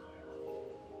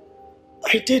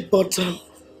 I did, but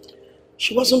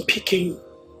she wasn't picking.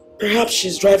 Perhaps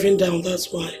she's driving down,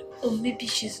 that's why. Or maybe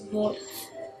she's not.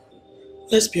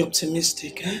 Let's be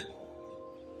optimistic, eh?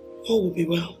 All will be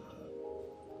well.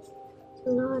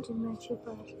 Lord in my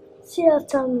shepherd. See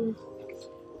after me.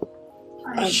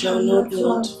 I shall not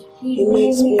want. He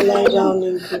makes me lie down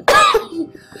in good.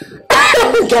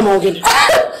 Come on, get it.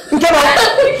 Come on.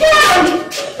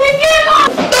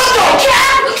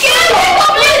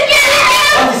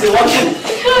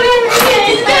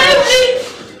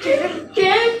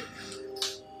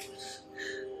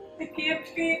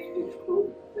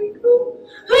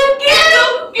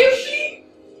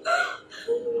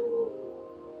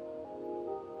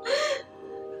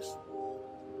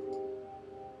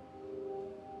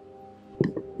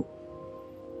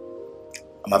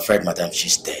 I'm afraid, madam,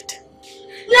 she's dead.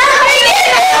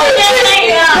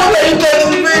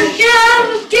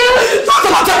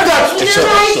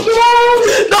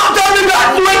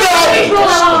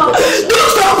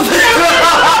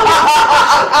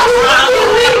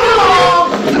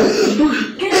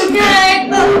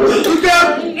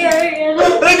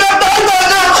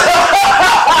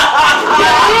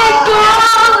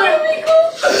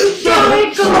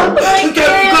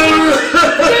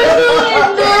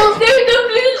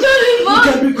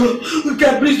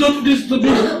 Please don't do this to me.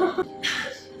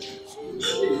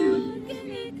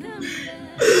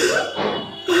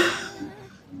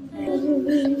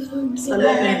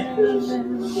 Salome,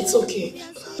 it's okay.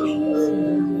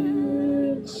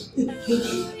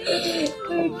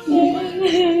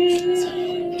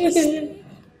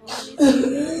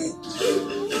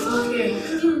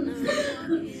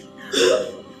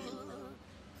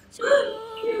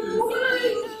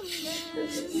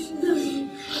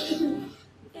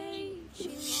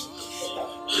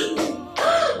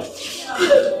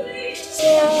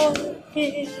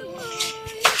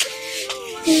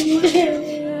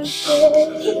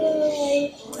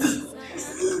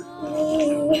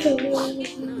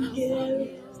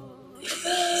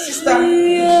 Sister,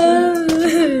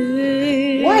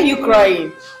 why are you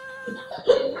crying?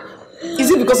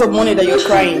 Is it because of money that you're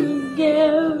crying?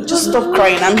 Just stop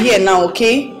crying. I'm here now,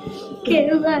 okay?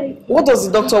 What does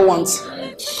the doctor want?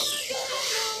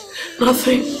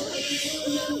 Nothing.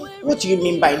 What do you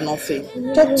mean by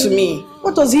nothing? Talk to me.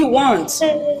 What does he want?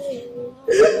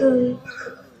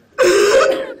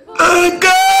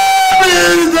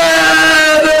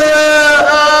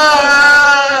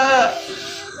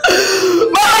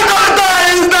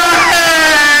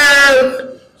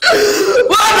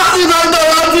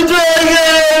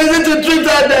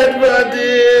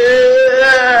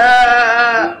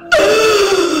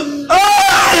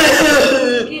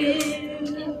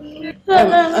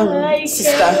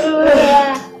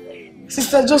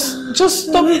 Sister, just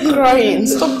stop crying.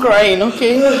 Stop crying,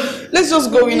 okay? Let's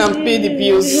just go in and pay the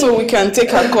bills so we can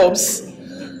take our cups.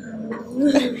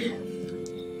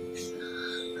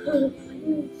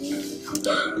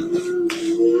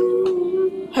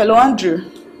 Hello, Andrew.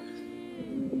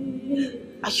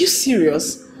 Are you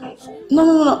serious?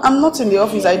 No. I'm not in the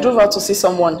office. I drove out to see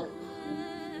someone.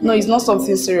 No, it's not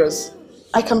something serious.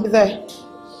 I can be there.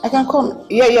 I can come.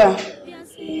 Yeah.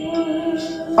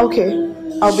 Okay.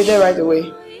 I'll be there right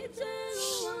away.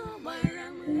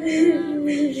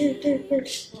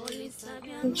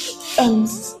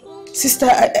 Sister,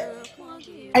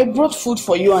 I brought food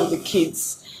for you and the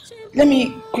kids. Let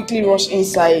me quickly rush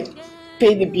inside,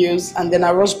 pay the bills, and then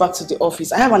I'll rush back to the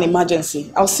office. I have an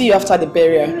emergency. I'll see you after the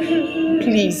burial.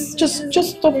 Please, just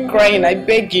stop crying. I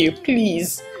beg you,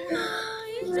 please.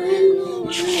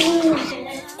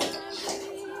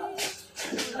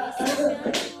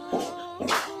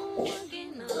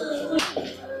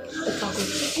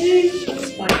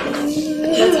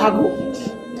 Let her go.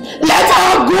 Let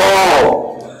her go!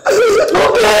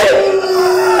 Okay.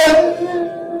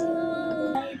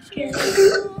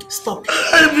 Stop.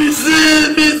 Be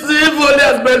safe. Only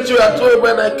has met you at home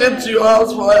when I came to your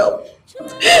house for help.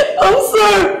 I'm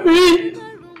sorry.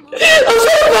 I'm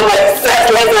sorry for my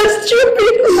senseless and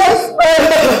stupid husband.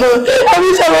 I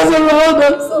wish I was around.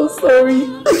 I'm so sorry.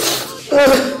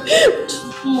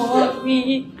 Mommy,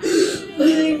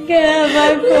 you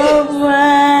can't come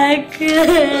back.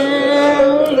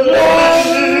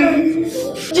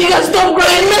 You can stop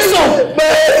crying, listen.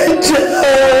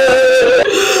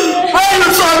 Why the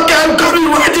son can't come in?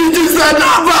 Why did you say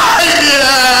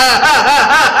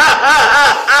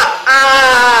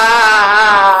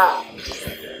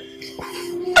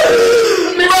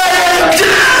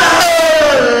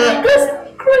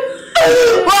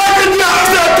why did you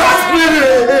accept that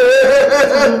spirit?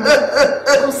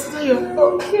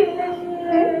 Okay.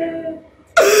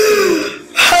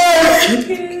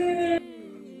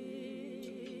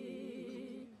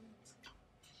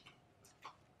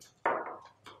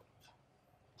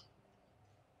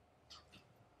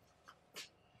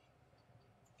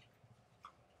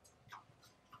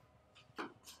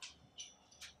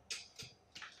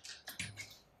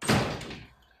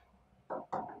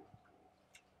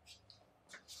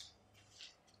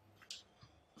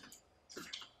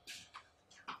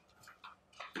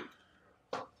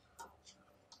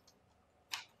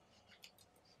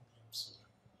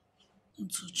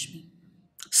 Don't touch me.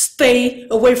 Stay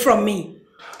away from me.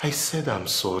 I said I'm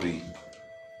sorry.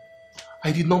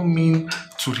 I did not mean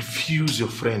to refuse your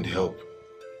friend help.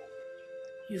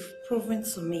 You've proven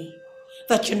to me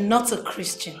that you're not a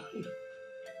Christian.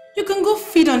 You can go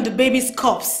feed on the baby's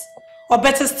corpse, or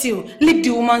better still, lick the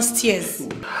woman's tears.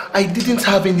 I didn't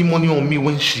have any money on me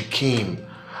when she came.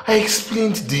 I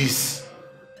explained this.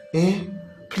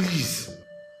 Please.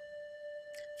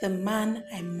 The man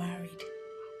I married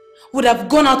would have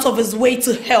gone out of his way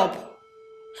to help.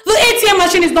 The ATM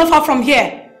machine is not far from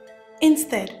here.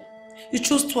 Instead, you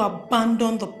chose to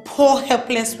abandon the poor,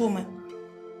 helpless woman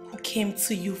who came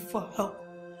to you for help.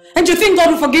 And you think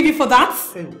God will forgive you for that?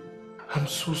 I'm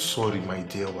so sorry, my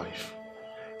dear wife.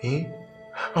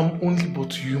 I'm only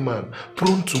but human,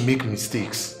 prone to make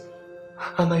mistakes.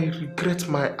 And I regret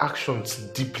my actions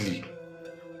deeply.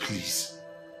 Please.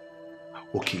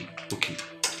 Okay.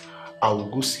 I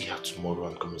will go see her tomorrow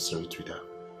and commiserate with her.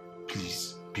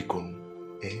 Please, Bikon.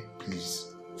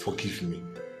 Please, forgive me.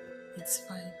 It's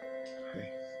fine.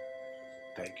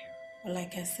 Thank you. But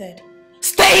like I said,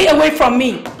 stay away from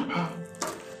me!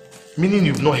 Meaning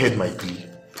you've not heard my plea?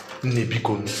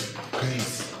 Bikon,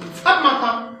 please.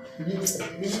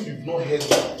 Meaning you've not heard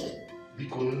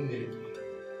Bikon.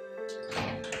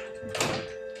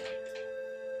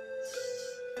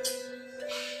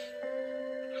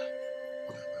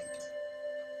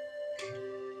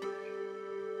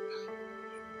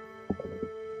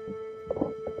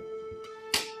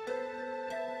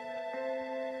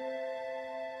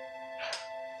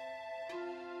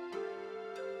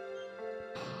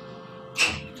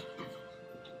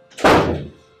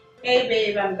 Hey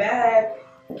babe, I'm back.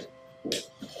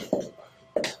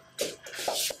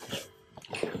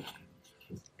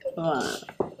 Come on.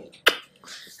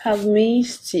 I've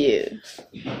missed you.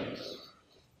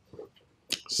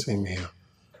 Same here.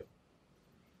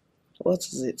 What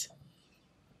is it?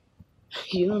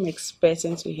 You know I'm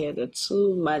expecting to hear the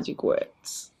two magic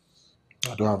words.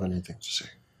 I don't have anything to say.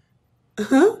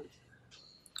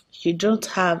 You don't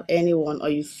have anyone, or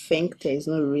you think there is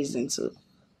no reason to?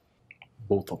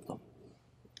 Both of them.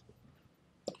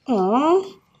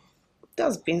 Aww,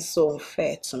 that's been so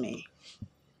unfair to me.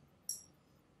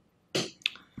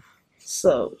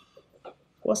 So,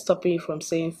 what's stopping you from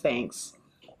saying thanks?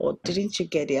 Or didn't you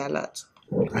get the alert?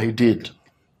 I did.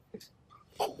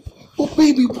 Oh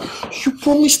baby, you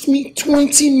promised me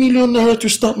 20 million naira to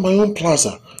start my own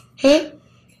plaza. And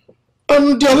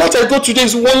the alert I got today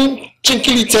is one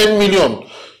chinkily 10 million.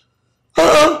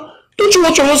 Don't Don't you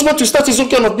want your husband to start his own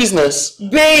kind of business?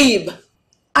 Babe,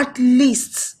 at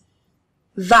least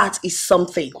that is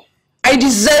something. I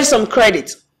deserve some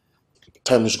credit.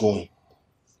 Time is going.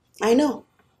 I know,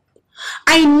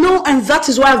 and that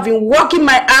is why I've been working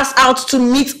my ass out to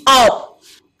meet up.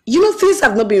 You know, things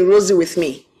have not been rosy with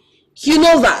me. You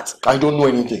know that. I don't know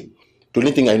anything. The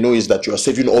only thing I know is that you are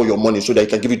saving all your money so that you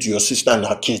can give it to your sister and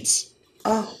her kids.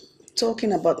 Oh,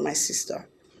 talking about my sister.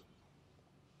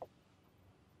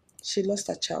 She lost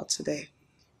her child today.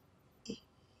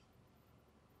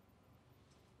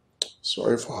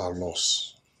 Sorry for her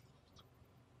loss.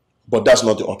 But that's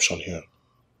not the option here.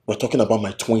 We're talking about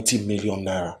my 20 million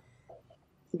naira.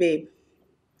 Babe,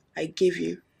 I gave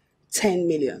you 10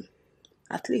 million.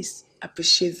 At least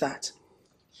appreciate that.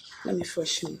 Let me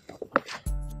freshen.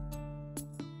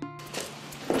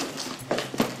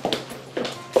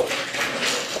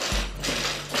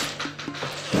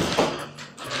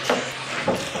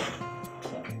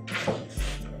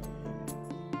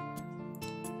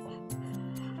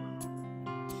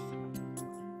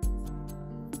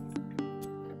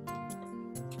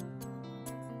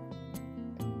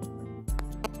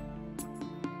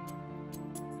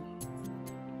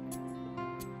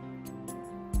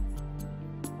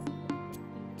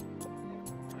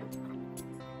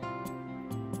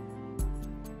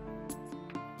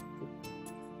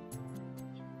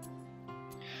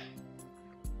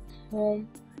 Mom,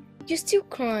 you're still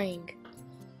crying.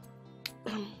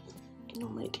 No,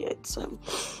 my dear, it's I'm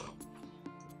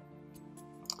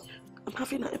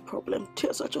having a problem.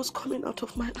 Tears are just coming out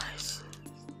of my eyes.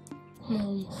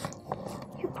 Mom,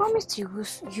 you promised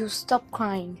you stop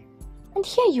crying, and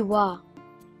here you are.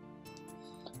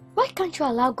 Why can't you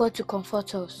allow God to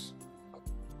comfort us?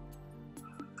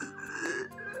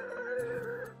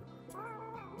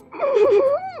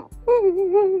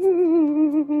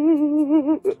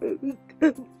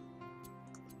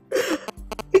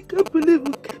 I can't believe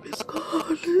Ukem is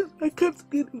gone. I can't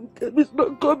believe Ukem is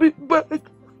not coming back.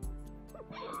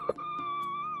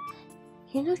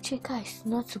 You know Chika is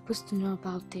not supposed to know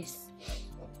about this.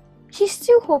 She's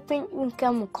still hoping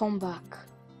Ukem will come back.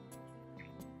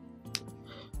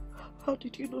 How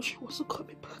did you know she wasn't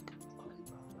coming back?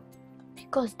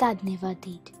 Because Dad never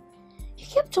did. He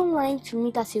kept on lying to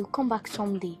me that he'll come back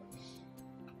someday.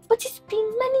 But it's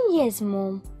been many years,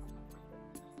 Mom.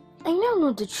 I now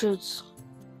know the truth.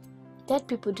 Dead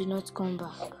people do not come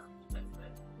back.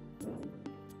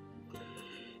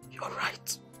 You're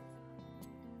right.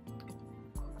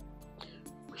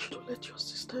 We should let your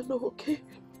sister know, okay?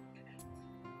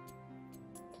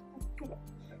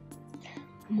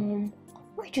 Mom,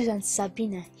 why do you and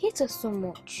Sabina hate us so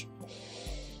much?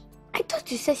 I thought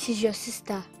you said she's your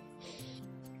sister.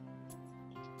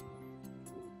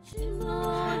 Hello.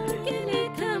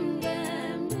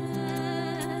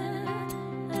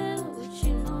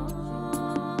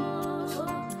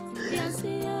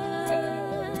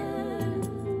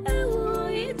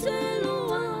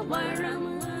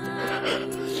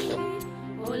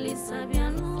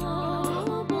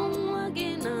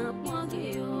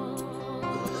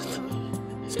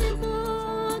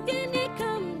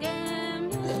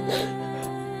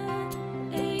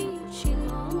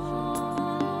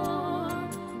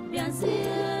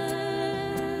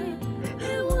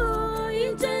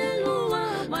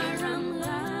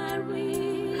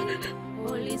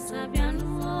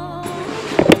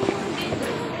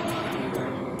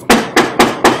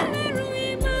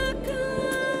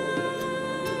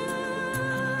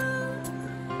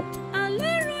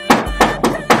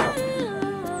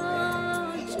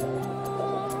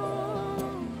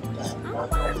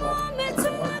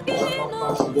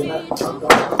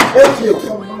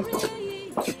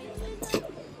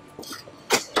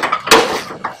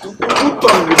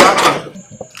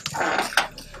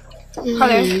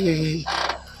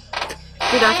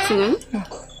 Good afternoon.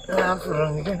 Good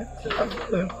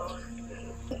afternoon.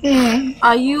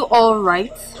 Are you all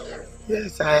right?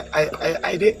 Yes,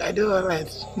 I do all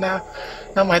right. Now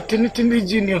my tiny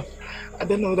junior, I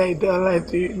don't know that I do all right.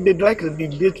 They'd like to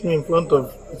debate me in front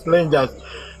of strangers.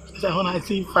 So when I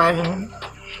see fine.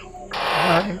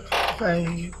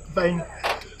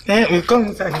 We come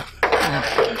inside.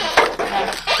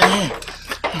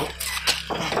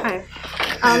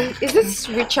 Hi. Is this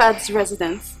Richard's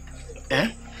residence?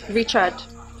 Richard.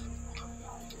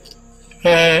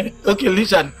 Okay,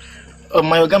 Richard.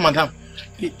 My Oga Madam.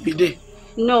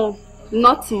 No,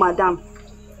 not Madam.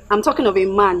 I'm talking of a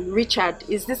man, Richard.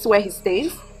 Is this where he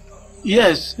stays?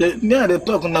 Yes. Near the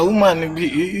talk, now woman,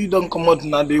 you don't come out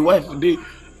now. The wife, the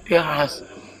house.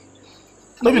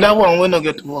 Maybe that one will not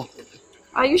get to work.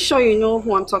 Are you sure you know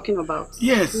who I'm talking about?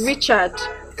 Yes. Richard.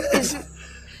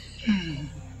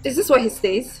 Is this where he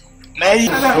stays? What's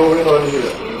going on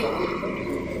here?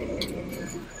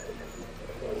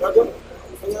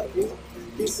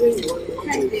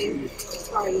 Hi, babe.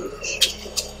 How are you?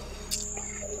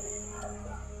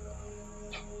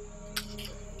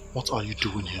 What are you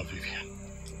doing here, Vivian?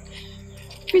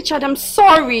 Richard, I'm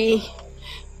sorry.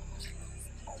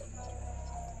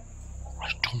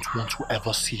 I don't want to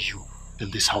ever see you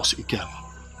in this house again.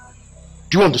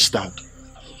 Do you understand?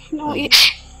 No,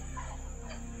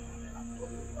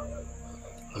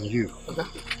 And you? I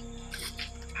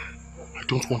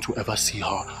don't want to ever see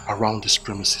her around this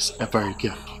premises ever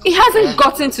again. It hasn't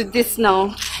gotten to this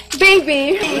now.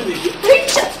 Baby!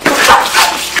 Richard!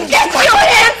 Get your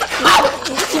hands out!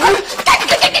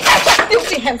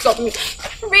 Get your hands off me!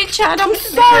 Richard, I'm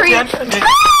sorry!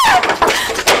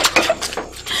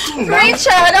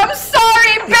 Richard, I'm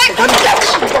sorry! Richard!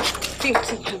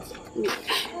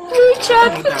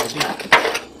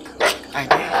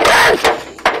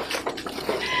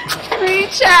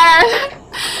 Richard!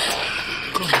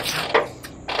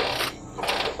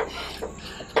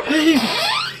 Hey!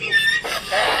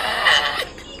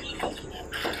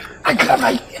 I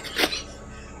can't.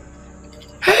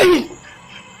 Hey!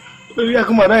 I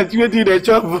come on, you did a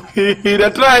job. He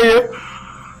try you.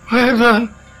 Well,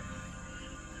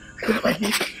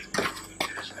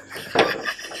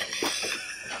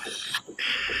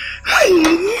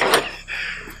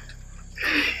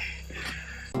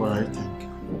 What I think.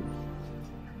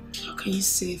 How can you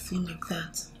say a thing like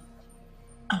that?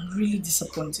 I'm really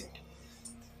disappointed.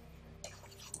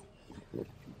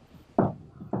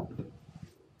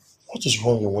 What is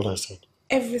wrong with what I said?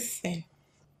 Everything.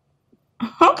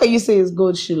 How can you say it's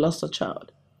good she lost a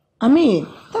child? I mean,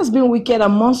 that's been wicked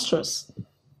and monstrous.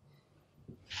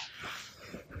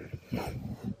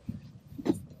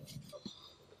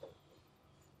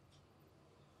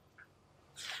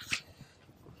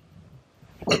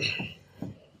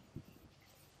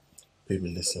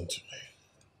 Baby, listen to me.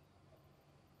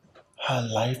 Her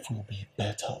life will be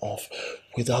better off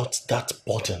without that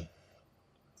burden.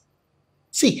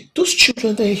 See, those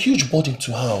children, they're a huge burden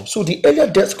to her. So the earlier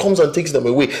death comes and takes them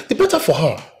away, the better for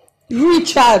her.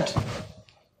 Richard,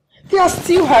 they are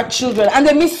still her children and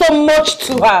they mean so much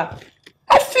to her.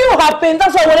 I feel her pain.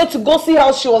 That's why I wanted to go see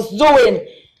how she was doing.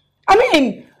 I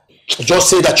mean... Just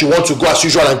say that you want to go as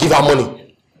usual and give her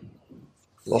money.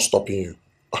 I'm not stopping you.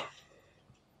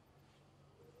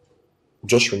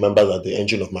 Just remember that the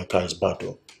engine of my car is bad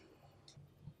though.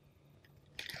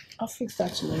 I'll fix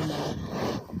that tomorrow.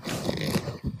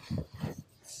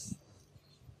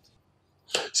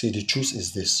 See, the truth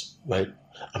is this, right?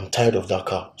 I'm tired of that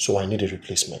car, so I need a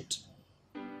replacement.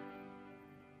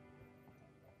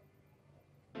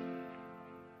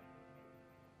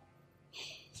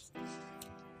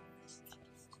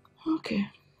 Okay.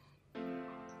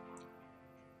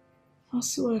 I'll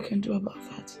see what I can do about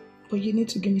that. But you need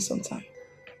to give me some time.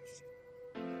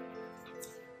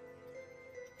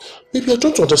 Baby, I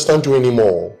don't understand you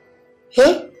anymore.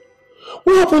 Huh?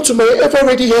 What happened to my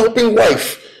ever-ready helping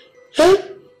wife? Huh?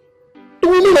 The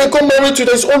woman I got married to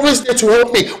that is always there to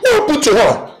help me. What happened to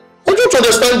her? I don't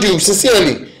understand you,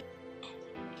 sincerely.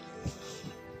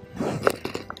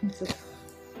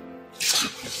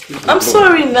 I'm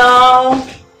sorry now.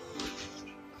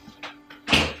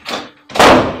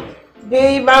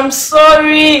 Babe, I'm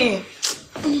sorry.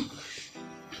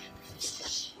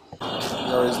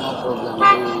 There is no problem.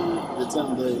 The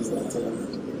thing there is that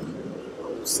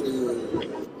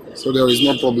so there is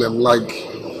no problem. Like,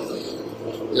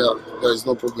 yeah, there is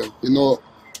no problem. You know,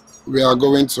 we are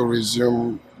going to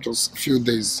resume just a few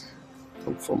days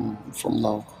from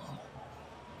now.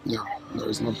 Yeah, there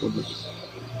is no problem.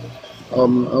 I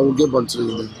will get back to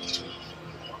you then.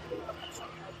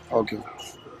 Okay.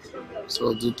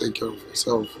 So do take care of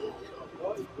yourself.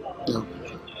 Yeah.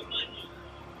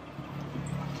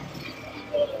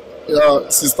 Yeah,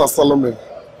 Sister Salome.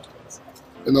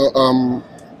 You know,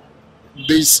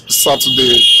 this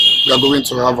Saturday we are going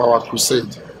to have our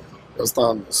crusade. You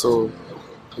understand? So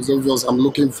it's obvious I'm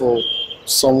looking for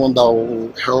someone that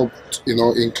will help, you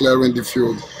know, in clearing the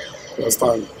field. You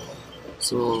understand?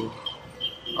 So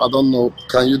I don't know.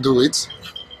 Can you do it?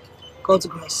 God's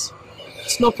grace.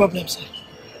 It's no problem, sir.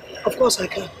 Of course I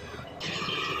can.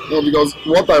 No, because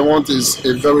what I want is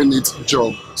a very neat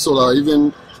job, so that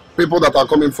even people that are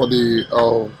coming for the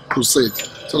crusade,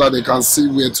 so that they can see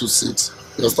where to sit,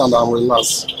 you understand, and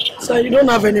relax. Sir, you don't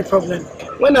have any problem.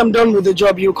 When I'm done with the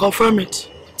job, you confirm it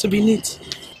to be neat.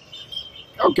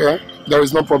 Okay, there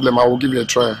is no problem. I will give you a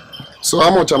try. So how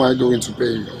much am I going to pay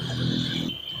you?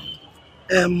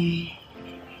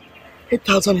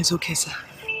 8,000 is okay, sir.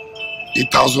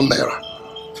 8,000 naira.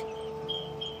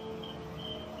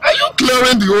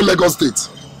 clearing the whole Lagos state.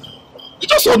 It's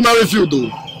just ordinary few though.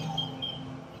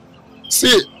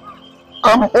 See,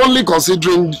 I'm only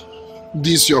considering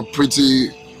these your pretty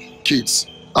kids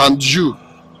and you.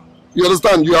 You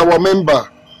understand? You are our member.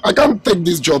 I can't take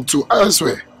this job too, I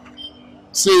swear.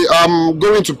 See, I'm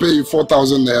going to pay you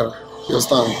 4,000 naira. You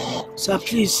understand? Sir,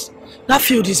 please. That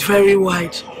field is very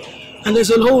wide. And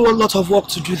there's a whole lot of work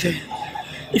to do there.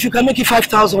 If you can make it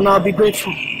 5,000, I'll be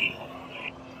grateful.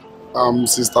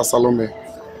 Sister Salome,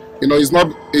 you know, it's not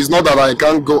that I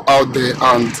can't go out there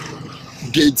and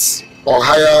get or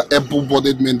hire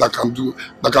able-bodied men that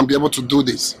can be able to do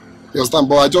this. You understand?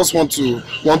 But I just want you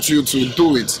to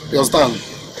do it. You understand?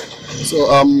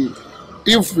 So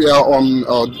if we are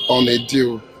on a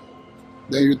deal,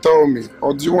 then you tell me.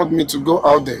 Or do you want me to go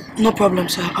out there? No problem,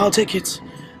 sir. I'll take it.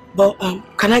 But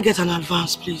can I get an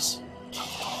advance, please?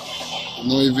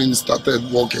 Not even started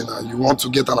working and you want to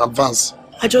get an advance.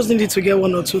 I just needed to get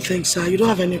 1 or 2 things, sir. You don't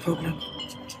have any problem.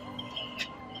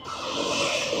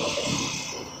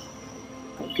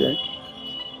 Okay.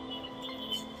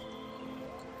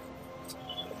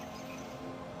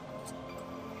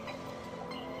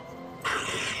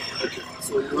 Okay,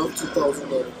 so you have 2,000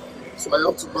 naira. So I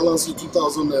have to balance you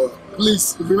 2,000 naira.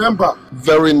 Please, remember,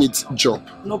 very neat job.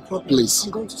 No problem. Please.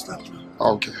 I'm going to start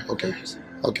now. Okay, okay.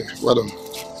 Okay, well done.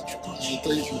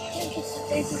 Thank you.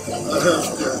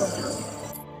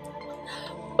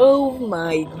 Oh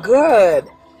my God.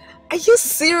 Are you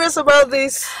serious about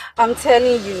this? I'm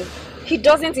telling you, he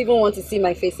doesn't even want to see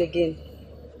my face again.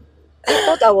 I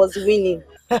thought I was winning.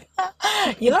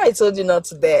 You know I told you not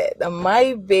to dare, that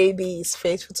my baby is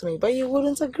faithful to me, but you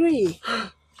wouldn't agree.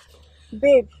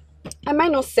 Babe, am I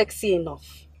not sexy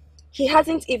enough? He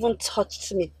hasn't even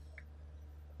touched me.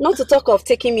 Not to talk of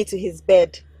taking me to his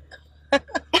bed.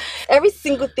 Every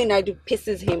single thing I do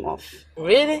pisses him off.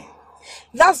 Really?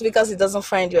 That's because he doesn't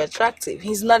find you attractive.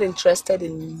 He's not interested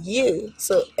in you.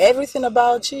 So everything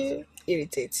about you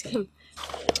irritates him.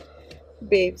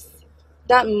 Babes,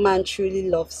 that man truly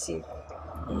loves you.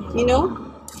 You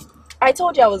know, I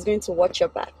told you I was going to watch your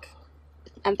back.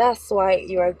 And that's why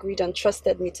you agreed and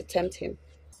trusted me to tempt him.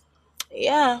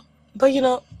 Yeah, but you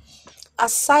know,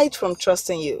 aside from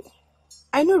trusting you,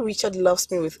 I know Richard loves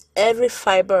me with every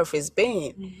fiber of his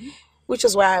being, which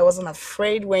is why I wasn't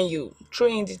afraid when you threw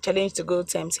in the challenge to go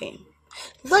tempt him.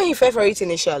 Though he fell for it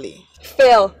initially.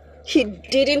 Fell. He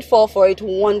didn't fall for it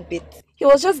one bit. He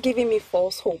was just giving me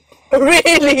false hope.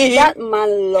 Really? That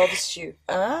man loves you.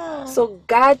 Ah. So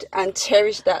guard and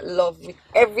cherish that love with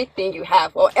everything you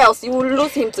have, or else you will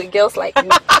lose him to girls like me.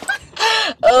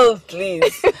 Oh,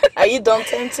 please. Are you done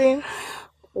tempting?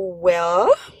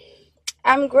 Well,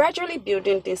 I'm gradually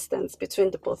building distance between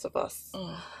the both of us.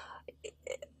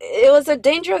 It was a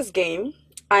dangerous game.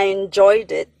 I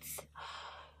enjoyed it.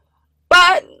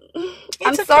 But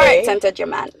I'm sorry I tempted your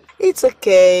man. It's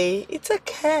okay. It's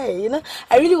okay. You know,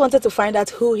 I really wanted to find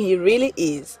out who he really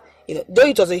is. You know, though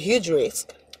it was a huge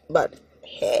risk. But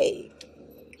hey,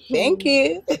 thank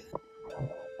you.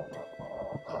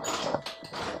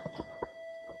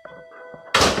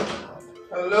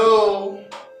 Hello?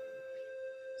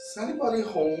 Is anybody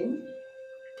home?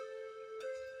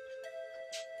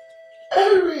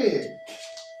 Eric!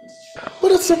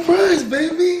 What a surprise,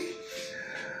 baby!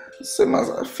 Same as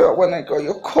I felt when I got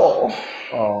your call.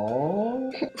 Oh.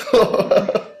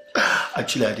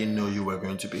 Actually, I didn't know you were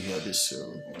going to be here this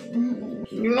soon.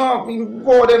 You know, I've been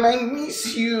bored and I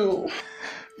miss you.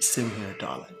 Same here,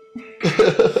 darling.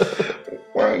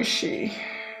 Where is she?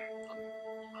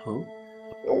 Who?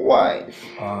 Your wife.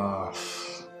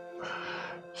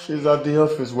 She's at the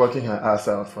office working her ass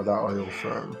out for that oil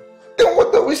firm. Then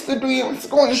what are we still doing? Let's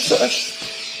go inside.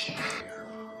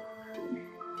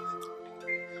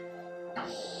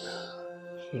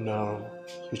 You know,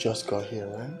 you just got here,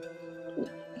 right?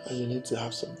 And you need to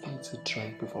have something to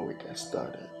drink before we get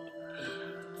started.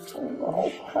 Oh no,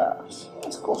 pass.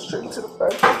 Let's go straight to the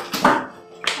bed.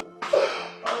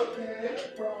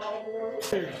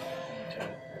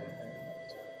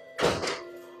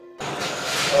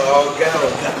 Okay,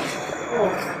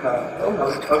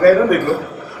 problem. Okay, don't they go?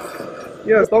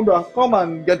 Yes, Tombra, come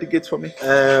and get the gates for me.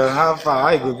 How far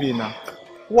I go be now?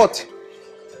 What?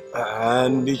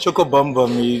 And the choco bomb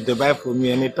they buy for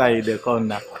me anytime they come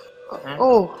now.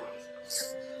 Oh,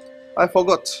 I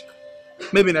forgot.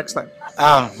 Maybe next time.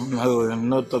 No,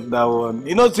 not talk that one.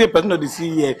 You know, say person of the see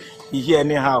here, he hear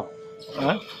anyhow.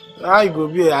 Huh? I go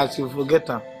be as you forget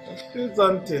them. Do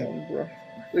something. Bro.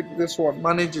 Take this one,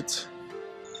 manage it.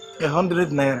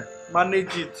 100 naira.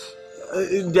 Manage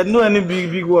it. There's no any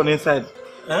big one inside.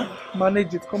 Huh?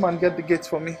 Manage it. Come and get the gates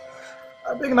for me.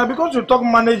 I think now because you talk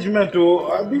management,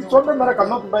 this something that I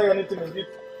cannot buy anything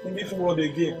in this world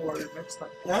again. Next time.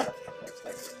 Yeah?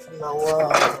 Now,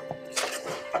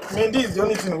 I mean, this is the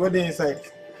only thing we're doing inside.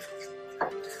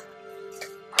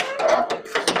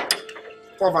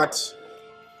 Poverty.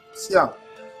 See,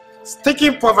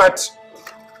 sticky poverty.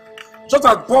 Just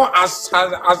as poor as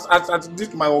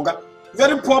this my Oga.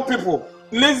 Very poor people.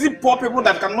 Lazy poor people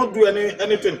that cannot do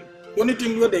anything. The only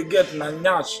thing they get na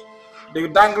nyash. They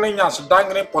dangling nyash,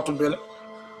 dangling potubele.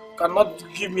 Cannot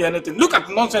give me anything. Look at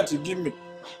the nonsense you give me.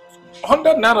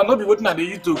 100 naira not be what they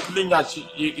use to clean nyash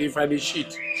if I dey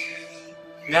shit.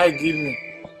 Now give me.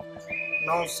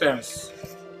 Nonsense.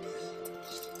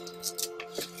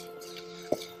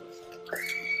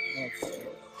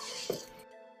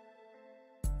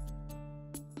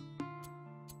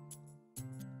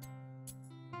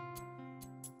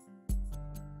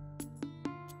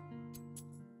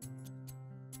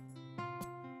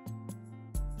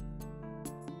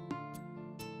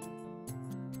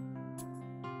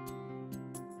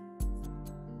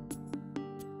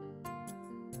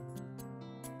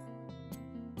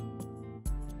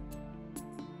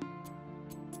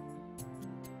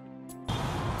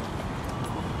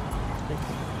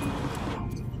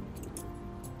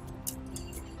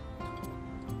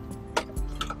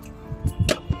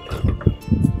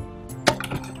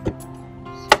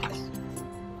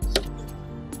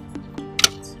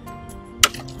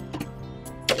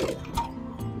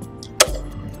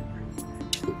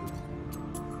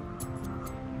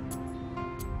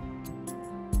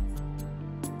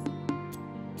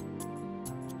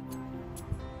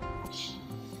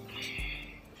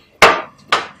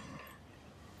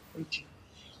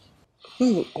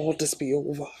 When will all this be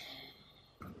over?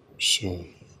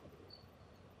 Soon.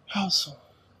 How soon?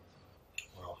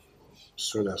 Well,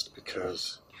 soonest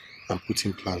because I'm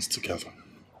putting plans together.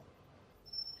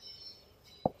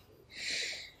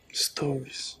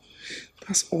 Stories.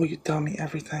 That's all you tell me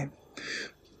every time.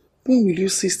 When will you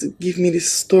cease to give me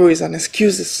these stories and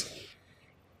excuses?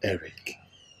 Eric,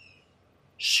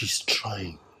 she's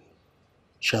trying.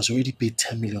 She has already paid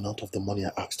 10 million out of the money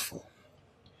I asked for.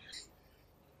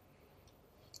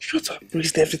 You ought to have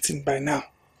raised everything by now.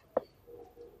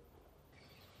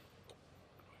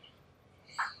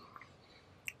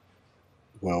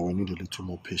 Well, we need a little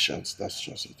more patience, that's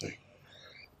just the thing.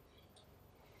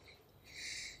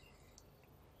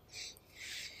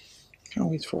 Can't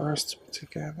wait for us to be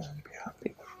together and be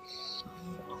happy.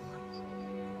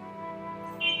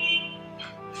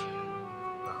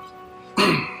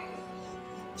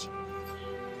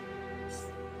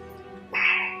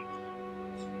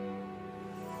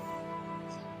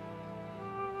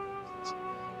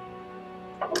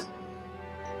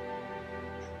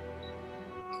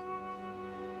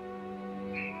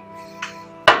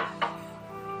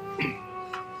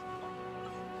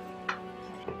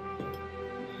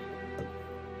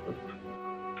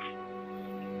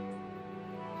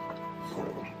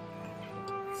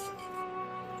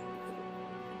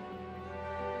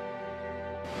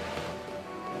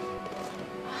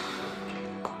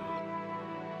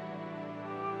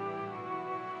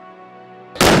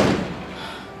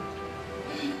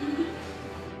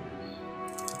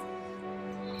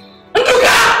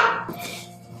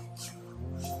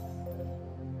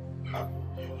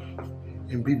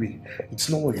 And baby, it's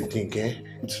not what you think, eh?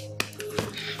 It's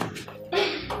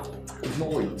not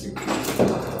what you think.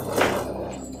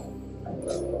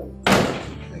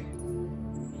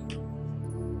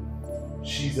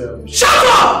 She's Shut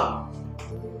up!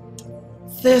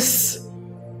 This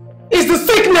is the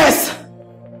sickness!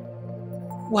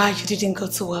 Why you didn't go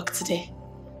to work today?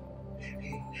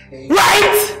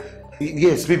 Right?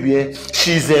 Yes, baby, eh?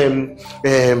 She's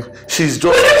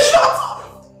just... Shut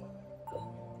up!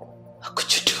 How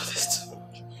could you do this to me?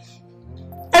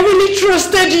 I really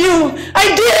trusted you!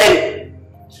 I did!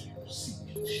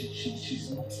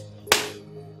 She's not...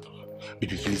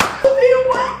 Baby, please.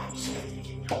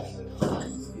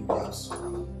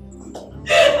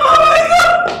 Oh my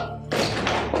God!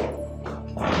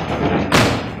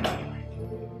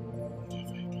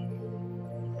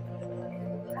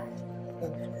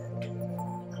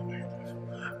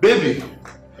 Baby,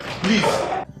 please.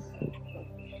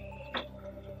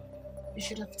 You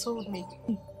should have told me.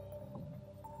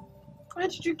 Why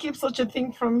did you keep such a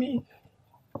thing from me?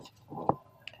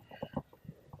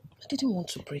 I didn't want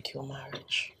to break your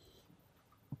marriage.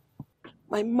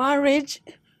 My marriage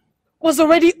was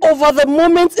already over the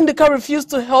moment Indika refused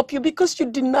to help you because you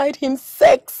denied him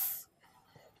sex.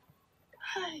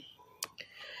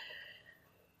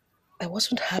 I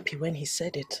wasn't happy when he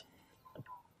said it.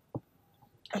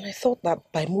 And I thought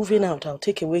that by moving out, I'll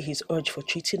take away his urge for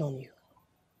cheating on you.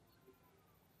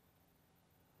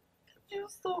 feel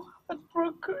so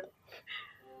heartbroken.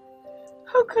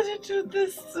 How could you do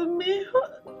this to me?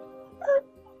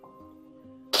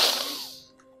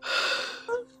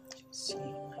 See,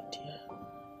 my dear,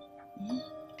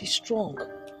 be strong.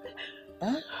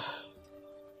 Huh?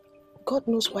 God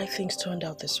knows why things turned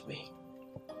out this way.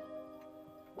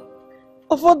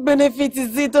 Of what benefit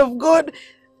is it of God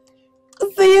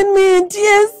seeing me in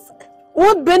tears?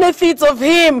 What benefit of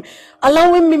Him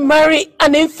allowing me marry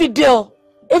an infidel,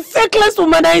 a faithless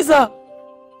womanizer?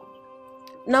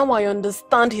 Now I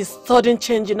understand His sudden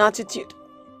change in attitude.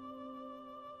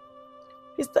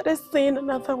 He started seeing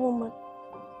another woman.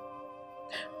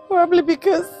 Probably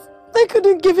because I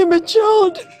couldn't give him a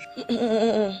child.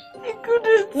 I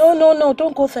couldn't. No,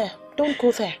 don't go there. Don't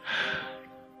go there.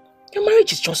 Your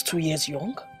marriage is just 2 years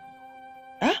young.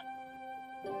 Huh?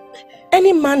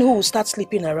 Any man who will start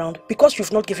sleeping around because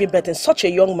you've not given birth in such a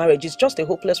young marriage is just a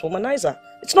hopeless womanizer.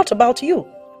 It's not about you.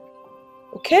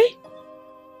 Okay?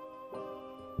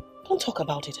 Don't talk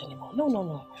about it anymore.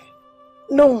 No.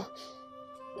 No,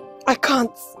 I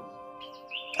can't.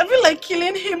 I feel like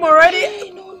killing him already.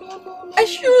 Hey, no. I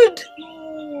should.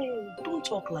 No, don't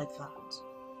talk like that.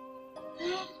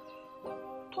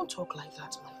 Don't talk like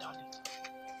that, my darling.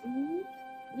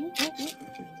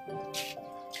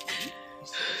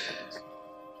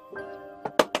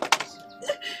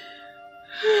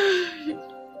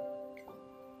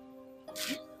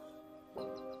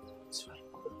 It's fine.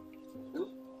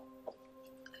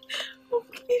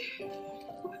 Okay.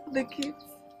 Where are the kids?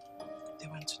 They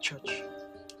went to church.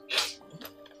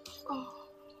 Oh.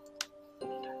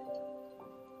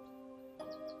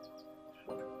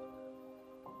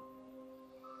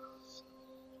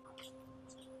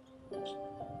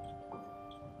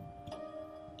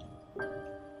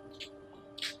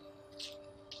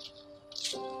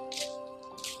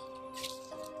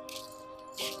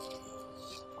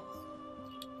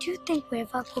 Do you think we'll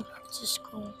ever go back to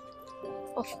school?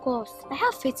 Of course, I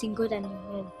have faith in God and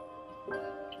in men.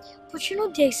 But you know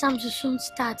the exams will soon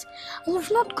start and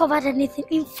we've not covered anything.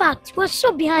 In fact, we're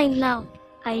so behind now.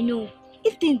 I know.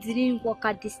 If things didn't work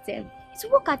out this term, it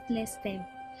will work out next term.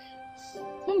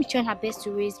 Mommy trying her best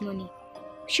to raise money.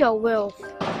 Sure, well.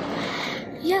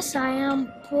 Yes, I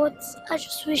am, but I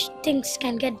just wish things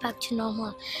can get back to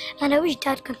normal. And I wish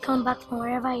Dad could come back from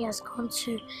wherever he has gone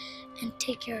to and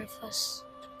take care of us.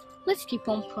 Let's keep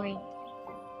on praying.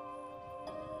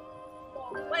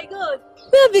 My God,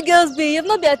 where have the girls been? You've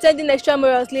not been attending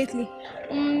extramurals lately.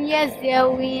 Yes, dear,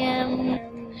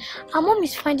 our mom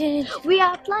is finding it. We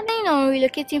are planning on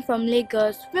relocating from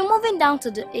Lagos. We're moving down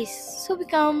to the east so we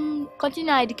can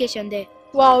continue our education there.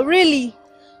 Wow, really?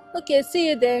 Okay, see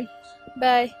you then.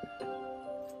 Bye.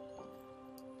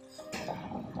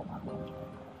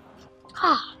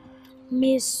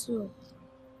 Miss you.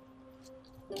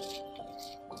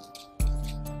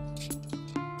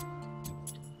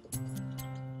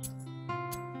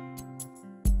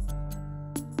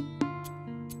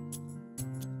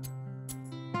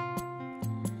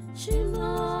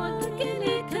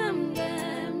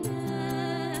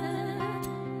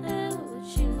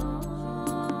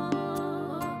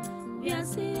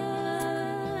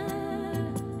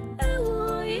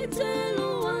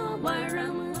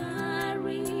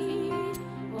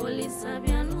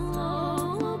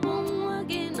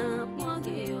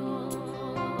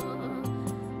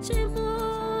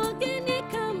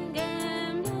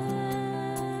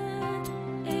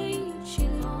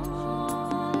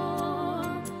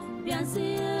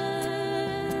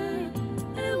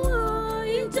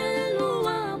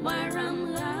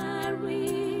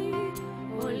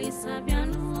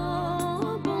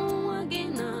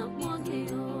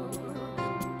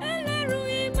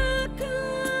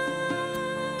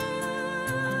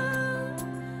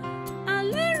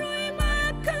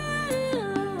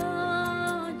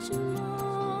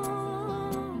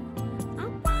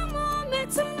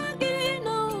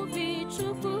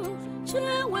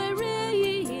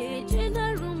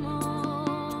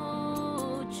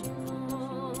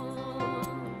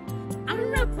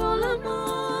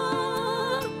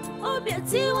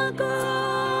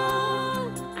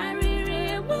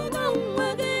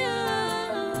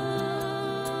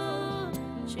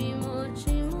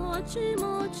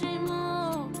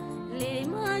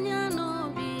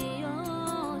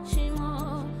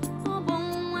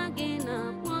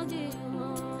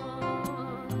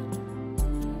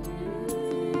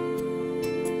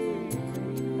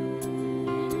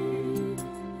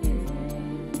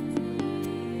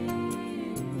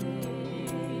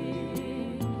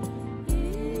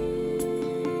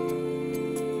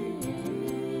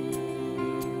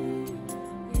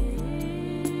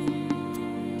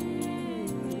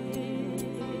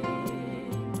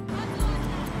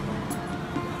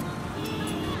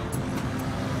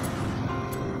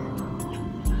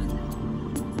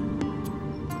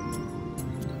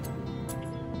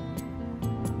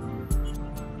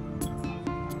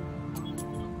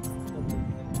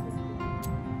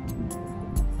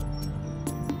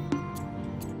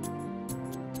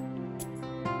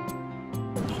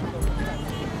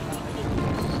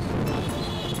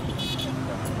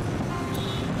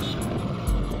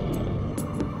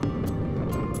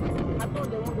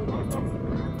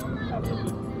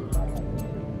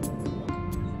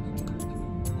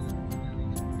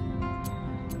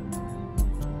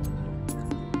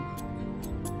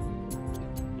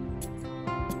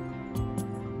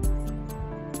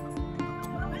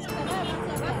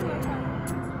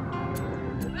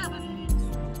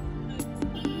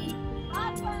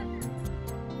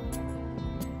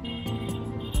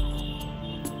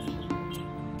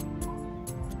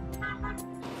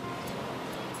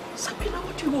 Sabina,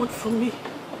 what do you want from me?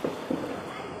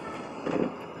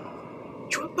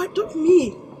 You abandoned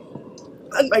me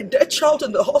and my dead child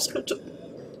in the hospital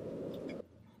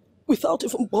without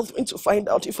even bothering to find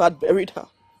out if I had buried her.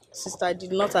 Sister, I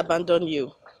did not abandon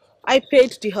you. I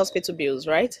paid the hospital bills,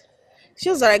 right? It's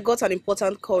just that I got an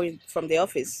important call from the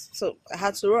office, so I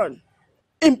had to run.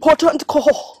 Important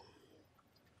call?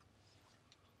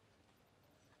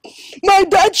 My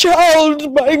dead child,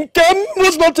 my Nkem,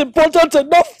 was not important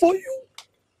enough for you.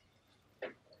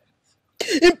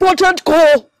 Important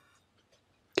call.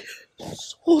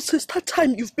 So since that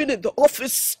time you've been in the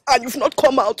office and you've not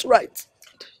come out right.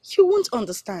 You won't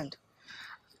understand.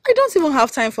 I don't even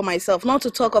have time for myself, not to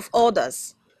talk of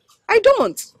others. I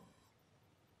don't.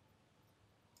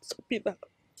 Sabina,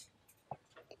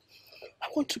 I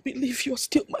want to believe you're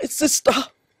still my sister.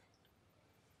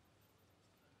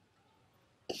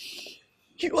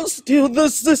 You are still the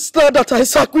sister that I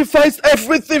sacrificed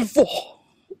everything for.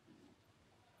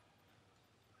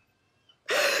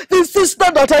 The sister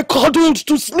that I cuddled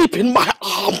to sleep in my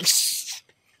arms.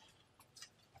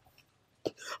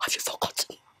 Have you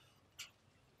forgotten?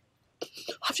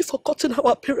 Have you forgotten how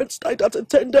our parents died at a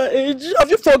tender age? Have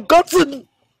you forgotten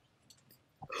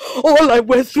all I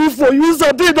went through for you,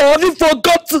 Sabina? Have you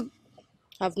forgotten?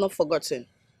 I've not forgotten.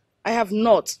 I have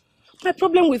not. My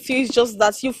problem with you is just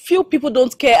that you feel people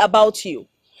don't care about you.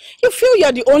 You feel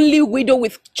you're the only widow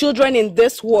with children in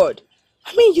this world.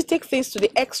 I mean, you take things to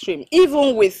the extreme,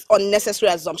 even with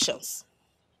unnecessary assumptions.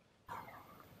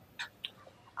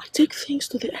 I take things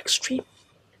to the extreme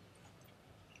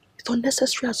with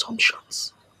unnecessary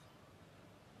assumptions.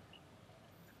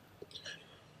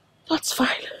 That's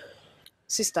fine.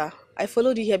 Sister, I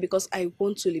followed you here because I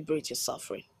want to liberate your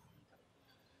suffering.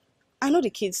 I know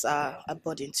the kids are a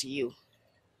burden to you.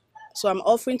 So I'm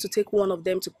offering to take one of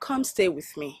them to come stay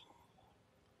with me.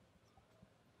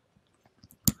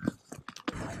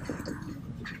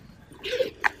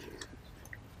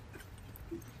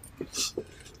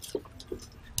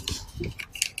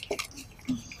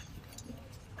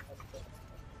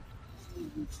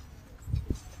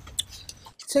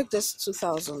 Take this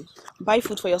 2,000. Buy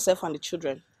food for yourself and the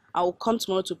children. I will come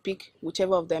tomorrow to pick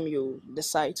whichever of them you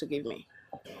decide to give me.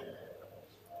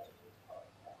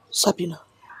 Sabina,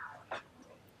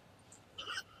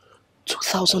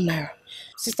 2,000 naira.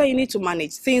 Sister, you need to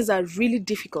manage. Things are really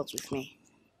difficult with me.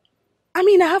 I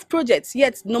mean, I have projects,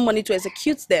 yet no money to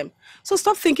execute them. So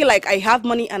stop thinking like I have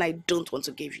money and I don't want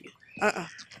to give you.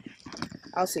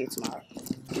 I'll see you tomorrow.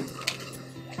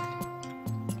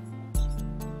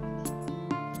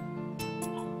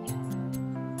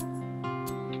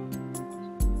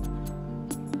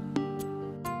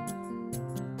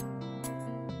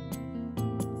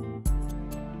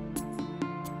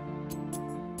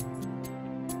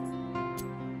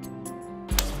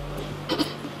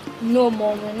 No,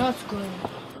 Mom, we're not going.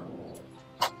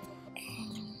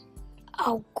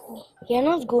 I'll go. You're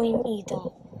not going either.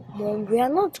 Mom, we are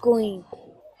not going.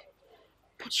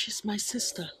 But she's my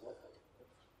sister.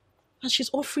 And she's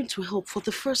offering to help for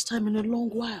the first time in a long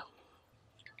while.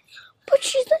 But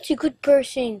she's not a good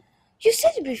person. You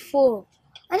said it before.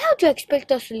 And how do you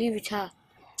expect us to live with her?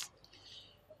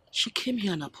 She came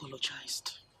here and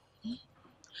apologized. And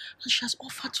she has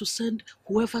offered to send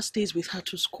whoever stays with her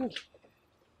to school.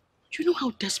 You know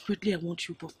how desperately I want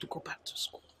you both to go back to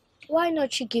school. Why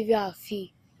not she give you a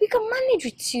fee? We can manage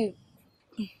with you.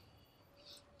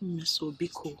 Miss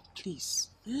Obiko,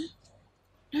 please.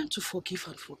 Learn to forgive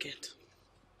and forget.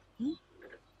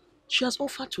 She has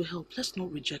offered to help. Let's not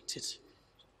reject it.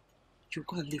 You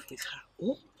go and live with her.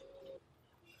 Oh?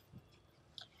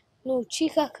 No,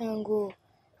 Chika can go.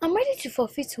 I'm ready to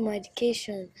forfeit my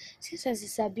education since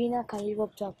as Sabina can live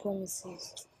up to her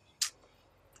promises.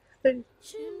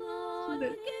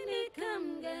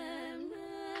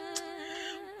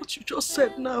 What you just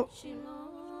said now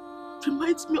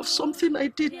reminds me of something I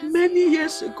did many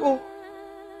years ago.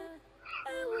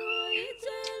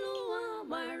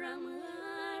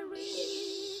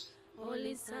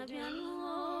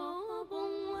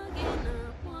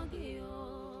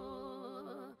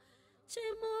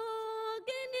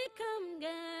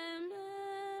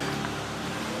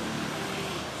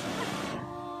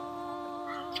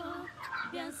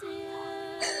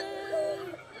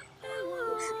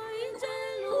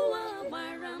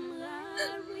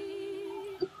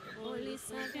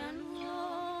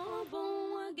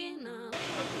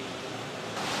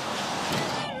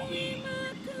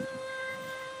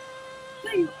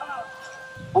 There you are.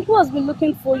 Uncle has been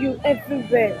looking for you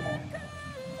everywhere.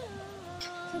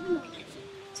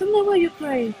 Sabina, why are you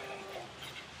crying?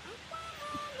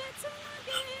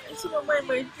 I saw Mama in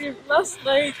my dream last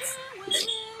night.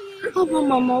 How about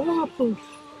Mama? What happened?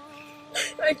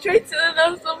 I tried to tell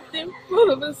her something. All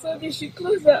of a sudden, she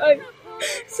closed her eyes.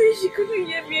 Saying she couldn't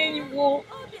hear me anymore.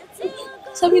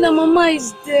 Sabina, Mama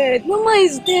is dead. Mama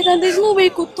is dead and there's no way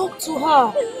you could talk to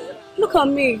her. Look at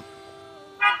me.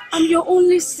 I'm your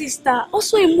only sister.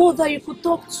 Also a mother you could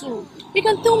talk to. You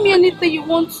can tell me anything you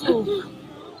want to.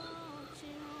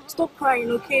 Stop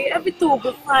crying, okay? Everything will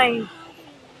be fine.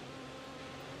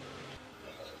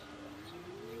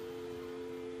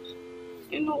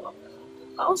 You know,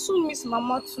 I also miss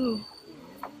Mama too.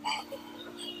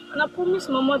 And I promise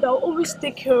Mama that I'll always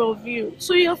take care of you.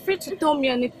 So you're free to tell me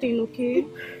anything, okay?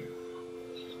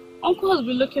 Uncle has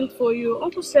been looking for you.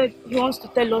 Uncle said he wants to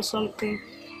tell us something.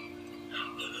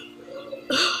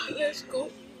 Let's go.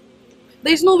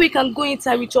 There's no way you can go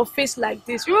inside with your face like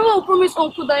this. Remember I promised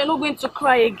Uncle that you're not going to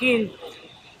cry again.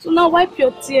 So now wipe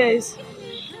your tears.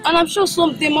 And I'm sure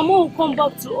someday Mama will come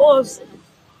back to us.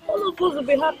 All of us will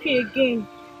be happy again.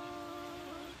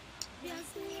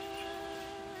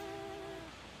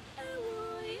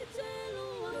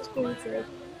 Let's go inside.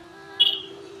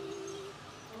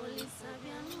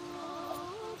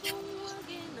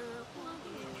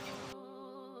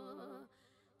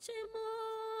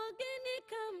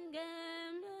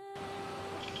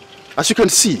 As you can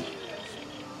see,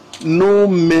 no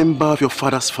member of your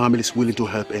father's family is willing to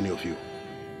help any of you.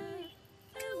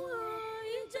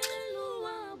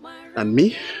 And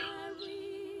me,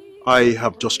 I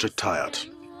have just retired.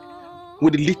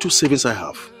 With the little savings I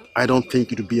have, I don't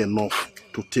think it will be enough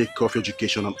to take care of your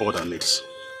education and other needs.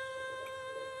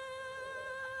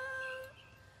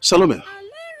 Salome,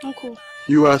 Uncle.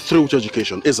 you are through with your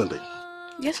education, isn't it?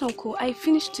 Yes, Uncle. I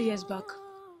finished 2 years back.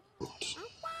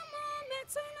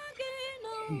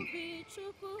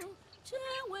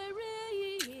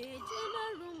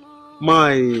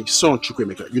 My son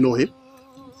Chukwemeka, you know him?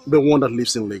 The one that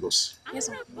lives in Lagos. Yes,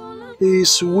 Uncle. He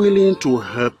is willing to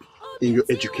help in your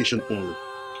education only.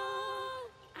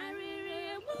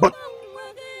 But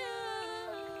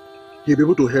he'll be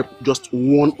able to help just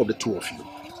one of the two of you.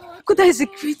 Uncle, that is a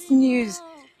great news.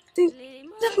 Then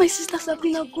let my sister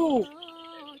Sabrina go.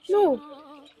 No.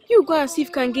 You go and see if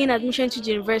you can gain admission to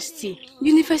the university.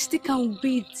 University can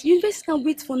wait. University can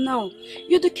wait for now.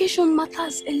 Your education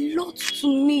matters a lot to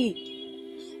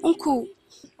me. Uncle,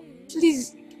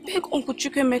 please beg Uncle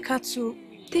Chukwemeka to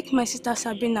take my sister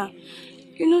Sabrina.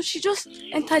 You know, she just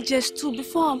entered JS2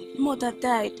 before her mother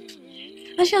died.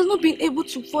 And she has not been able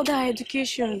to further her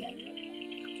education.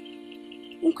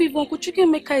 Uncle, if Uncle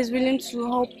Chukwemeka is willing to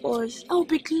help us, I'll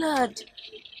be glad.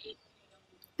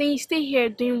 Then you stay here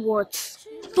doing what?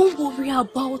 Don't worry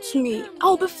about me.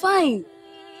 I'll be fine.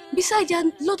 Besides, there are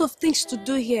a lot of things to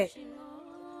do here.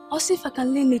 I'll see if I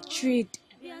can learn a trade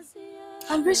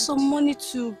and raise some money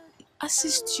to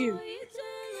assist you.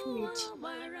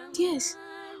 Yes.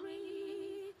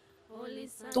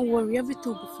 Don't worry,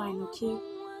 everything will be fine, okay?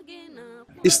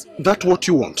 Is that what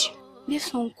you want?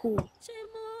 Yes, Uncle.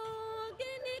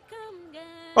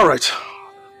 All right.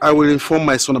 I will inform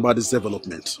my son about this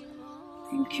development.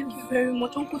 Thank you very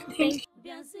much, Uncle. Thank you.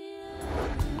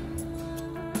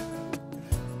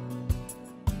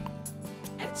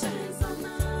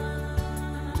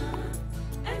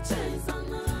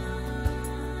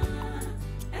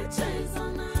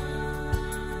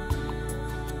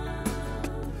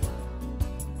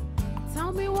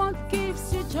 Tell me what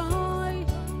gives you joy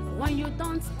when you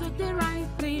don't do the right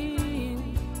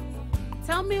thing.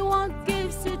 Tell me what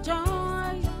gives you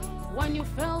joy when you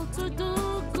fail to do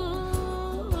good.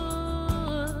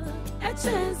 A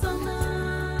chance on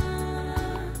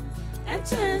us, a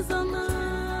chance on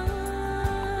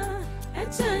us, a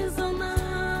chance on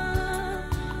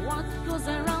us. What goes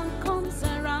around comes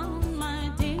around,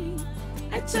 my dear.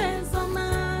 A chance on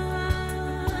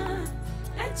us,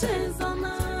 a chance on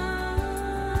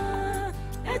us,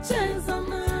 a chance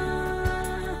on us.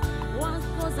 What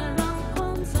goes around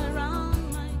comes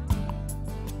around, my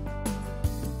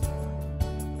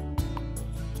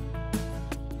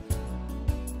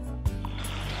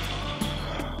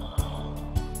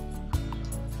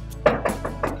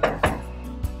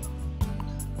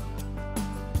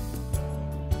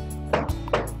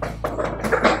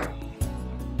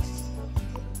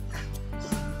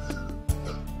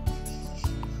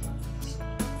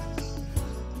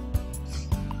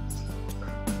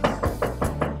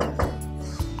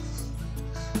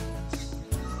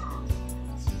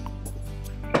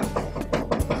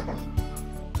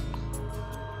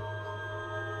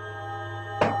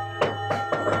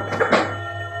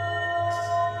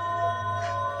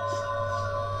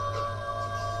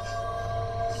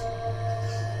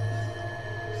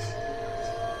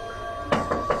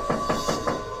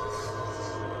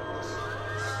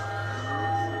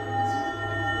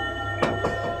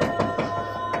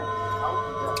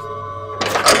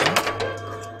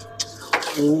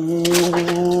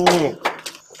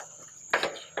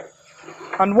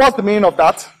And what's the meaning of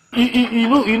that?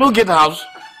 You know get house.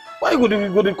 Why would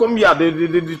you come here?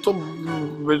 They talk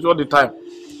all the time.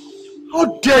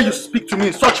 How dare you speak to me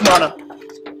in such manner?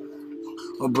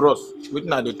 Oh, bros, wait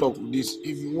now they talk this.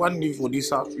 If you want me for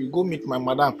this house, you go meet my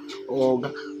madam. Or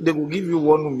they will give you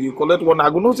one room. You collect one.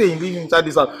 I go not say you live inside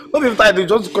this house. Not inside they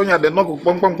just come here. They knock.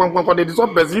 They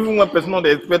disturb person. Even one person not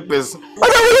they expect person.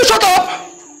 Will you shut up?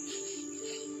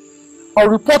 I'll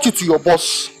report you to your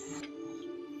boss.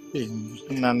 Hey,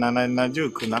 na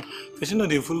joke na. Person no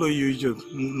they follow you joke.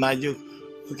 Na joke.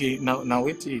 Okay, now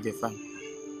wait till they find.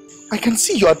 I can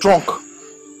see you are drunk.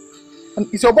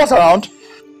 And is your boss around?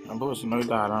 My boss not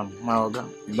around. My oga,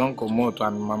 he don't come out,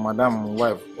 and my madam,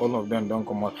 my wife, all of them don't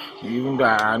come out. Even though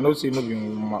I know say no be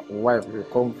my wife, they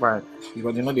come fine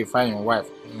because you know they find your wife.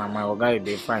 My oga,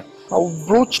 they fine. I'll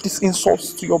broach these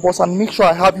insults to your boss and make sure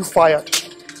I have you fired.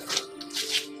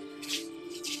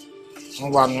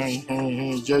 You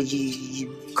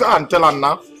can't tell her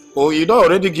now. Oh, you don't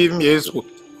already give me a school.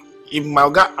 If my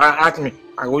oga ask me,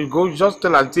 I will go just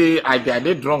tell her say I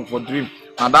did drunk for dream.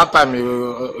 And that time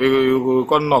you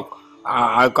come knock.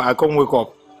 I come wake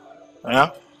up.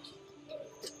 Yeah.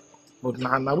 But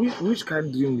now which kind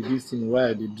of dream is this thing?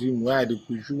 Why the dream? Why they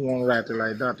push you one right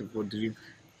like that for dream?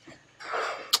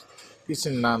 This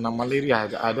thing now malaria.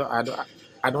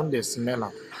 I don't dey smell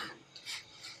am.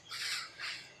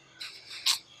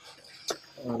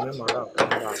 Let my dad come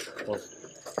back.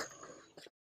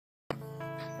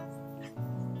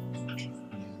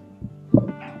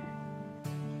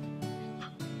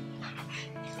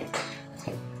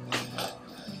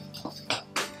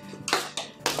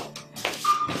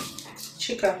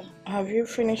 Chika, have you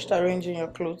finished arranging your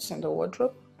clothes in the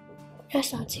wardrobe?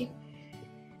 Yes, Auntie.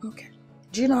 Okay.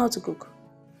 Do you know how to cook?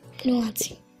 No,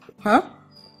 Auntie. Huh?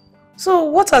 So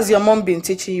what has your mom been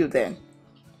teaching you then?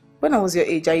 When I was your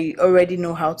age, I already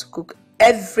know how to cook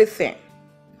everything.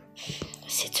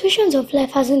 Situations of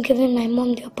life hasn't given my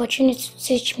mom the opportunity to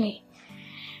teach me.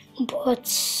 But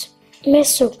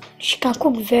Meso, she can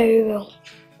cook very well.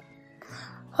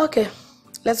 Okay,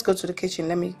 let's go to the kitchen.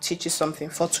 Let me teach you something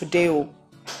for today,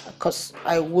 because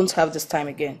I won't have this time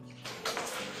again.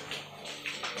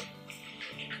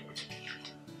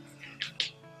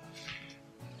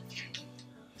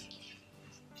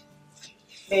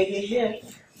 Baby, here.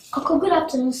 Uncle, good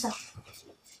afternoon, sir.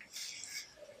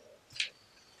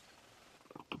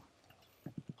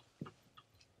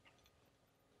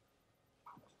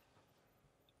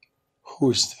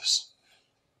 Who is this?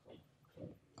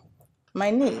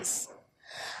 My niece.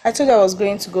 I told her I was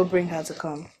going to go bring her to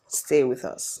come stay with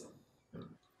us.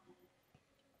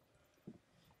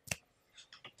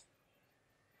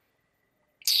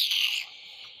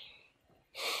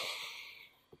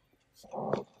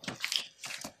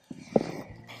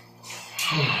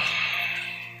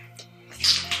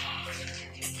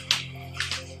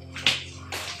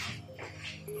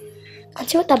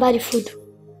 Auntie, what about the food?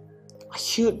 Are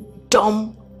you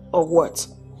dumb or what?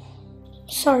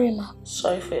 Sorry, ma.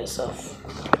 Sorry for yourself.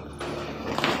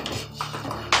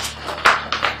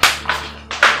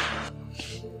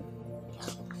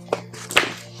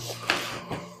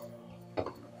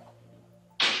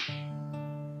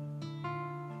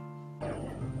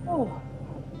 Oh,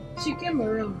 she came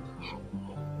around.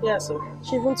 Yeah, so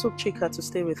she even took Chika to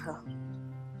stay with her.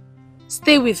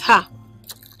 Stay with her?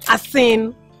 As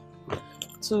in?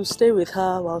 To stay with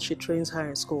her while she trains her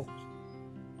in school.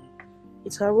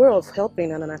 It's her way of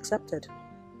helping and unaccepted.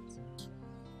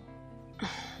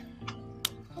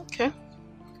 Okay.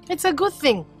 It's a good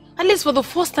thing. At least for the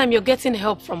first time you're getting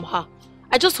help from her.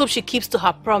 I just hope she keeps to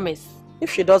her promise.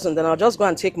 If she doesn't, then I'll just go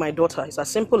and take my daughter. It's as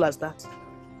simple as that.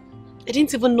 I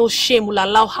didn't even know shame will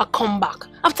allow her come back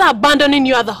after abandoning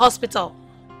you at the hospital.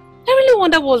 I really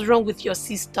wonder what's wrong with your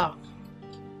sister.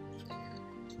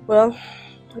 Well,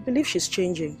 I believe she's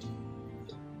changing.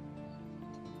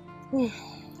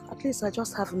 At least I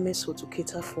just have Meso to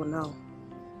cater for now.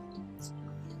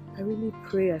 I really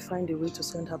pray I find a way to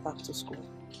send her back to school.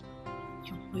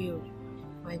 You will,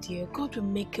 my dear. God will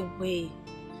make a way.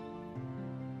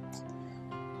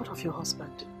 What of your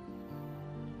husband?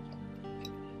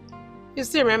 You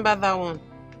still remember that one?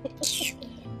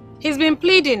 He's been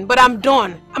pleading, but I'm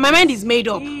done. And my mind is made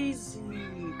up. Easy.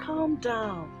 Calm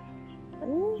down.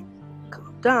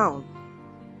 Calm down.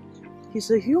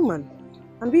 He's a human.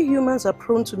 And we humans are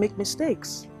prone to make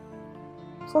mistakes.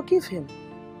 Forgive him.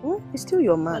 He's still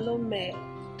your man. Hello, Mary.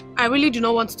 I really do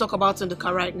not want to talk about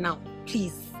Nduka right now.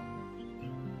 Please.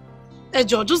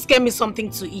 Ejo, just get me something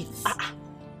to eat.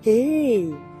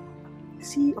 Hey.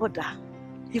 See, Oda.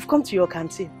 You've come to your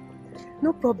canteen.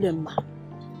 No problem, ma.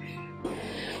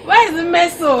 Where is the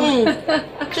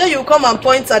meso? Sure, you come and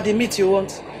point at the meat you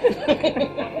want.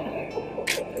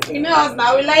 You know us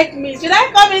now, we like meat. Should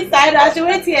I come inside or I should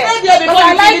wait here? Stay there before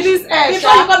I you like finish, this air.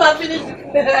 before you come and finish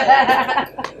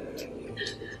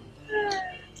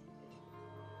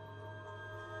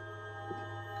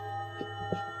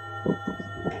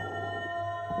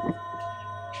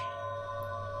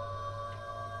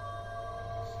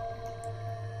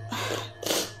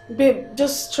Babe,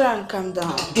 just try and calm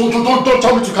down. Don't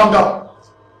tell me to calm down.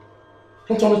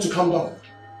 Don't tell me to calm down.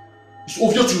 It's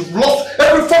obvious you've lost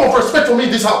every form of respect for me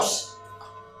in this house.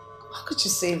 How could you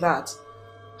say that?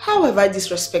 How have I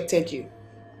disrespected you?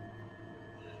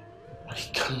 I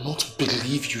cannot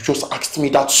believe you just asked me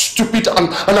that stupid and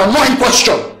annoying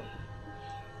question.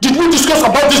 Did we discuss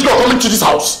about this girl coming to this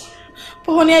house?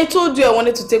 But honey, I told you I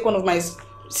wanted to take one of my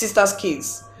sister's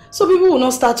kids. So people will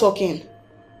not start talking.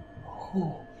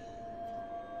 Oh.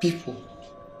 People?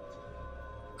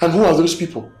 And who are those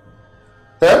people?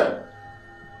 Eh?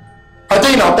 Are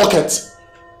they in our pockets?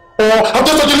 Or have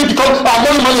they suddenly become our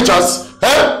money managers?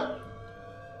 Eh?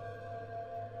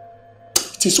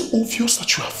 It is obvious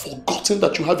that you have forgotten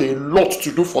that you have a lot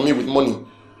to do for me with money.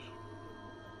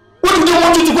 What do they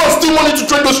want you to go and steal money to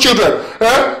train those children?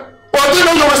 Eh? Or are they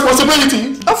not your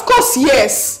responsibility? Of course,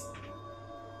 yes.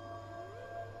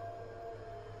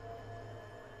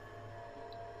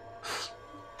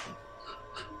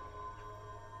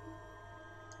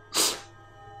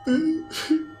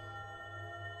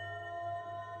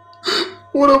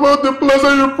 What about the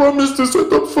plaza you promised to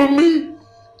set up for me?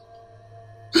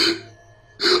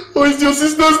 Or is your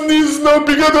sister's needs now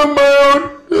bigger than my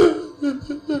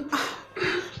own?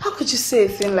 How could you say a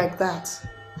thing like that?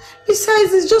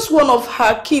 Besides, it's just one of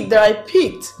her kids that I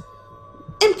picked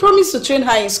and promised to train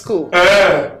her in school.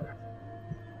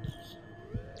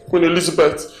 Queen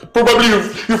Elizabeth, probably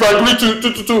you've agreed to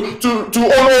own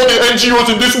all the NGOs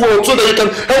in this world so that you can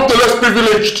help the less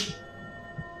privileged.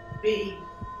 Babe,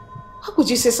 how could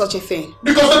you say such a thing?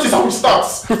 Because that is how it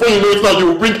starts. Before you know it now, you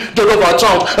will bring the love of our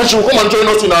child and she will come and join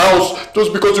us in our house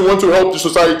just because you want to help the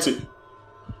society.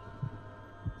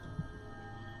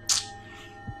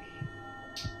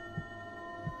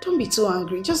 Don't be too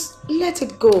angry. Just let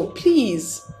it go,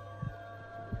 please.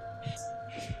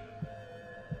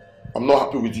 I'm not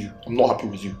happy with you. I'm not happy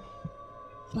with you.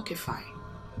 Okay, fine.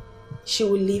 She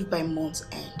will leave by month's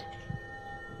end.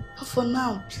 But for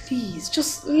now, please,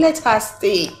 just let her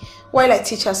stay while I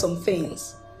teach her some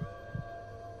things.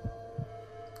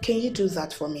 Can you do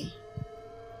that for me?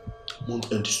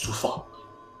 Month end is too far.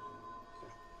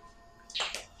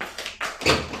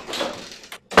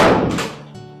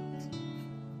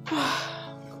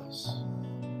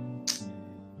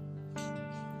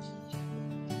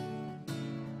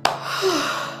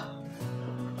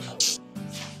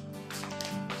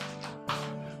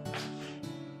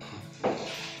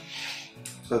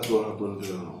 That's what happened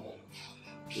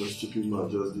when stupid man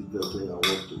just did that thing and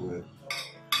walked away.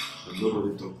 And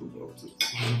nobody talked about it.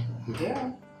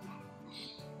 Yeah.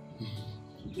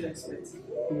 Did you expect it?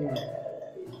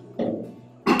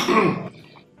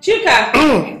 Chika!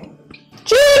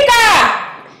 Chika!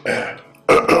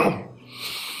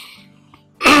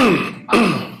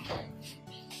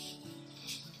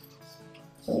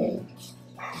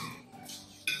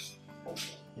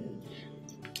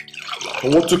 And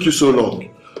what took you so long?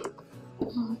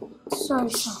 Sorry,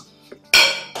 sir.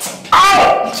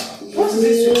 Ow! What is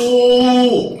this?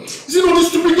 Oh! Is it not this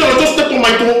stupid girl that just stepped on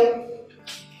my toe?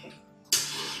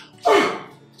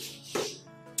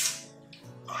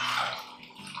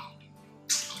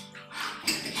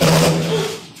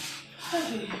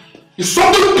 Is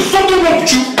something wrong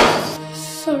with you?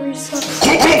 Sorry, sir.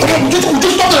 Come on. Just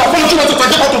stop the apology and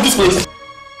get out of this place.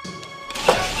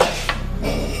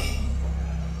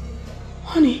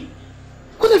 Honey,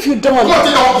 what have you done? Come on,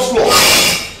 take her off this floor.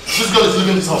 This girl is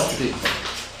leaving this house today.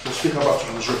 Let's take her back to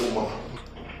her miserable mama.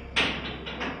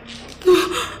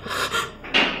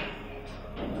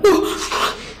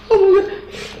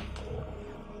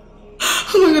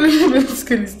 Oh my god, I can't believe this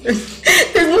girl is dead.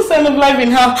 There's no sign of life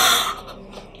in her.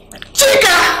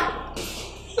 Chika!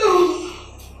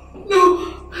 No.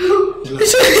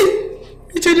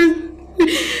 It shouldn't.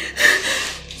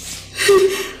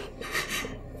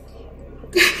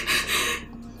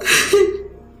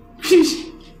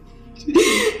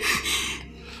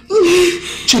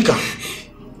 Chika!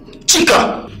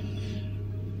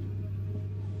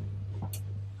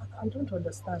 I don't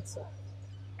understand, sir.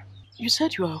 You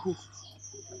said you are who?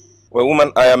 Well,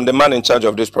 woman, I am the man in charge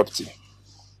of this property.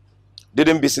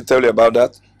 Didn't BC tell you about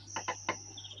that?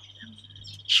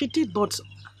 She did, but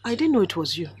I didn't know it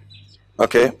was you.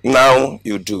 Okay, now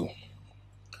you do.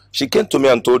 She came to me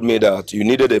and told me that you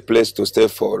needed a place to stay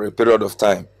for a period of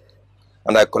time.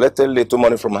 And I collected little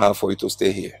money from her for you to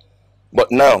stay here.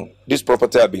 But now, this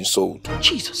property has been sold.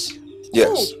 Jesus.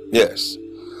 Yes, yes.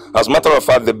 As a matter of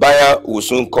fact, the buyer will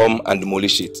soon come and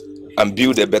demolish it and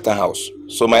build a better house.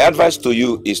 So my advice to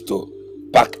you is to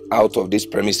pack out of these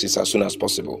premises as soon as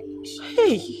possible.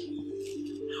 Hey,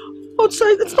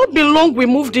 outside, it's not been long we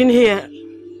moved in here.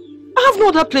 I have no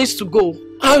other place to go.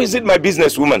 How is it my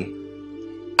business, woman?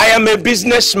 I am a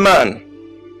businessman,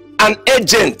 an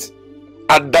agent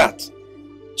at that.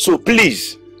 So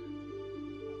please,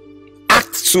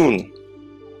 act soon,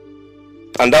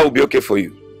 and that will be okay for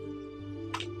you.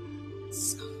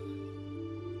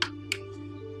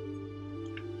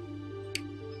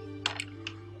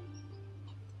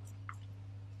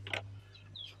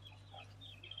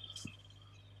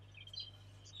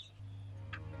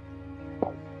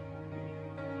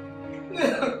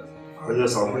 Oh,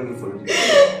 yes, I'll bring it for you.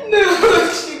 No,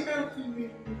 she can't be.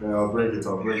 Yeah, I'll bring it.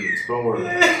 Don't worry.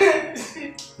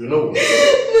 You know what?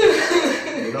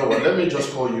 You know what? Let me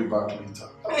just call you back later.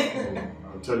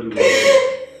 I'll tell you what.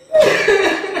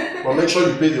 But make sure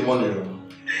you pay the money.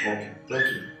 Okay, thank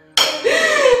you.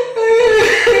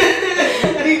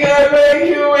 She can't make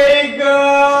you wake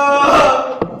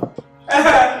up.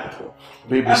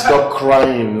 Baby, stop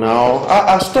crying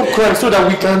now. Stop crying so that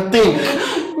we can think.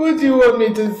 What do you want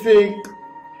me to think?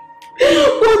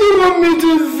 What do you want me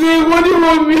to think? What do you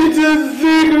want me to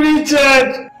think,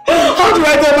 Richard? How do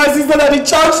I tell my sister that the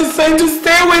child she's sent to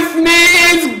stay with me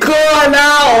is gone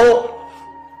now?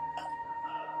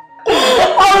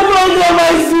 How do I tell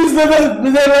my sister that my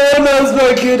own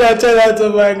husband killed her child out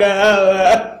of my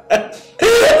house?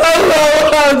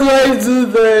 How do I do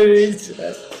that,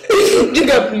 Richard?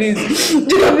 Jigga, please.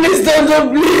 Jigga, please, don't,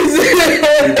 please.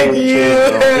 Thank you.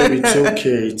 Baby,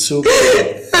 it's okay.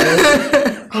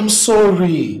 I'm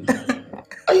sorry.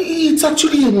 It's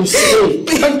actually a mistake.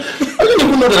 I didn't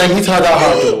even know that I hit her that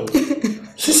hard though.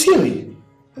 Sincerely.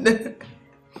 Do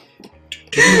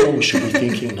you know what we should be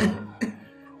thinking now?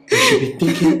 We should be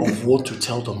thinking of what to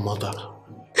tell the mother.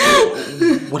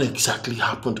 What exactly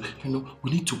happened? You know,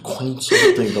 we need to coin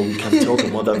something that we can tell the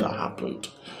mother that happened.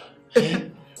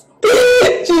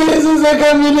 Jesus, I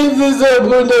can't believe this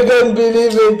happened. I can't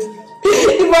believe it.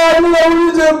 If I hadn't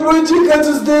allowed to approach Chica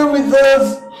to stay with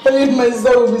us, I and my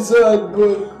son would be so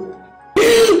heartbroken.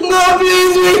 God,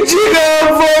 please make Chica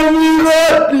for me.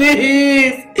 God,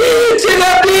 please. Chica,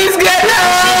 please get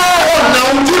out. Now,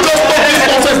 would you just stop this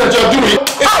nonsense that you're doing?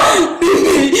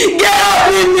 Get out,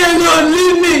 leave me alone,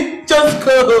 leave me. Just go,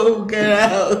 get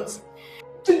out.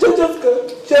 Just go, just go.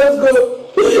 Just go.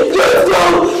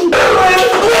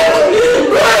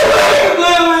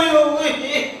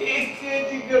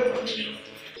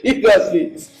 Chica,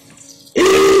 please.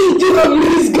 Chica,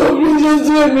 please come, please just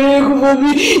do a miracle for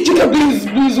me. Chica,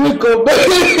 please wake up.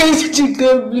 Chica,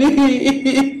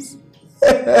 please.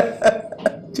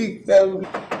 Chica,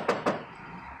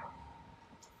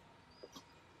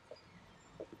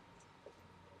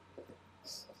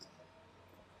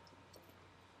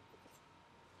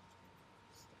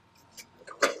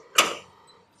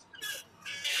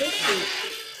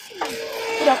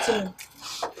 Good afternoon.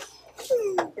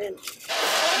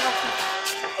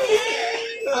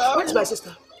 Where's my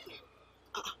sister?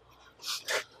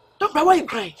 Doctor, why are you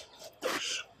crying?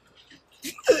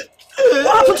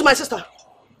 What happened to my sister?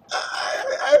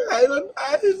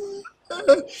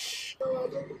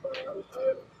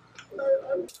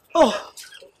 Oh,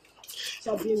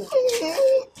 Sabina.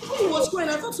 What's going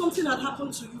on? I thought something had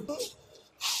happened to you.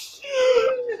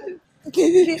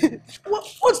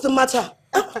 What's the matter?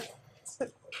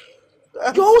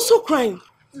 You're also crying.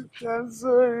 I'm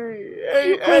sorry.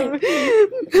 You're crying.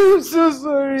 I'm so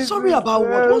sorry. Sorry about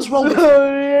what? What's wrong with you?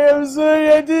 I'm sorry.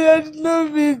 I didn't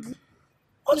love it.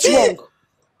 What's wrong?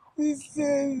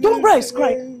 Don't Bryce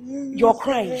cry. You're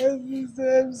crying.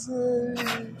 I'm sorry.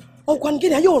 Oh,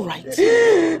 Kwangini, are you alright?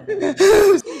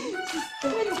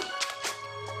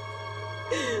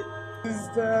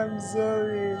 I'm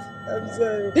sorry.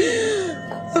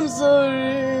 I'm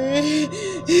sorry.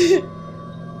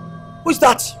 Who's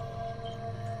that?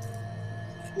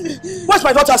 Why's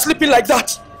my daughter sleeping like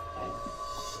that?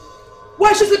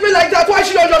 Why is she sleeping like that? Why is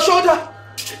she on your shoulder?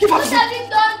 Give her What have you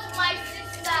done to my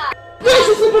sister? Why is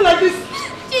she sleeping like this?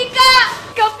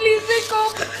 Chica, please wake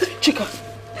up. Chica,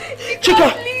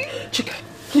 please. Chica,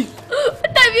 please.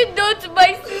 What have you done to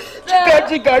my sister?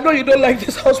 Chica, I know you don't like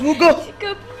this house. We'll go.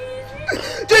 Chica,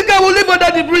 please. Chica, we'll live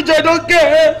under the bridge. I don't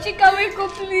care. Chica, wake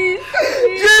up, please.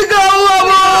 Chica,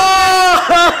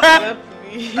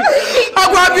 You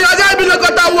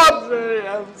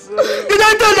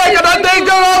don't tell me I cannot take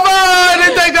her over. You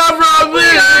take her from me.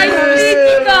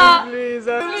 Please,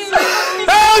 I'm sorry.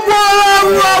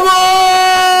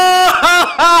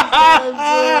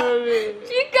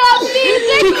 Chika, please,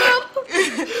 wake up.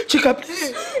 Chika,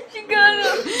 please. Chika,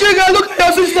 look. Chika, look at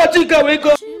your sister. Chika, wake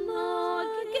up.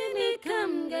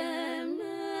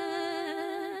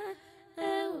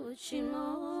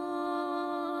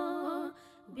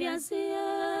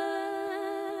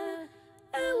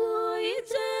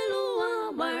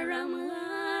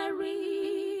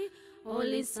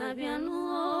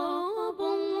 Sabiano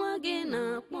bon again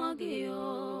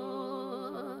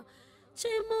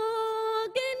Chimo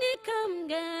geni kam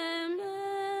game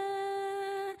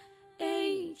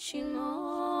Chimo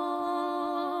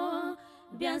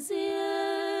biazie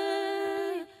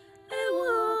ewo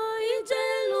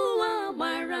ijelu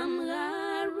baram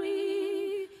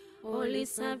gari Oli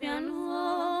sabiano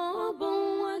bon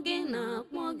again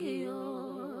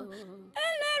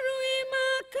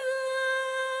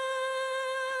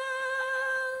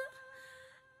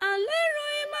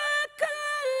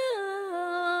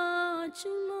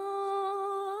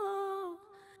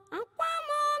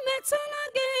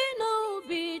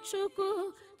Chuku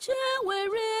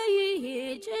chewere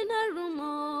ihe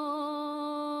jenarumo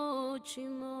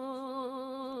chimo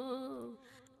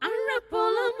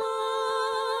arapolamo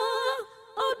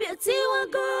obieti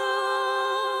wago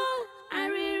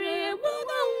arire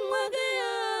bugo mwage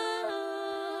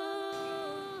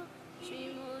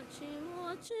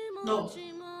No,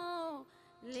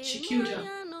 she killed her.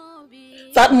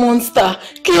 That monster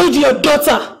killed your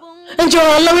daughter and you're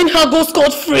allowing her go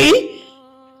scot-free?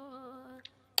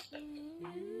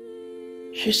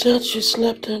 She said she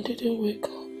slept and didn't wake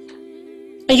up.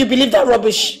 And you believe that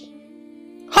rubbish?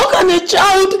 How can a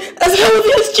child as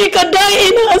healthy as Chika die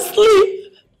in her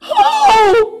sleep?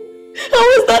 How? How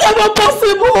is that ever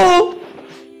possible?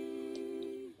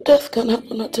 Death can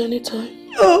happen at any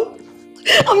time. No,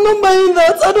 I'm not buying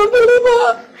that. I don't believe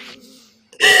her.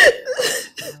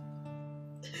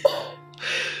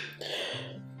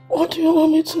 What do you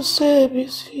want me to say,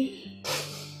 ABC?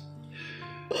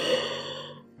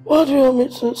 What do you want me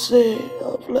to say?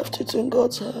 I've left it in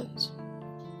God's hands.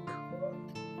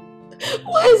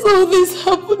 Why is all this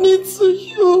happening to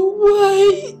you?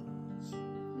 Why?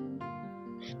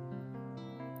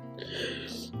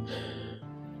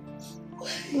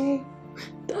 Mom,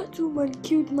 that woman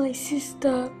killed my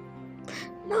sister.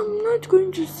 Now I'm not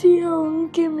going to see her on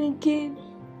game again.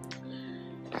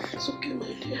 It's okay,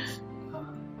 my dear.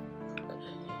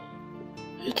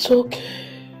 It's okay.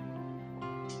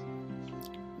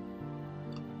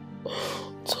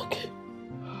 It's okay.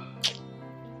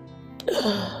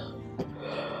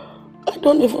 I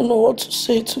don't even know what to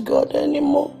say to God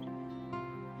anymore.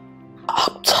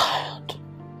 I'm tired.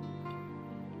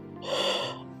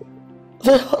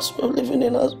 The house we're living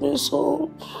in has been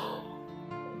sold.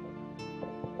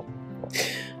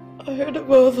 I heard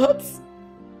about that.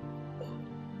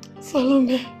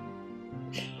 Salome.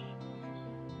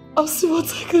 I'll see what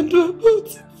I can do about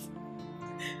it.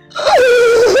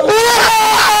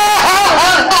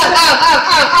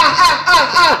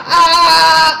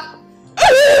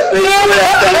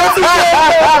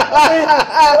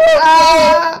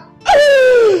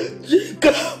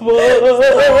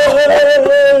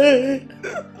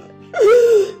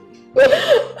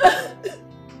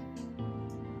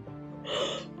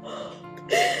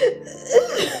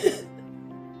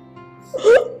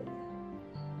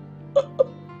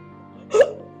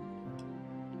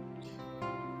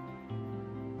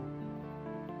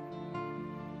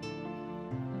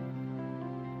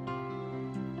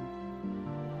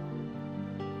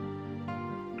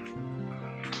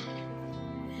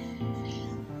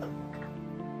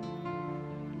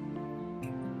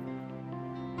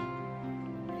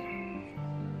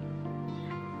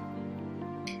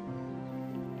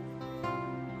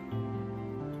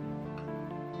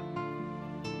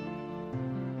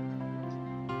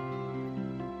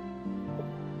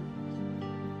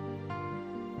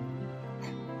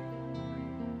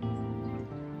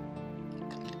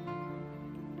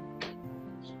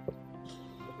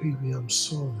 Baby, I'm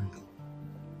sorry.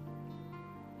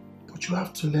 But you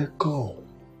have to let go.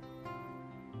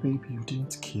 Baby, you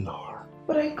didn't kill her.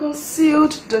 But I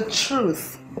concealed the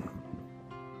truth.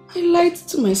 I lied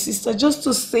to my sister just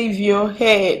to save your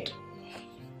head.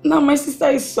 Now my sister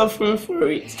is suffering for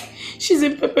it. She's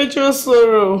in perpetual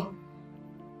sorrow.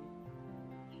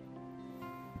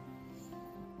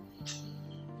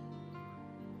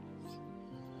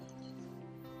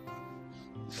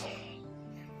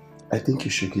 I think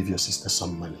you should give your sister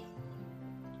some money.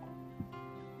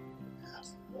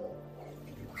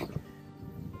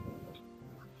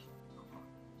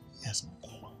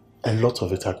 A lot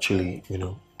of it actually,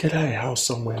 get her a house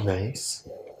somewhere nice.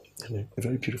 A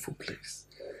very beautiful place.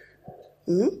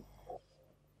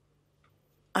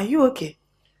 Are you okay?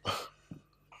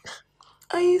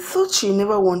 I thought she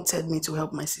never wanted me to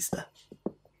help my sister.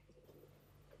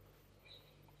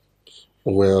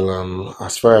 Well,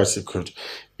 as far as you could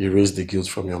erase the guilt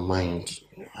from your mind,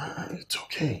 it's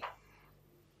okay.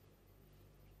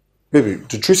 Baby,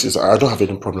 the truth is I don't have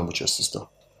any problem with your sister.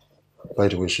 By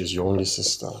the way, she's your only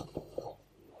sister.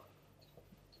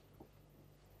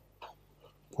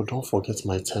 But don't forget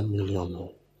my 10 million.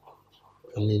 No.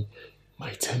 I mean,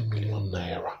 my 10 million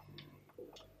naira.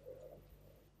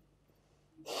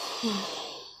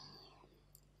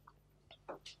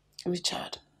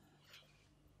 Richard,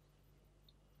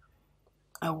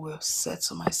 I will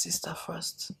settle my sister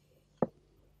first.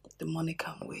 The money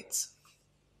can wait.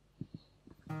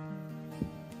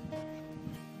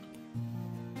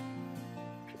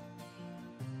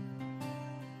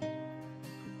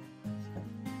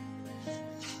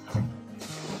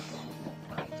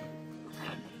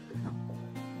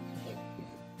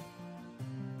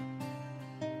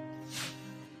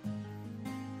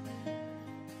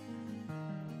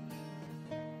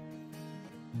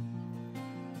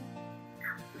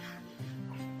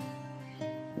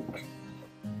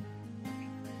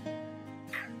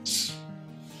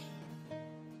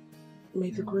 May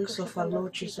the grace of our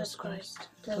Lord Jesus Christ,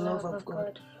 the love of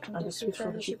God, and the sweet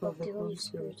fellowship of the Holy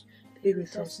Spirit be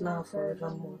with us now and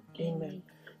forevermore. Amen.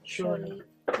 Surely,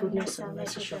 goodness and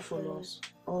mercy shall follow us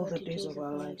all the days of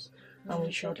our lives, and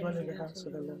we shall dwell in the house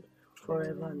of the Lord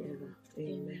forever and ever.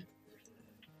 Amen.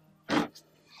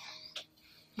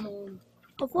 Mom,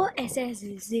 of what essence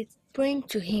is it praying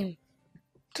to him?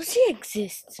 Does he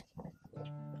exist?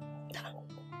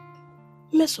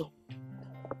 Meso,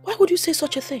 why would you say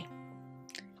such a thing?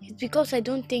 It's because I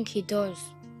don't think he does.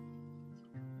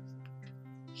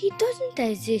 He doesn't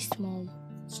exist, Mom.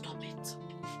 Stop it.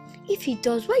 If he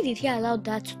does, why did he allow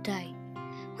Dad to die?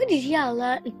 Why did he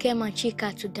allow Nkem and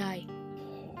Chika to die?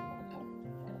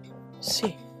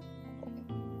 See,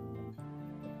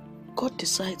 God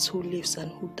decides who lives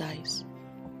and who dies.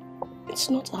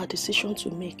 It's not our decision to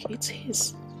make, it's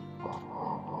his.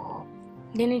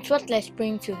 Then it's worthless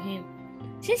praying to him,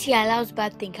 since he allows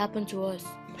bad things happen to us.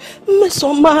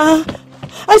 Mesoma,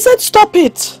 I said stop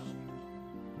it.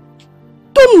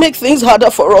 Don't make things harder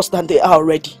for us than they are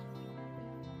already.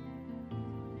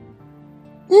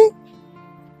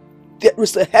 There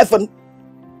is a heaven.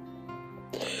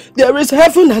 There is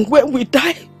heaven, and when we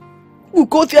die, we'll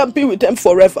go there and be with them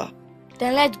forever.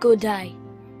 Then let's go die.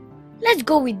 Let's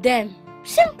go with them.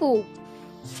 Simple.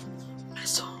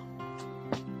 Meso.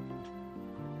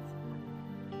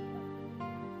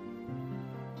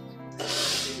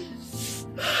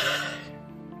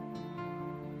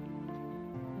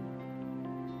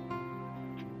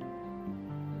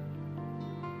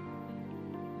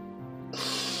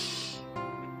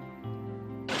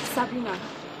 Sabrina,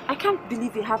 I can't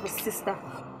believe you have a sister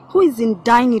who is in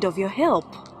dire need of your help.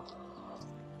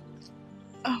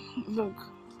 Look,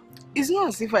 it's not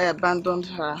as if I abandoned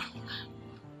her.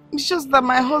 It's just that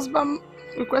my husband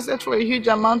requested for a huge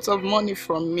amount of money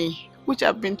from me, which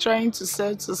I've been trying to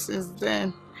settle since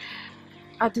then.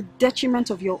 At the detriment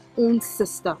of your own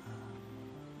sister.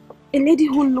 A lady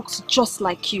who looks just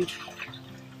like you.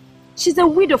 She's a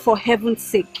widow, for heaven's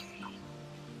sake.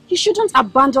 You shouldn't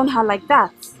abandon her like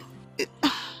that.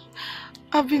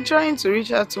 I've been trying to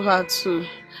reach out to her too.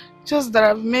 Just that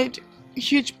I've made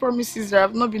huge promises that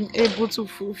I've not been able to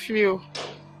fulfill.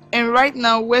 And right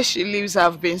now, where she lives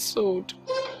have been sold.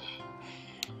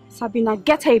 Sabina,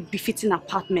 get her a befitting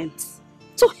apartment.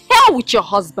 To hell with your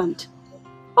husband.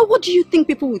 Or what do you think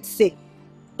people would say?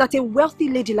 That a wealthy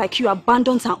lady like you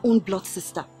abandons her own blood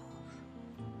sister?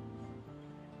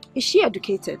 Is she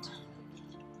educated?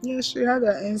 Yes, she had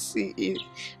her NCE,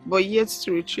 but yet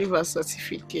to retrieve her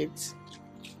certificate.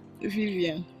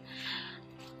 Vivian,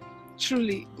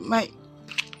 truly,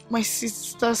 my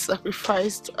sister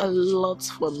sacrificed a lot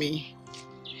for me.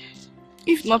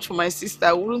 If not for my sister,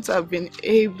 I wouldn't have been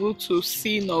able to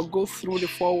see nor go through the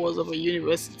 4 walls of a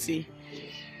university.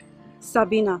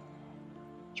 Sabina,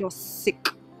 you're sick.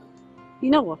 You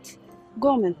know what? Go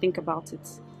home and think about it.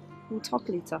 We'll talk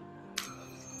later.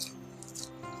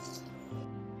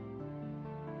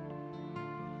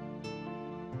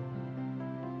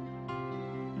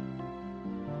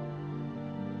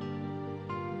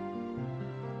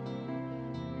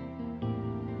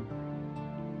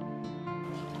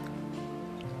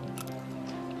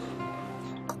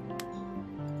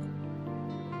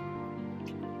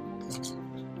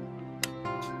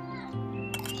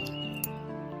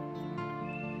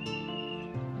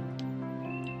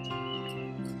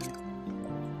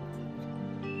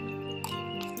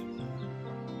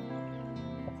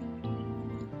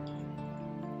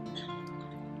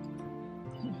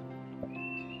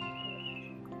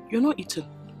 You're not eating.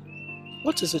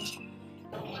 What is it?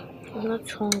 I'm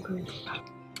not hungry.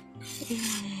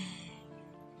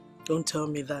 Don't tell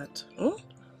me that. Hmm?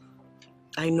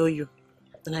 I know you.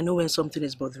 And I know when something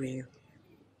is bothering you.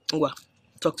 Well,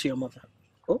 talk to your mother.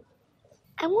 Oh?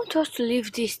 I want us to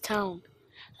leave this town.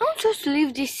 I want us to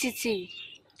leave this city.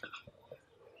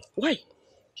 Why?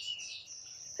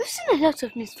 We've seen a lot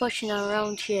of misfortune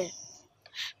around here.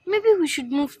 Maybe we should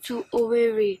move to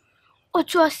Owerri, or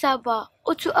to Asaba,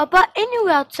 or to Aba,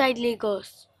 anywhere outside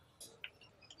Lagos.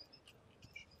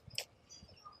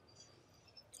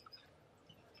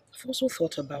 I've also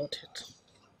thought about it.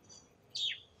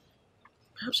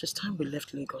 Perhaps it's time we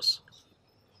left Lagos.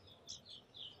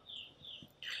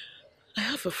 I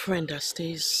have a friend that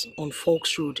stays on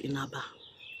Folks Road in Aba.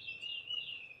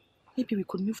 Maybe we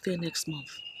could move there next month.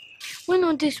 Why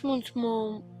not this month,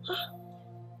 Mom?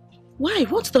 Why?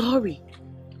 What's the hurry?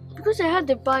 Because I had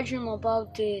a bad dream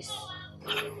about this.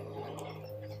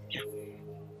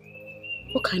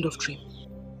 What kind of dream?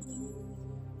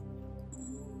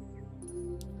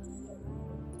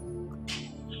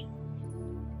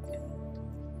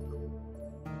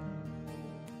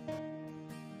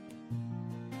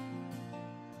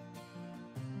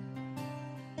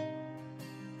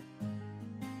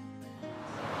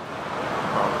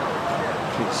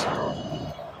 Please.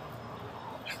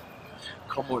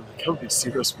 Come on, you can't be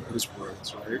serious with these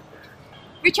words, right?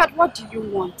 Richard, what do you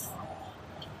want?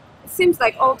 It seems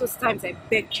like all those times I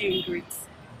begged you in Greek.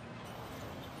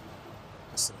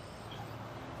 Listen,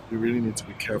 you really need to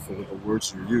be careful with the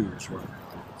words you use, right?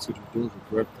 So you don't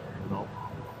regret them, you know?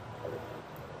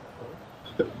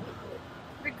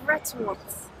 Regret what?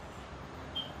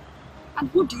 And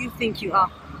who do you think you are?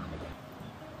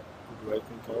 Who do I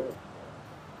think I am?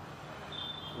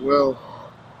 Well,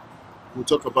 we'll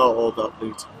talk about all that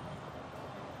later.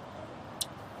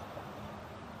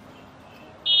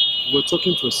 We were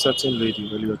talking to a certain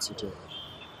lady earlier today,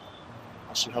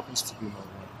 and she happens to be my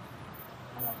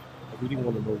wife. I really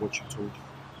want to know what you told her.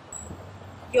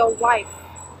 Your wife.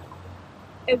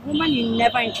 A woman you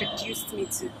never introduced me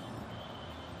to.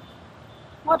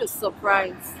 What a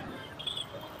surprise.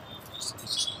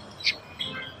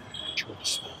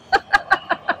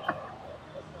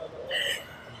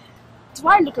 Do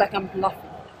I look like I'm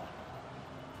bluffing?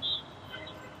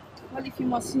 Well, if you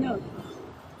must know,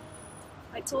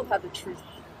 I told her the truth.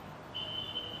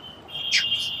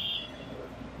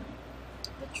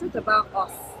 The truth about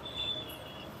us,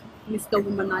 Mr.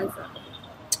 Womanizer.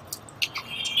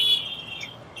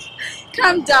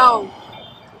 Calm down.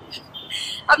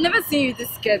 I've never seen you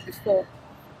this scared before.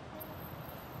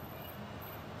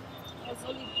 I was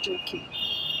only joking.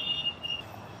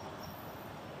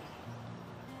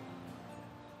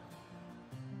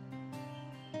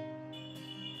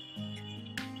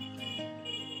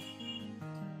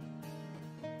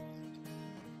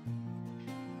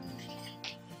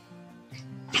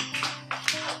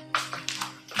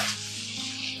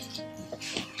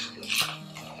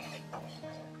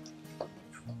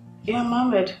 Yeah,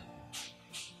 Mohammed.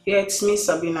 Yeah, it's me,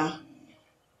 Sabina.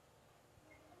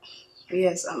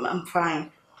 Yes, I'm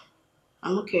fine.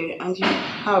 I'm okay. And you?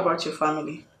 How about your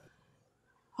family?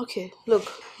 Okay, look,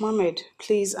 Mohammed,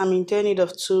 please, I'm in need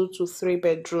of 2 to 3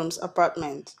 bedrooms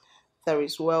apartment that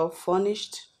is well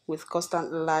furnished with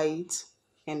constant light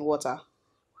and water.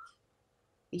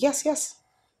 Yes, yes.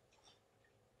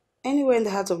 Anywhere in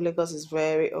the heart of Lagos is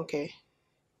very okay.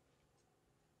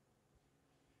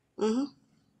 Mm-hmm.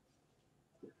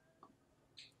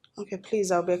 Okay,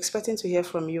 please, I'll be expecting to hear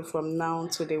from you from now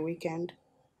to the weekend,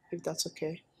 if that's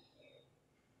okay.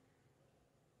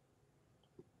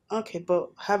 Okay, but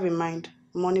have in mind,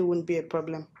 money wouldn't be a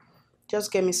problem.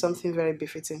 Just get me something very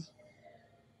befitting.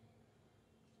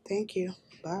 Thank you.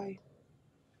 Bye.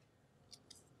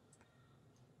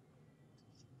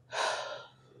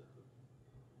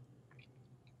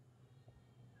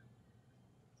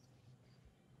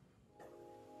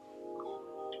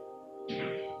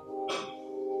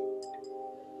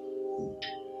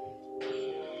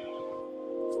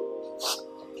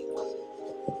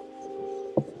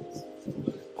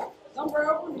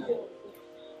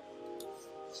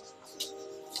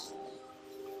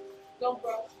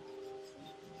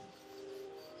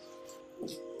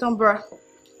 Tombra,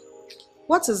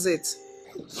 what is it?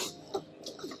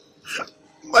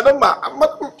 Madam, I'm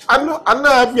not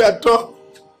happy at all.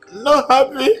 Not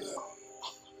happy.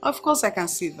 Of course I can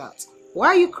see that. Why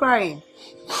are you crying?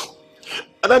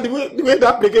 And then the way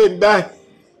that begin die.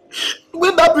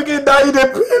 When that begin die, he dey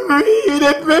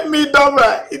pay me,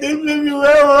 Tombra. He dey pay me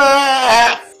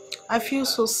well. I feel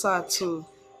so sad too.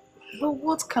 But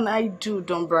what can I do,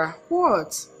 Dombra?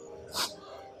 What?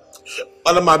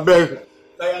 Madam, I beg.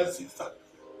 Diane sister.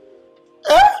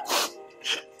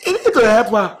 You need to help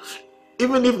her.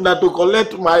 Even if not to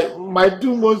collect my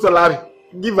 2 months salary.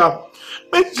 Give her.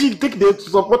 Make she take them to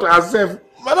support herself.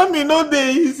 Madam, you know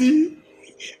they easy.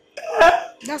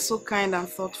 That's so kind and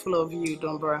thoughtful of you,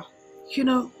 Dombra. You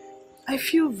know, I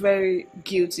feel very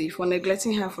guilty for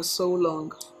neglecting her for so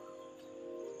long.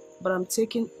 But I'm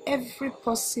taking every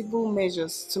possible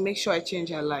measures to make sure I change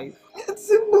her life. It's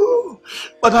simple.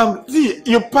 Madam, see,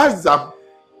 you pass them.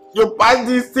 You pass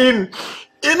this thing.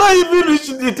 You not even reach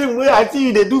the thing where I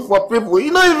see they do for people.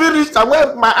 You not even reach the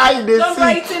where my eye they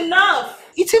Dombra, see. it's enough.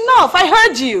 It's enough. I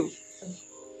heard you.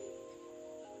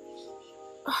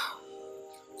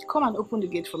 Come and open the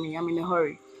gate for me. I'm in a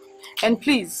hurry. And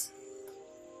please,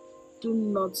 do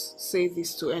not say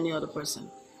this to any other person.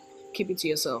 Keep it to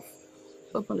yourself.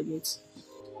 Open the gate.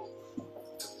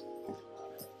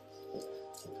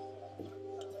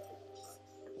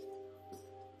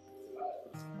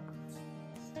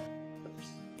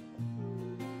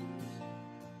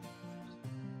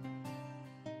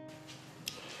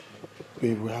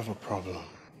 Babe, we have a problem.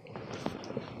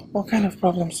 What kind of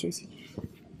problem, sweetie?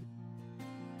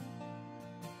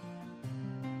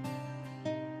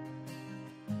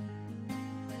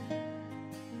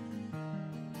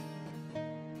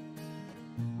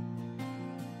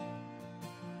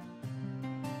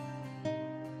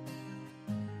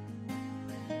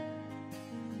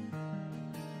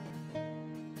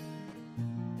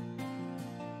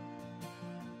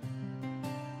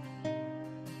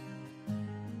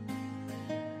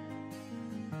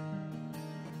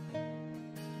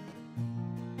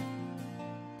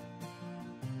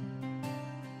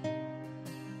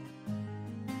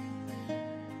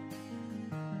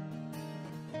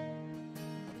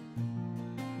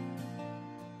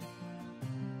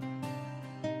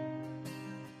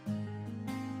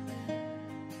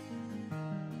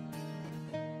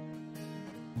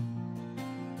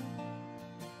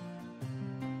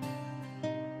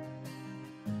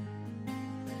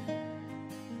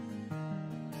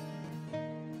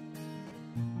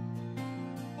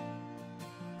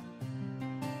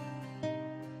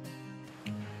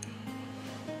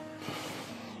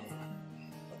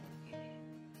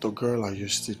 The girl I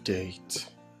used to date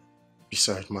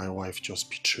beside my wife just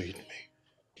betrayed me.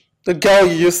 The girl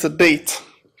you used to date?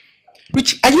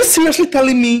 Richie, are you seriously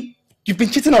telling me you've been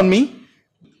cheating on me?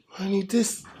 Honey,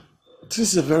 this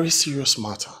is a very serious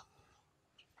matter.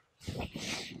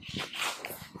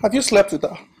 Have you slept with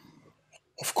her?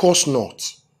 Of course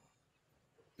not.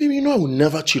 Baby, you know I would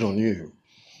never cheat on you.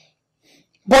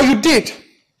 But you did.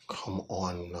 Come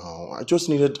on now. I just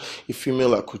needed a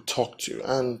female I could talk to.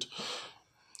 And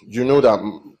you know that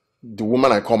the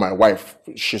woman I call my wife,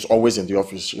 she's always in the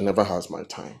office. She never has my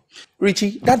time.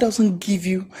 Richie, that doesn't give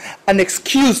you an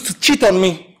excuse to cheat on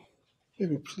me.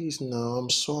 Baby, please now.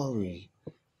 I'm sorry.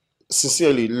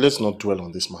 Sincerely, let's not dwell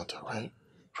on this matter, right?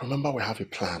 Remember, we have a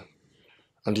plan.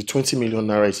 And the 20 million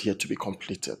naira is yet to be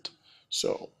completed.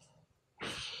 So, I'm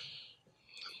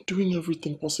doing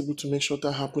everything possible to make sure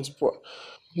that happens. But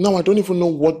now I don't even know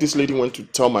what this lady went to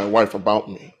tell my wife about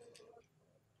me.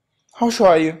 How sure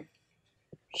are you?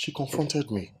 She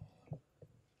confronted me.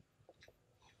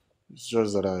 It's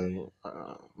just that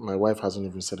my wife hasn't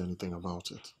even said anything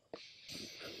about it.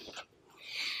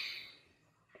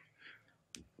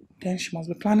 Then she must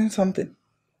be planning something.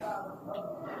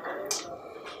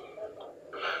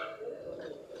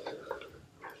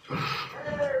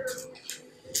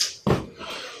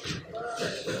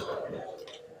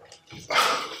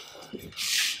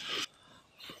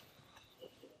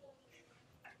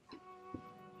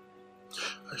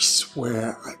 I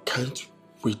swear I can't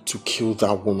wait to kill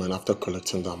that woman after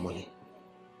collecting that money.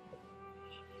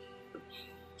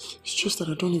 It's just that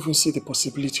I don't even see the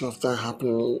possibility of that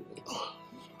happening.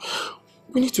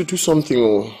 We need to do something.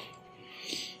 Oh.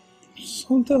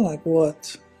 Something like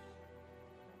what?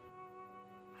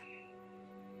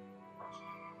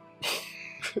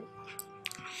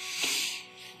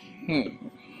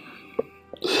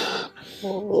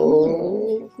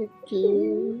 Oh,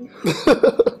 okay.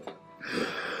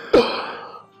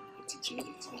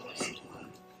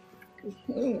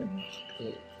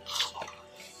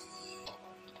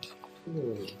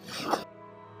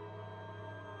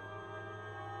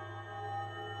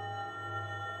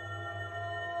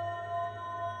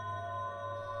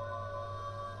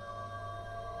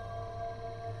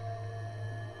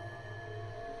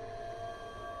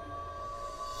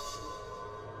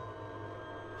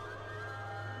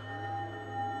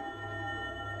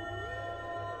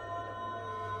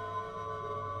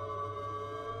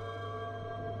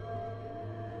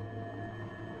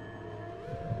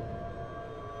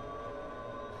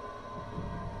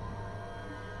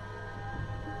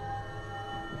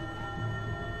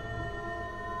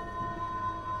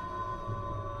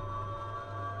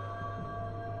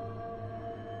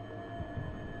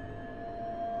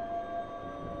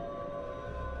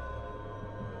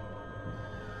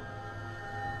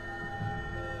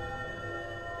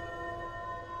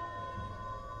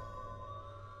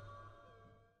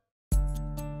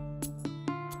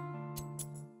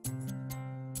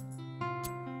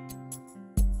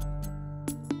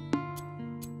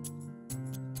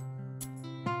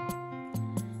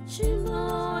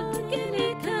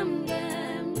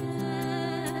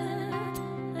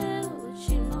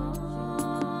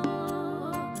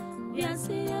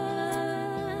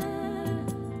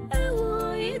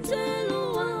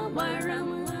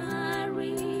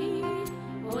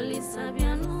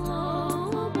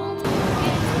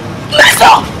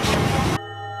 Answer!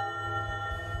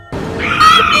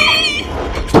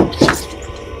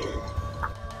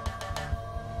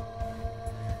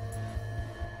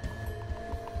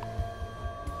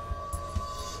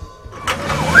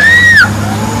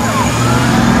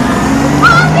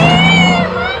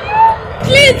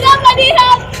 Please, somebody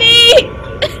help me!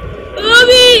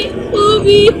 Obi!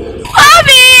 Obi!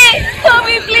 Obi!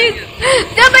 Obi, please!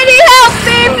 Somebody help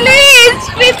me, please!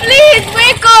 Please,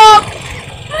 wake up!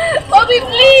 Obi,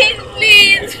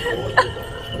 please!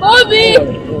 Obi!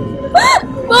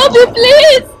 Obi,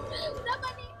 please!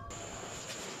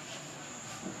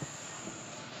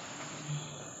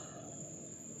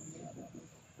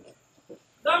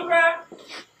 Dumbra!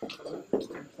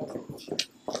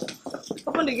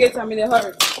 Open the gate, I'm in a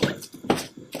hurry.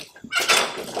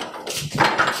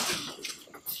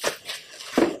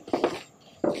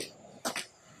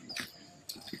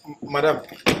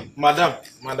 Madam.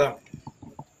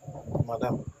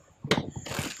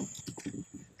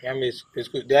 Yeah, miss, it's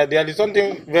good. There is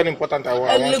something very important I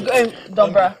want. Look,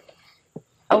 Dumbra,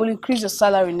 I will increase your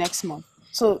salary next month.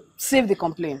 So save the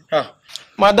complaint.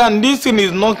 Madam, this thing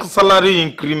is not salary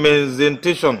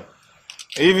incrementation.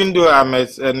 Even though I'm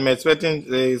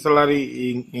expecting a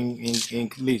salary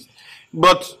increase.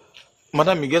 But,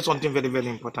 madam, you get something very, very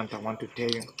important I want to tell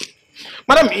you.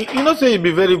 Madam, you know, say you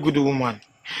be very good woman.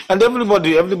 And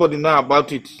everybody know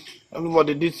about it.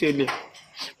 Everybody did say it.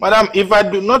 Madam, if I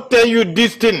do not tell you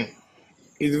this thing,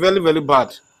 it's very, very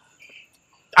bad.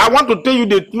 I want to tell you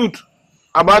the truth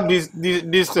about this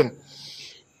thing.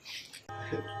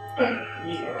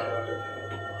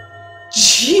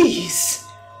 Jeez.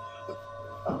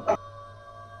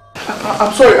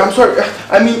 I'm sorry.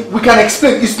 I mean, we can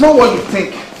explain. It's not what you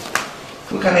think.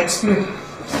 We can explain.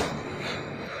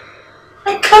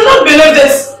 I cannot believe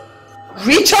this.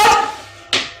 Richard?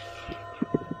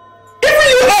 Even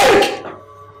you, Eric!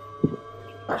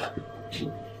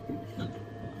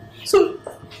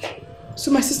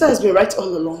 So my sister has been right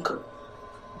all along.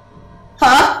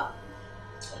 Huh?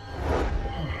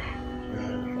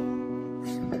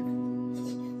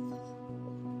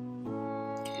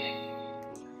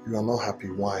 You are not happy.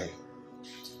 Why?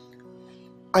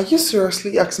 Are you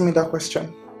seriously asking me that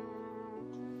question?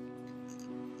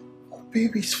 Oh,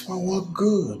 baby, it's for our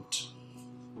good.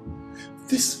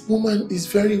 This woman is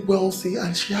very wealthy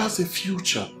and she has a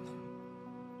future.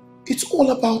 It's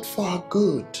all about for our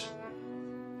good.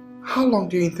 How long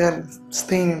do you intend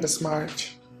staying in this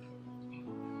marriage?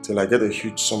 Till I get a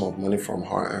huge sum of money from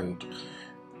her and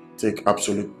take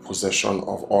absolute possession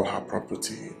of all her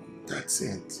property. That's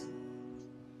it.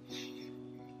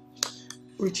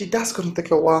 Richie, that's going to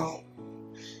take a while.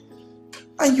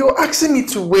 And you're asking me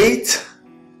to wait?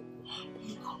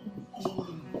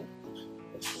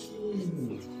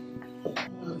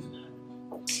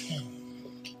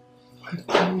 I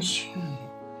promise you,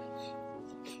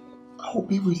 I will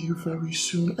be with you very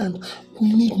soon, and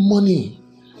we need money.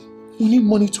 We need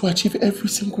money to achieve every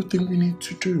single thing we need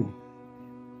to do.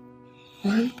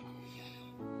 Right?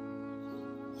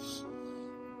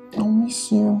 I'll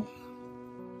miss you.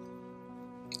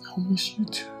 I'll miss you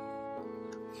too.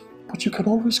 But you can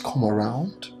always come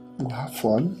around. We'll have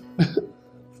fun.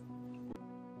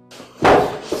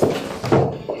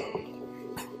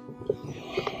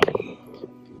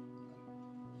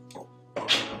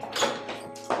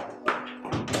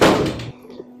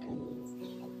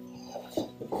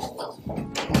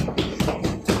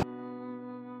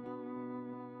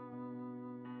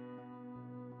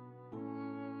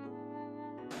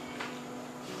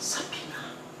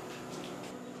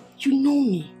 You know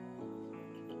me.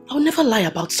 I'll never lie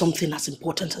about something as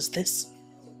important as this.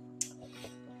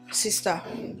 Sister,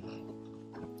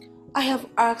 I have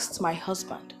asked my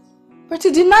husband, but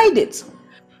he denied it.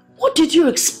 What did you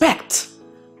expect?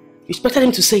 You expected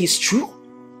him to say it's true?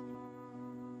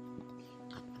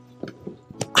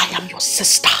 I am your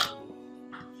sister.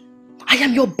 I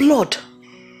am your blood.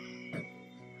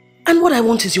 And what I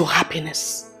want is your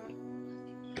happiness.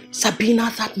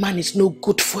 Sabina, that man is no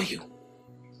good for you.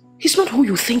 He's not who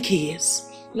you think he is.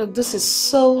 Look, this is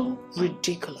so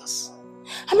ridiculous.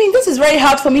 I mean, this is very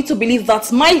hard for me to believe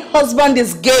that my husband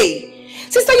is gay.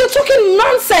 Sister, you're talking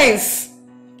nonsense.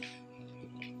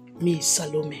 Me,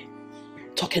 Salome,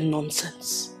 talking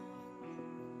nonsense.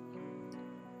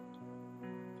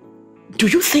 Do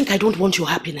you think I don't want your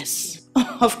happiness?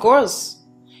 Of course.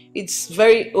 It's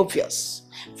very obvious,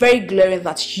 very glaring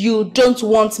that you don't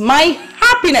want my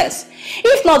happiness.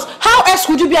 If not, how else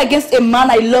would you be against a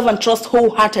man I love and trust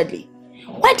wholeheartedly?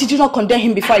 Why did you not condemn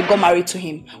him before I got married to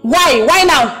him? Why? Why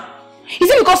now? Is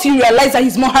it because you realize that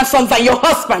he's more handsome than your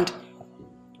husband?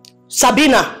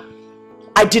 Sabina,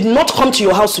 I did not come to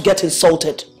your house to get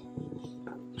insulted.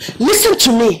 Listen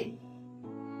to me.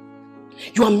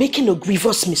 You are making a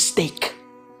grievous mistake.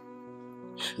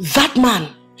 That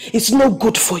man is no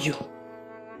good for you.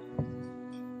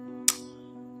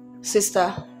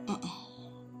 Sister,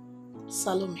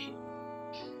 Salome,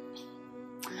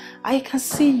 I can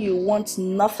see you want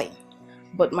nothing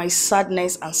but my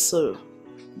sadness and sorrow.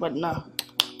 But no,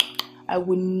 I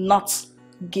will not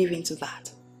give in to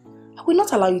that. I will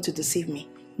not allow you to deceive me.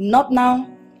 Not now,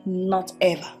 not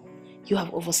ever. You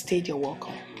have overstayed your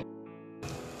welcome.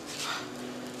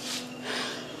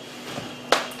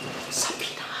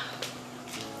 Sabina,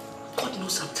 God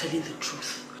knows I'm telling the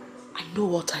truth. I know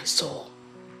what I saw.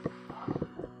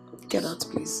 Get out,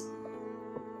 please.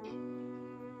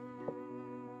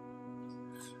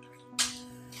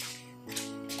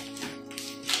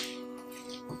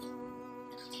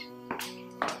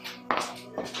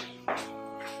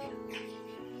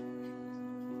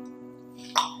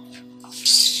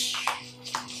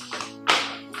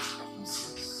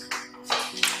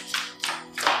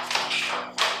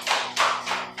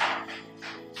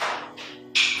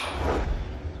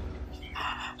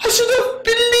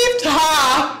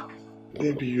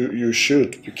 Maybe you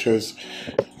should, because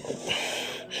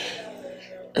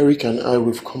Eric and I,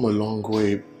 we've come a long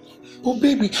way. But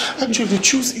baby, actually the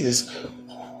truth is,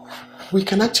 we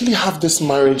can actually have this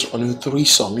marriage on a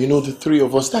threesome, you know, the three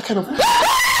of us, that kind of...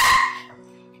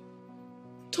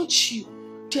 Don't you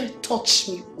dare touch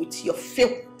me with your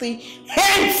filthy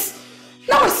hands!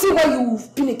 Now I see why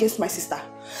you've been against my sister.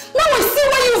 Now I see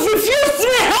why you've refused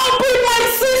me helping my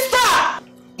sister!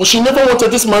 But she never wanted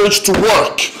this marriage to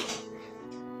work.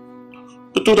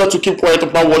 I told her to keep quiet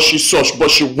about what she saw,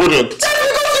 but she wouldn't. That's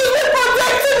because she's been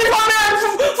protecting me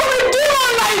from a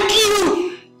demon like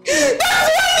you! That's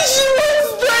why she wants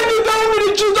to drag me down with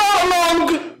the truth all along!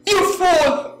 You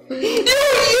fool! You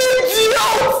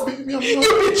idiot!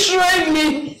 You betrayed me!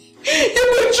 You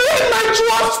betrayed my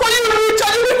trust for you,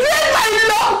 Richard! You betrayed my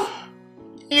love!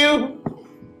 You...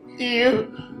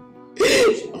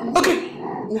 Okay,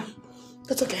 no,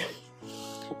 that's okay.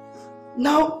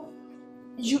 Now,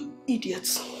 you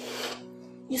idiots,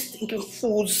 you stinking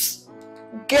fools,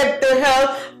 get the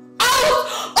hell out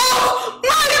of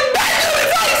my bedroom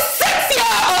before I set you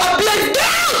ablaze!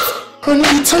 I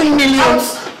need the 10 million.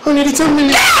 I need the 10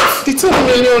 million. The 10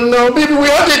 million now. Baby, we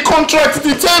had a contract,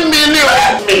 the 10 million.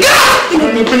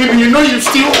 Baby, you know you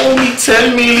still owe me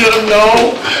 10 million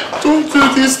now. Don't do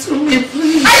this to me,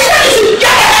 please. I said you should get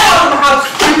the hell out of the house.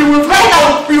 Baby,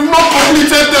 we've not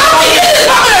completed the money.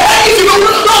 You will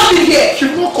not live here.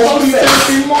 You've not completed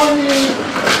the money.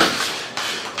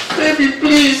 Baby,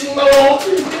 please, no.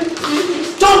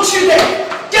 Don't you dare.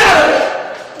 Get out of here.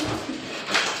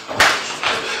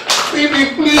 Baby,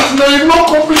 please, no, you've not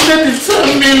completed the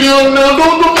 10 million now.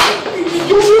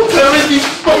 Don't carry this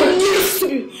money.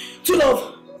 To love.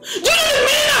 Do you know the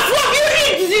meaning of love, you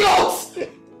idiot?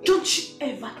 Don't you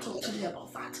ever talk to me about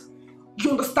that.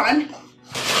 You understand?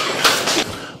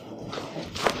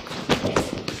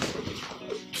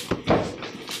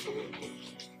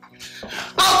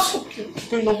 Out!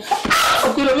 Okay, no.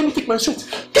 Okay, let me take my suit.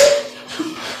 Get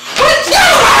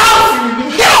out of my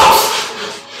house! Get out!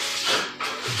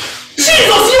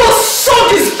 Jesus, you are so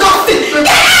disgusting! Get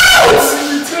out!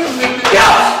 Get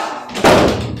out!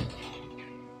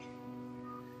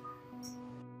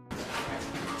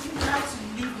 You have to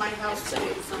leave my house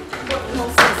today. What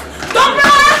nonsense!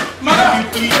 Doctor! Madam!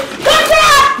 Doctor!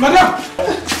 Madam!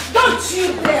 Don't you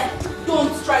dare!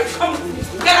 Don't try! Come with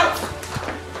me! Get out!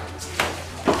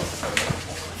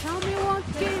 Tell me what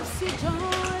gives you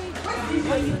joy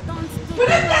when you don't do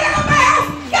Get out!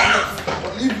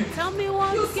 Tell me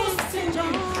what gives you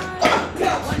joy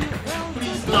when you fail to do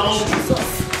Jesus!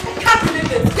 I can't believe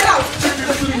this! Get out!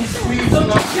 Please, no.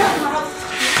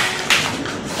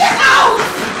 Get out!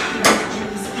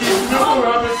 Please, no, we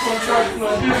have a contract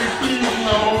now. Please,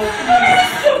 no.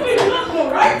 No,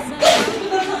 right?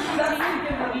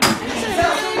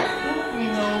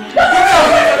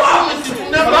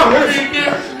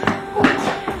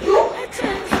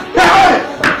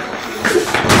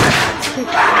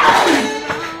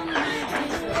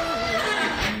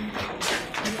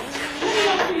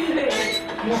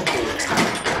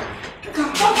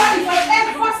 If I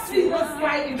ever see this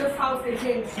guy in this house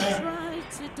again.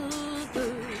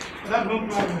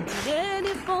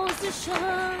 any position,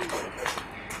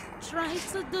 try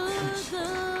to do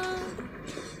good.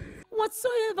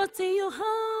 Whatsoever thing you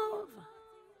have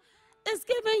is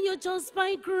given you just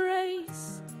by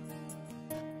grace.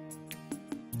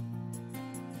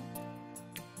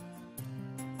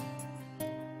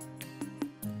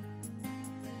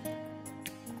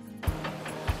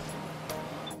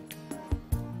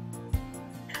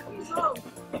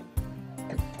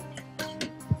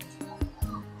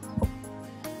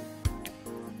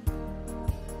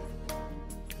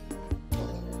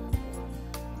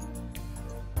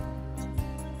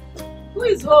 Who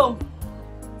is home?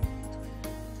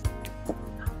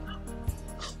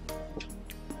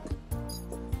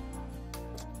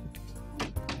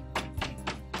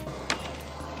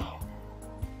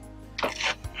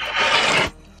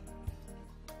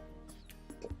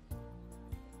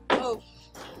 Oh,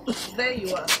 there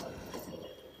you are.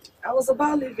 I was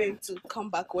about leaving to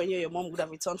come back when your mom would have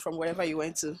returned from wherever you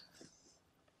went to.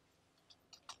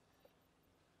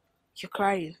 You're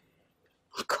crying.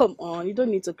 Come on, you don't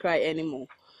need to cry anymore.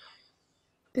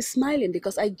 Be smiling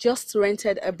because I just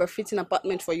rented a befitting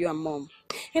apartment for you and mom.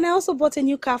 And I also bought a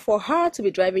new car for her to be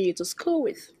driving you to school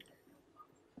with.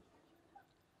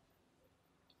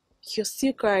 You're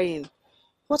still crying.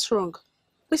 What's wrong?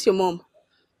 Where's your mom?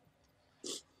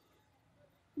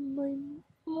 My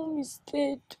mom is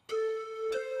dead.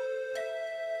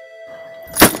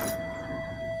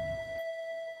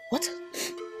 What?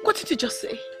 What did you just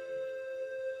say?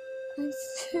 I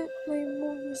said my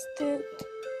mom is dead.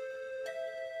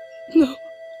 No.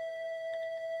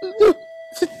 No. No.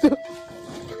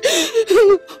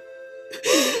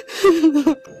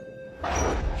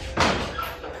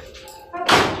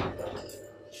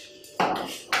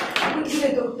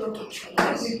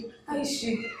 How is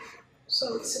she?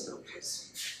 Sorry, sit down, please.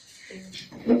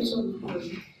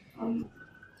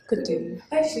 Good day.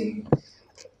 How is she?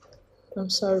 I'm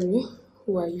sorry.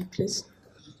 Who are you, please?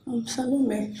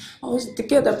 Salome. I was the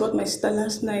girl that brought my sister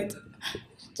last night.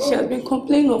 She has been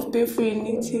complaining of painful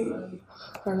eating.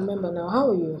 I remember now. How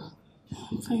are you?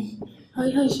 I'm fine. How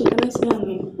is she? Can I see her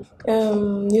name?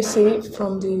 You see,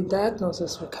 from the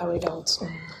diagnosis we carried out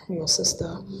on your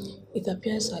sister, it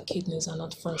appears her kidneys are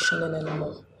not functioning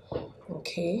anymore.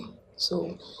 Okay?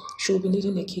 So, she will be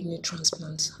needing a kidney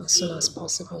transplant as soon as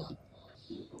possible.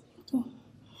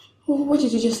 Oh, what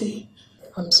did you just say?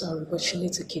 I'm sorry, but she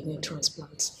needs a kidney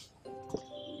transplant.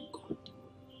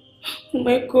 Oh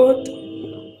my God.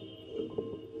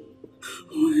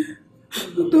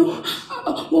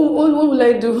 What will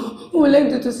I do? What will I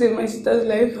do to save my sister's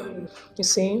life? You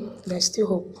see, there's still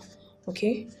hope,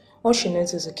 okay? All she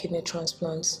needs is a kidney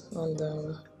transplant, and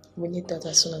we need that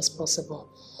as soon as possible.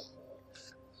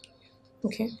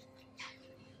 Okay?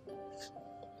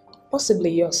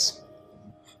 Possibly yours.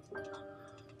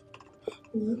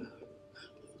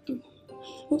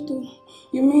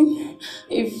 You mean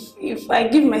if I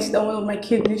give my sister one of my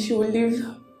kidneys, she will live?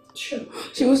 Sure.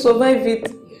 She will survive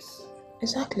it? Yes.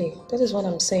 Exactly. That is what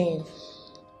I'm saying.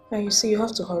 And you see, you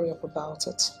have to hurry up about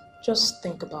it. Just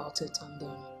think about it and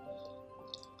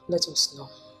let us know.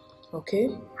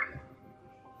 Okay?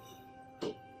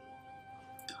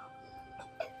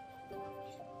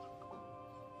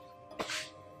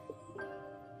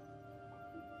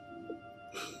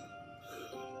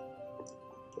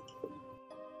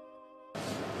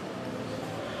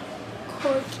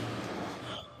 God,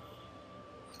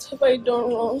 what have I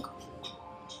done wrong?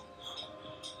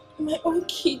 My own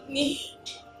kidney.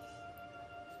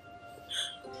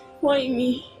 Why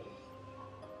me?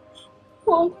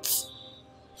 What?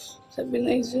 Sabina,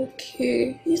 it's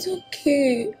okay. It's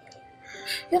okay.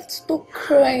 You have to stop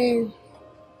crying.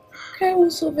 Cry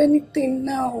won't solve anything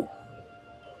now.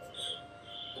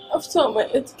 After my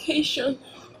education,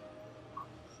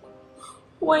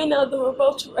 why now that I'm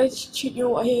about to write junior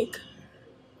WAEC?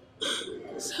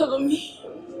 Salome,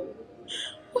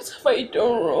 what have I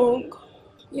done wrong?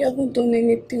 You haven't done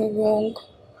anything wrong.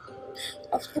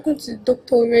 I've spoken to the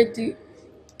doctor already.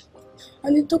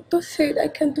 And the doctor said I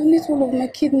can donate one of my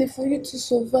kidney for you to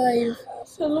survive.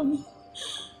 Salome,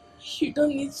 you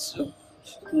don't need to.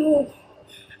 No,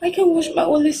 I can watch my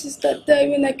only sister die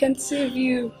when I can save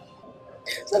you.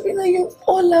 Sabina, you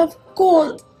all have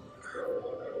God.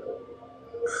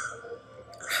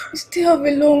 You still have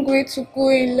a long way to go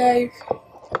in life.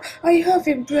 I have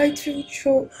a bright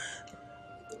future.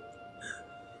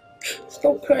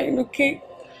 Stop crying, okay?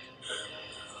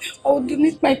 I will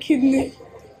donate my kidney.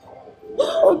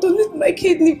 I'll donate my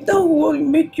kidney. That will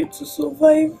make you to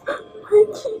survive.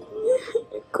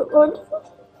 God.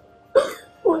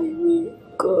 Why me,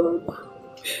 God?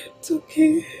 It's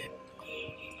okay.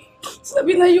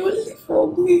 Sabina, you will live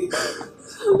for me.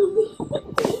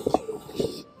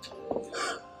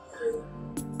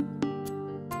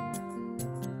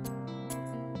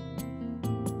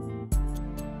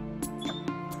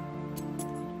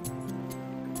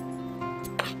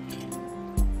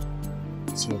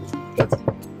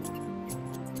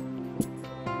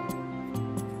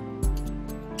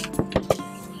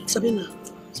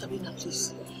 Sabina,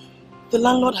 please. The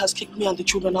landlord has kicked me and the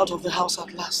children out of the house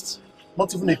at last.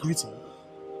 Not even a greeting.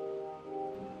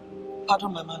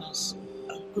 Pardon my manners.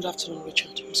 Good afternoon,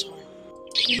 Richard. I'm sorry.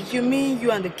 You mean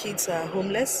you and the kids are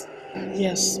homeless?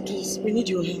 Yes, please. We need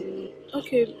your help.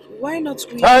 Okay, why not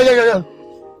we... Yeah.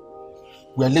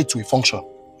 We are late to a function.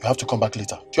 You have to come back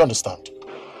later. Do you understand?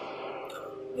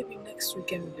 Maybe next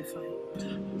weekend will be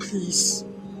fine. Please.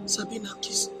 Sabina,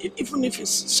 please. Even if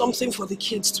it's something for the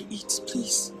kids to eat,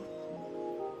 please.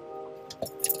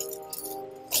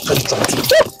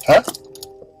 Huh?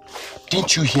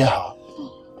 Didn't you hear her?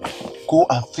 Go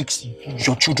and fix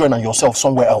your children and yourself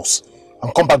somewhere else.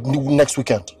 And come back next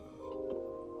weekend.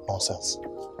 Nonsense.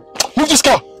 Move this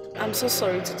car! I'm so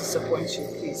sorry to disappoint you,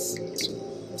 please.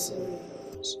 I'm sorry.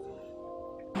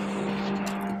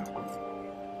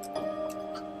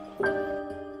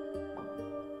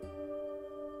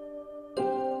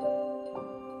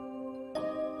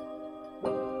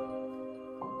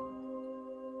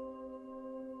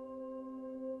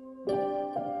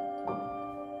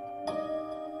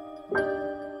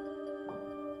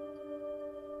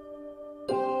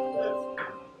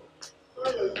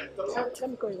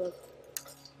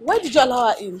 Why did you allow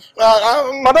her in?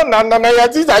 Madam,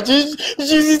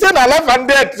 she said I left and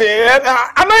dead.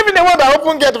 I'm not even the one that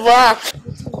opened gate for her.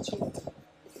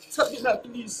 Sabina,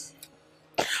 please.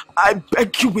 I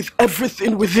beg you with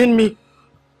everything within me.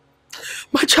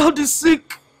 My child is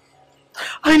sick.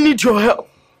 I need your help.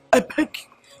 I beg you.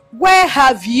 Where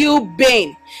have you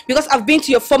been? Because I've been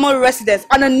to your former residence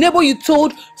and a neighbor you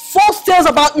told false tales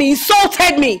about me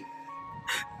insulted me.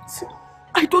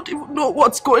 I don't even know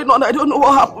what's going on. I don't know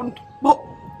what happened. But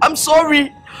I'm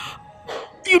sorry.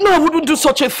 You know I wouldn't do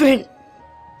such a thing.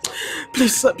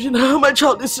 Please, Sabina, my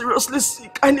child is seriously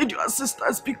sick. I need your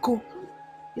assistance, Pico.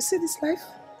 You see this life?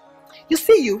 You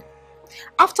see you?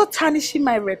 After tarnishing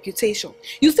my reputation,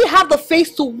 you still have the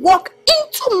face to walk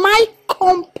into my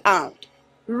compound.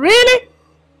 Really?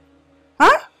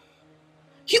 Huh?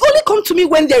 You only come to me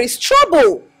when there is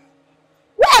trouble.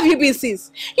 Where have you been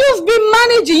since? You've been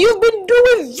managing. You've been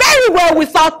doing very well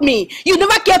without me. You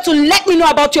never cared to let me know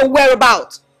about your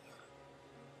whereabouts.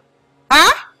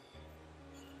 Huh?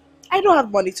 I don't have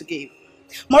money to give.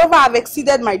 Moreover, I've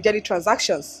exceeded my daily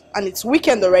transactions and it's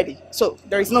weekend already. So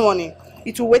there is no money.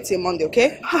 It will wait till Monday,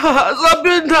 okay?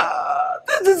 Sabina,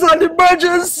 this is an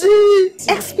emergency.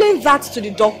 Explain that to the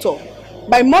doctor.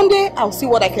 By Monday, I'll see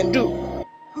what I can do.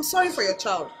 I'm sorry for your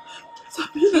child.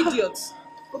 Sabina. Idiots.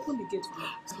 Open the gate for me.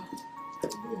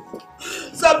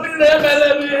 Sabina,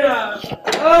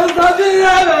 oh,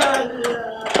 Sabina,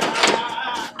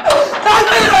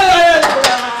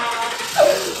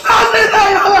 Sabina,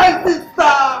 you're my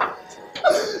sister.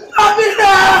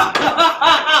 Sabina,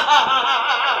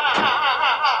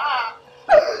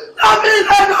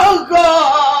 Sabina, don't go.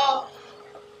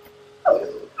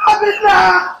 Sabina,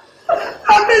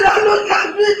 Sabina, look at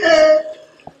me.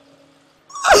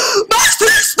 My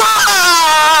sister!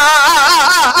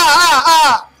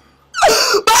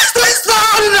 My sister,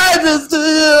 I did this to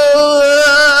you.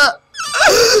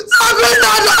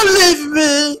 Sabina, don't leave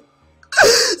me.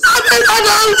 Sabina,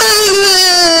 don't leave me.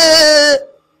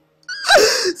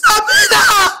 Sabina,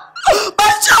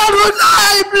 my child will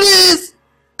die, please.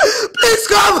 Please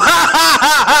come.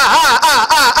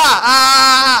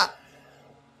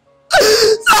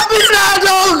 Sabina,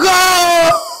 don't go.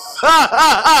 Oh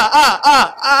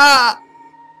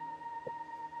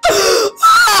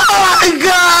my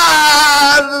God!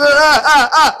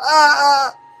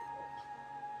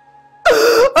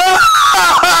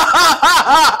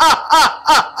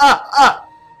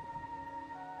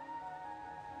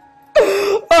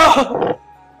 Oh.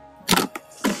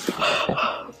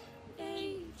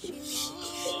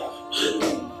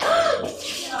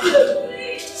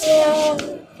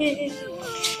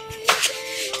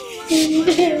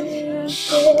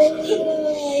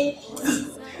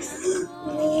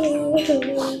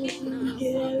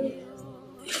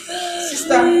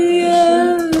 Sister,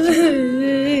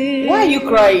 why are you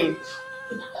crying?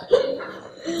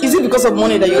 Is it because of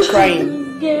money that you're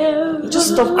crying?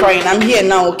 Just stop crying. I'm here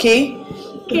now, okay?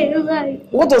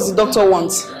 What does the doctor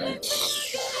want?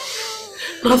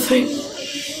 Nothing.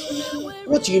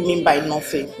 What do you mean by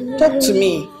nothing? Talk to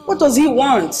me. What does he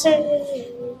want?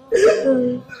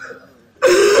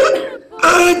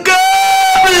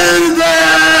 God is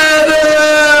dead!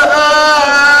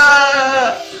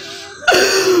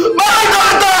 My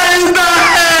daughter is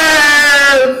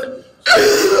dead!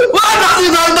 Why does the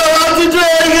doctor want to do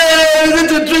again? Is it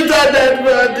to treat her dead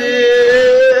body?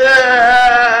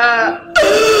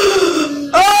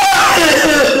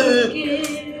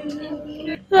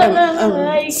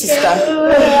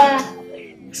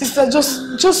 Sister,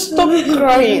 just stop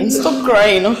crying. Stop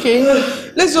crying, okay?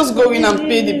 Let's just go in and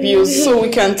pay the bills so we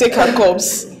can take our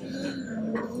cups.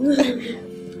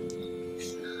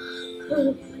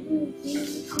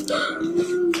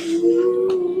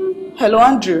 Hello,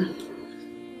 Andrew.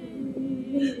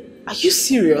 Are you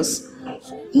serious?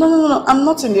 No. I'm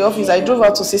not in the office. I drove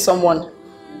out to see someone.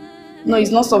 No,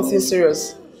 it's not something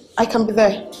serious. I can be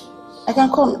there. I can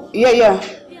come. Yeah.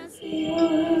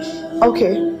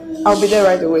 Okay. I'll be there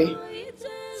right away.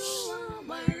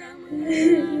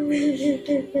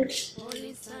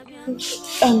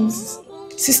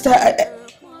 Sister,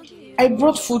 I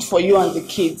brought food for you and the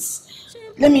kids.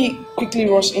 Let me quickly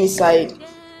rush inside,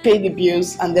 pay the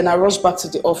bills, and then I'll rush back to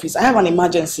the office. I have an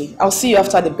emergency. I'll see you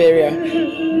after the burial.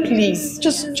 Please,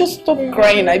 just stop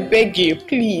crying. I beg you,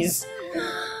 please.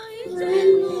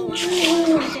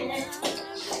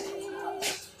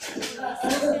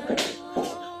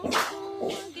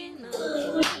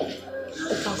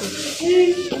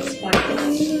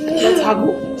 Let her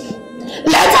go.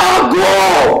 Let her go!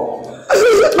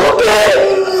 Okay!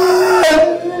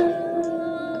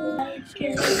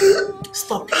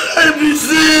 Stop. Be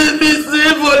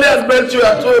safe, only I met you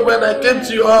at home when I came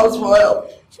to your house for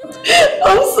help.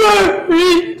 I'm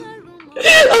sorry.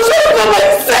 I'm sorry for my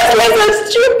senseless and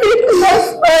stupid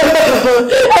last night.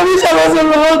 I wish I was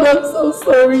around. I'm so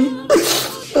sorry.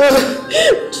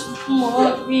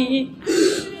 Mommy,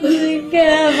 you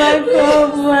can never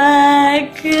come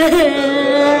back.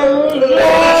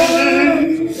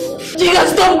 You can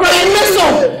stop crying,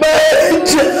 listen.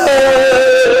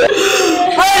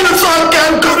 I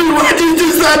can come in what it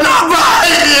is and why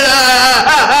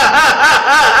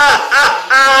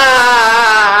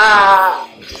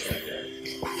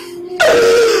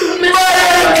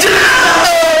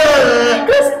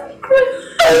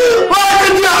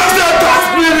did you have that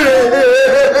hospital?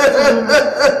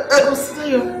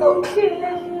 You're okay.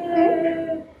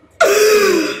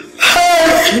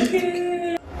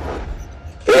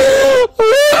 No.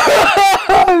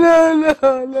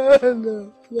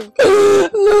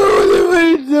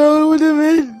 What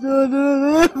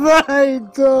have I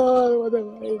done?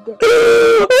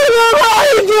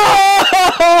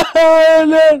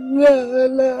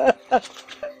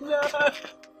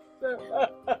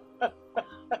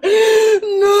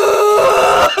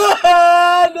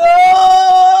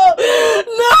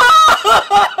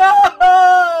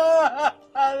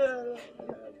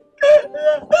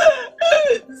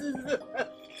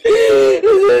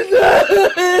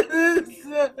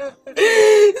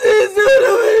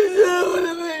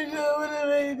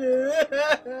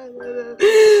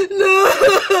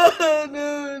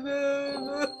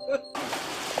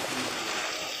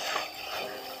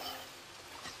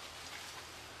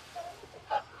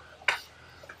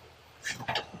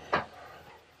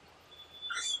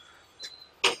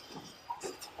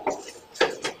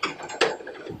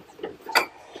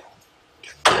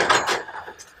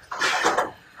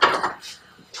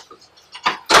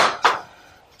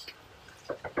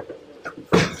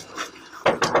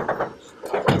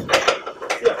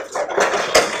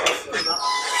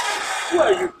 Who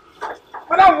are you?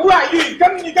 Madam, who are you? You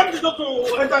can't just go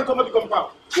to enter somebody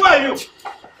compound. Who are you?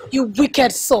 You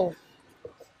wicked soul.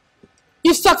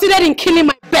 You've succeeded in killing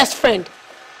my best friend.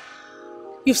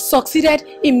 You've succeeded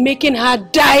in making her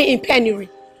die in penury.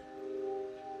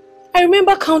 I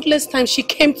remember countless times she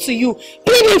came to you,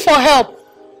 pleading for help.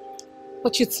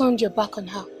 But you turned your back on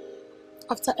her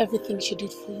after everything she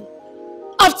did for you.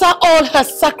 After all her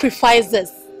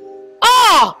sacrifices.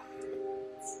 Ah!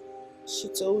 She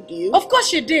told you? Of course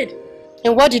she did.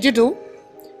 And what did you do?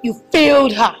 You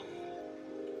failed her.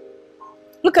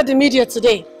 Look at the media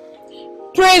today.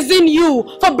 Praising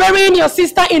you for burying your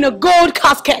sister in a gold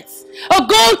casket. A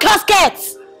gold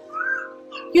casket!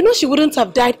 You know she wouldn't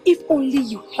have died if only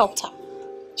you helped her.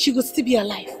 She would still be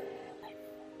alive.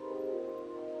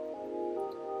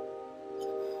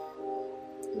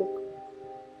 Look,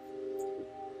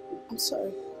 I'm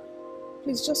sorry.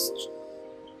 Please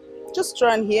just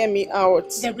try and hear me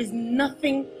out. There is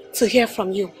nothing to hear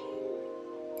from you.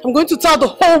 I'm going to tell the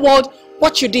whole world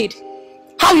what you did.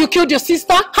 How you killed your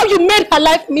sister, how you made her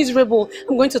life miserable.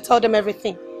 I'm going to tell them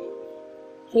everything.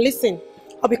 And listen,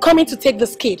 I'll be coming to take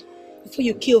this kid before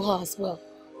you kill her as well.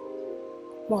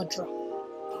 Murderer.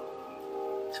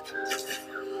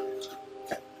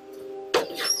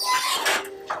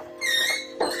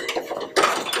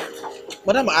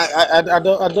 Madam,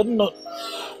 I don't know.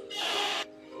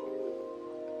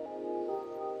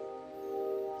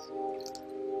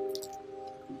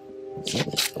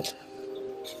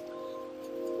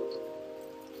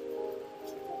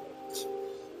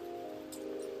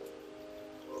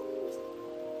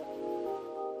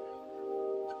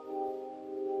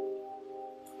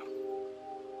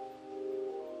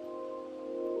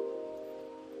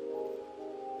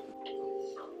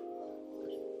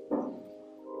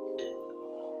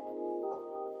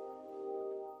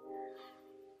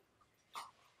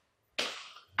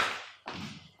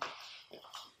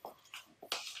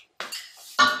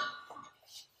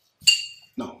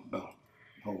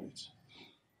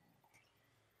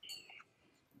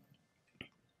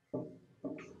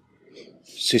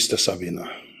 Sister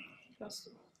Sabina.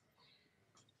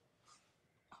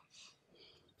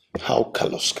 How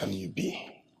callous can you be?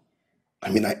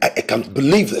 I mean, I can't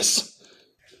believe this.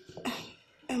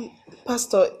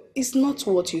 Pastor, it's not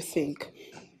what you think.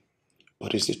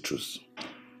 What is the truth?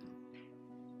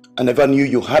 I never knew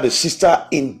you had a sister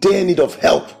in dire need of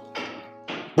help,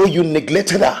 but you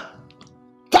neglected her.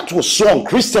 That was so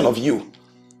unchristian of you.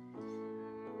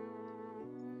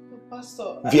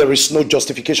 Pastor, there is no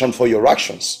justification for your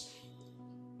actions.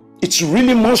 It's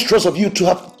really monstrous of you to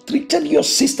have treated your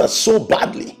sister so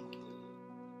badly.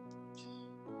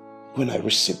 When I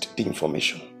received the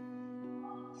information,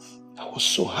 I was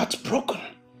so heartbroken.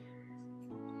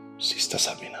 Sister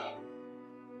Sabina,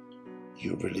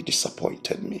 you really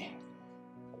disappointed me.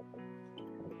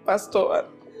 Pastor,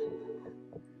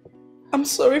 I'm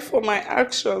sorry for my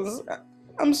actions.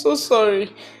 I'm so sorry.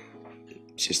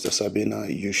 Sister Sabina,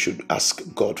 you should ask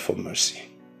God for mercy.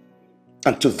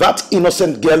 And to that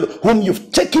innocent girl whom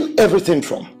you've taken everything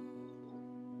from,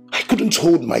 I couldn't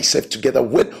hold myself together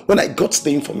when I got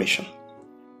the information.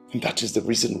 And that is the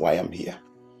reason why I'm here.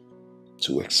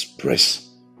 To express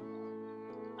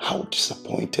how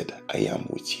disappointed I am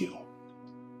with you.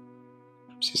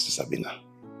 Sister Sabina,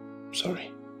 sorry.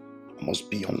 I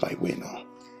must be on my way now.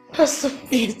 Pastor,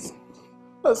 please.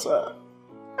 Pastor,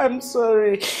 I'm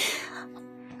sorry.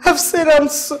 I've said I'm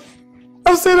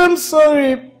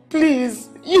sorry. Please.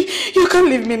 You can't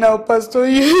leave me now, Pastor.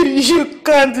 You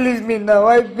can't leave me now.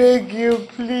 I beg you,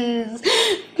 please.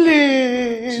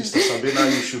 Please. Sister Sabina,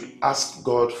 you should ask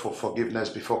God for forgiveness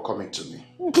before coming to me.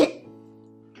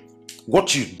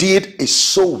 What you did is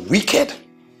so wicked.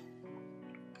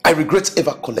 I regret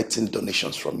ever collecting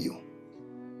donations from you.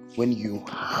 When you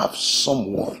have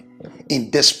someone in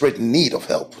desperate need of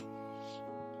help,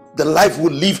 the life we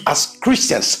live as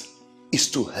Christians is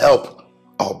to help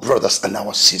our brothers and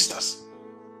our sisters.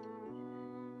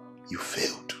 You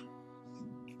failed.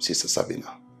 Sister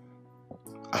Sabina,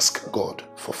 ask God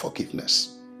for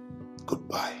forgiveness.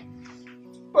 Goodbye.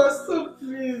 Pastor,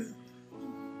 please.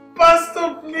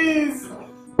 Pastor, please.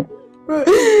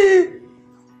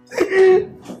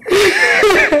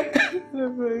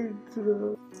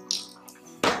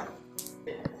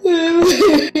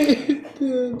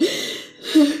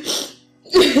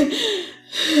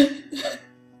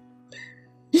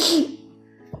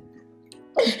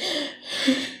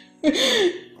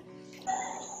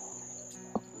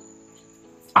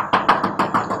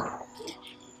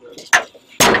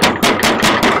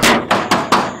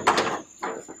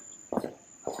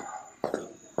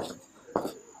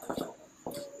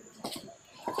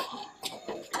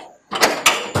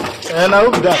 And I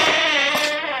hope that.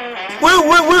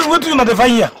 What do you not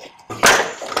define here? What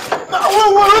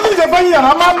is the fine here?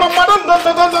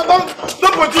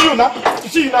 Don't put you now.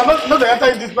 See, now, not the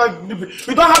entire this place.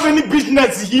 We don't have any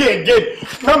business here again.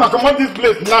 Now, come on this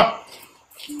place now.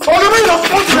 Move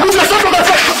yourself on the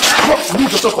phone.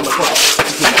 Move yourself on the phone.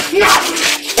 Now,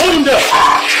 hold him there.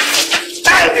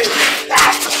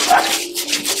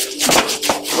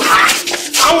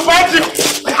 I will fight you.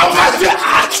 I will fight you.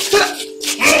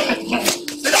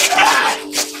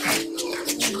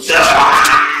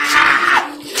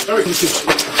 This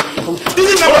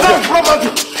is my madam's property.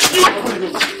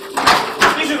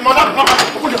 This is madam's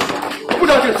property. Open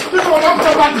that gate. This is madam's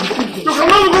property. You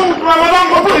cannot go with my madam.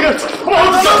 Open the gate. Come on,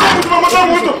 go with my madam.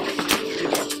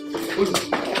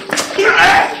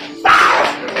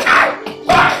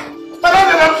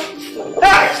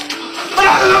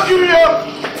 Give me up.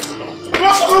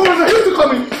 What's the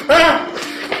coming?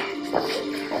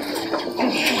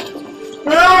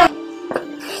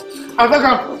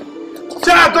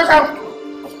 I took him.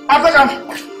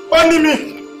 Only me.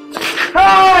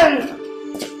 Hey!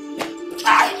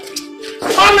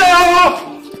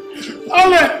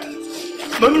 Only!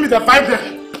 Don't need me to fight them.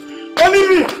 Only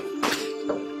me.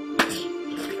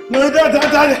 No,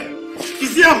 that. You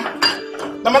see him?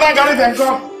 The madam carried and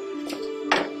come.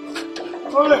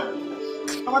 Only.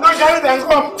 The madam carried and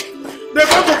come. They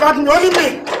come to fight me. Only me.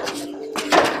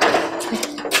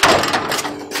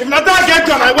 If not that get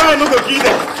done, I want to go kill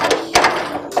them.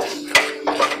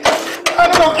 I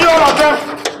don't know kill all of them.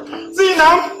 See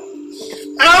now?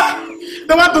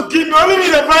 They want to kill me. Only me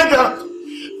they find them.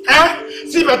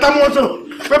 See better motor.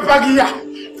 Pepper here.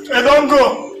 They don't go.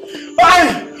 Hey!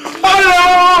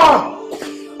 Hello!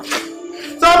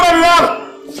 Somebody help!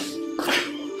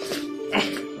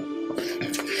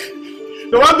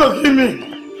 They want to kill me.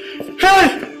 Hey!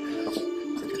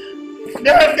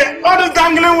 All the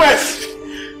dangling west.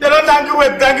 They don't dangle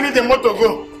with dangling the motor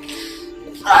go.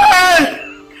 Hey!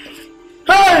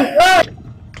 Hey!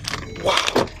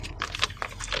 Wow.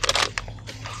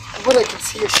 what I can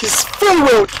see, she's very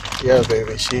well. Yeah,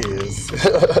 baby, she is.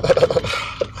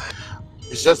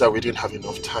 It's just that we didn't have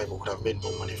enough time. We would have made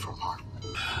no money from her.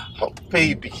 Oh,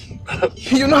 baby.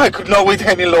 You know I could not wait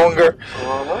any longer.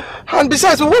 And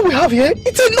besides, what we have here,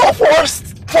 it's enough for us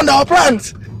to fund our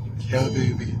plans. Yeah,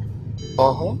 baby.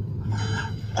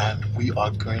 And we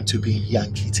are going to be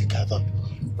Yankee together,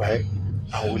 right?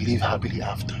 And we'll live happily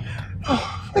after.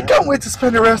 Oh, I can't wait to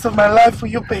spend the rest of my life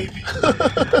with you, baby.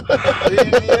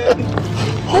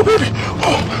 Oh, baby.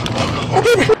 Oh,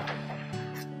 baby.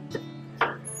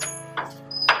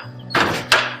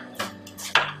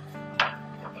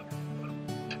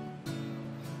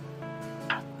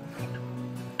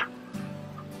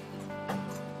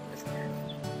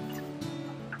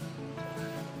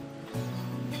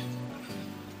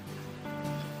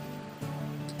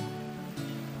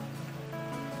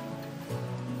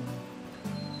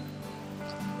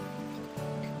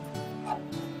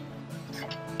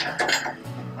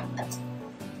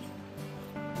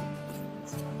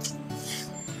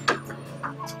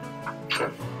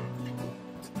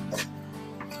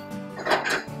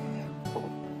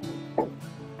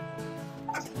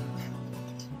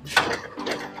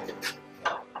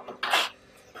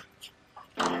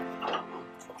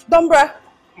 Dumbra.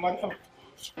 Madam.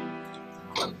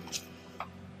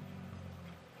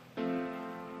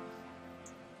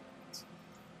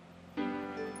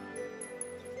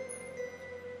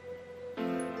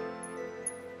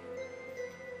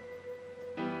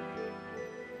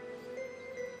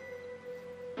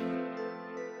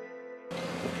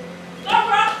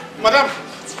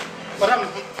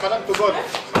 Madam, to God.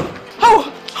 How?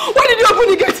 Why did you open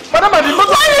the gate? Madam, why did you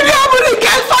open the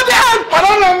gate for them?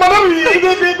 Madam, I don't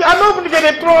even get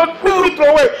a throw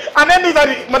away. And then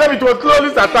madam, it was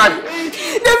closed attack.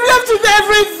 They've left with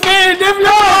everything. They've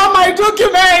left all my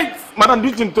documents. Madam,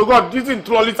 this is to God. This is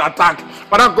terrorist attack.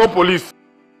 Madam, call police.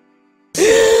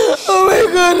 Oh my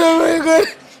God.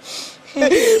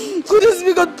 Couldn't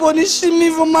be God punishing me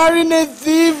for marrying a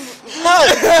thief? No.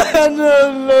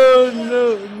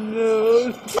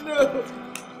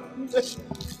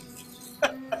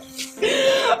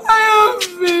 I am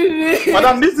finished.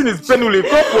 Madam, this thing is painful.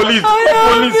 Call police. I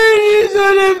am finished.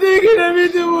 All I'm thinking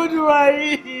everything. What do I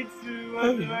eat?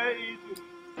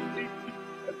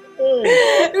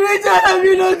 Richard, have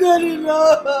you not done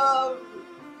enough?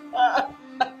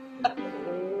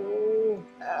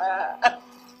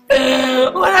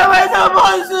 What am I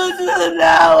supposed to do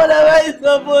now? What am I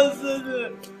supposed to do?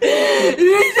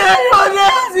 Richard, what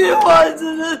else you want to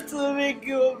do to make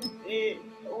you me?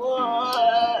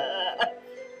 What?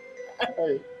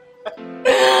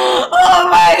 Oh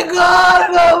my God,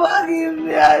 God, forgive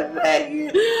me, I beg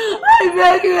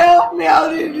you, help me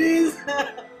out in this.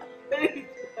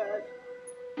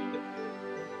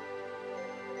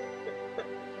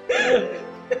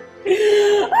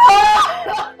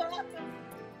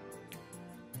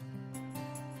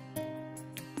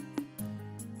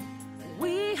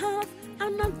 We have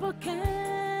an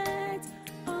advocate,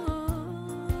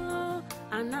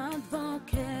 an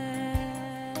advocate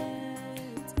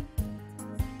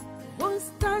who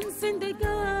stands in the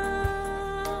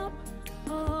gap,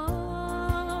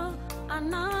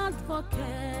 an advocate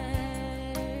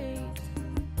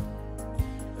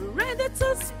ready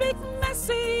to speak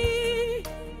mercy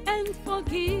and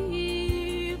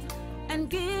forgive and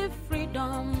give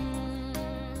freedom.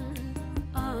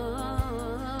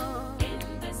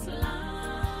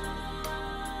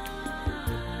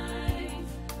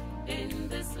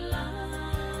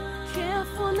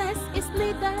 Carefulness is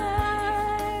needed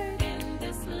in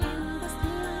this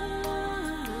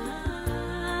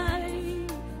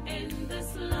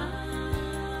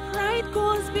life. Pride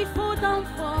goes before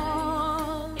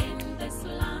downfall in this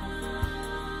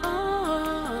life.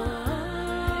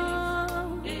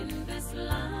 In this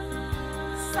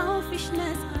life.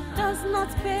 Selfishness does not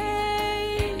pay.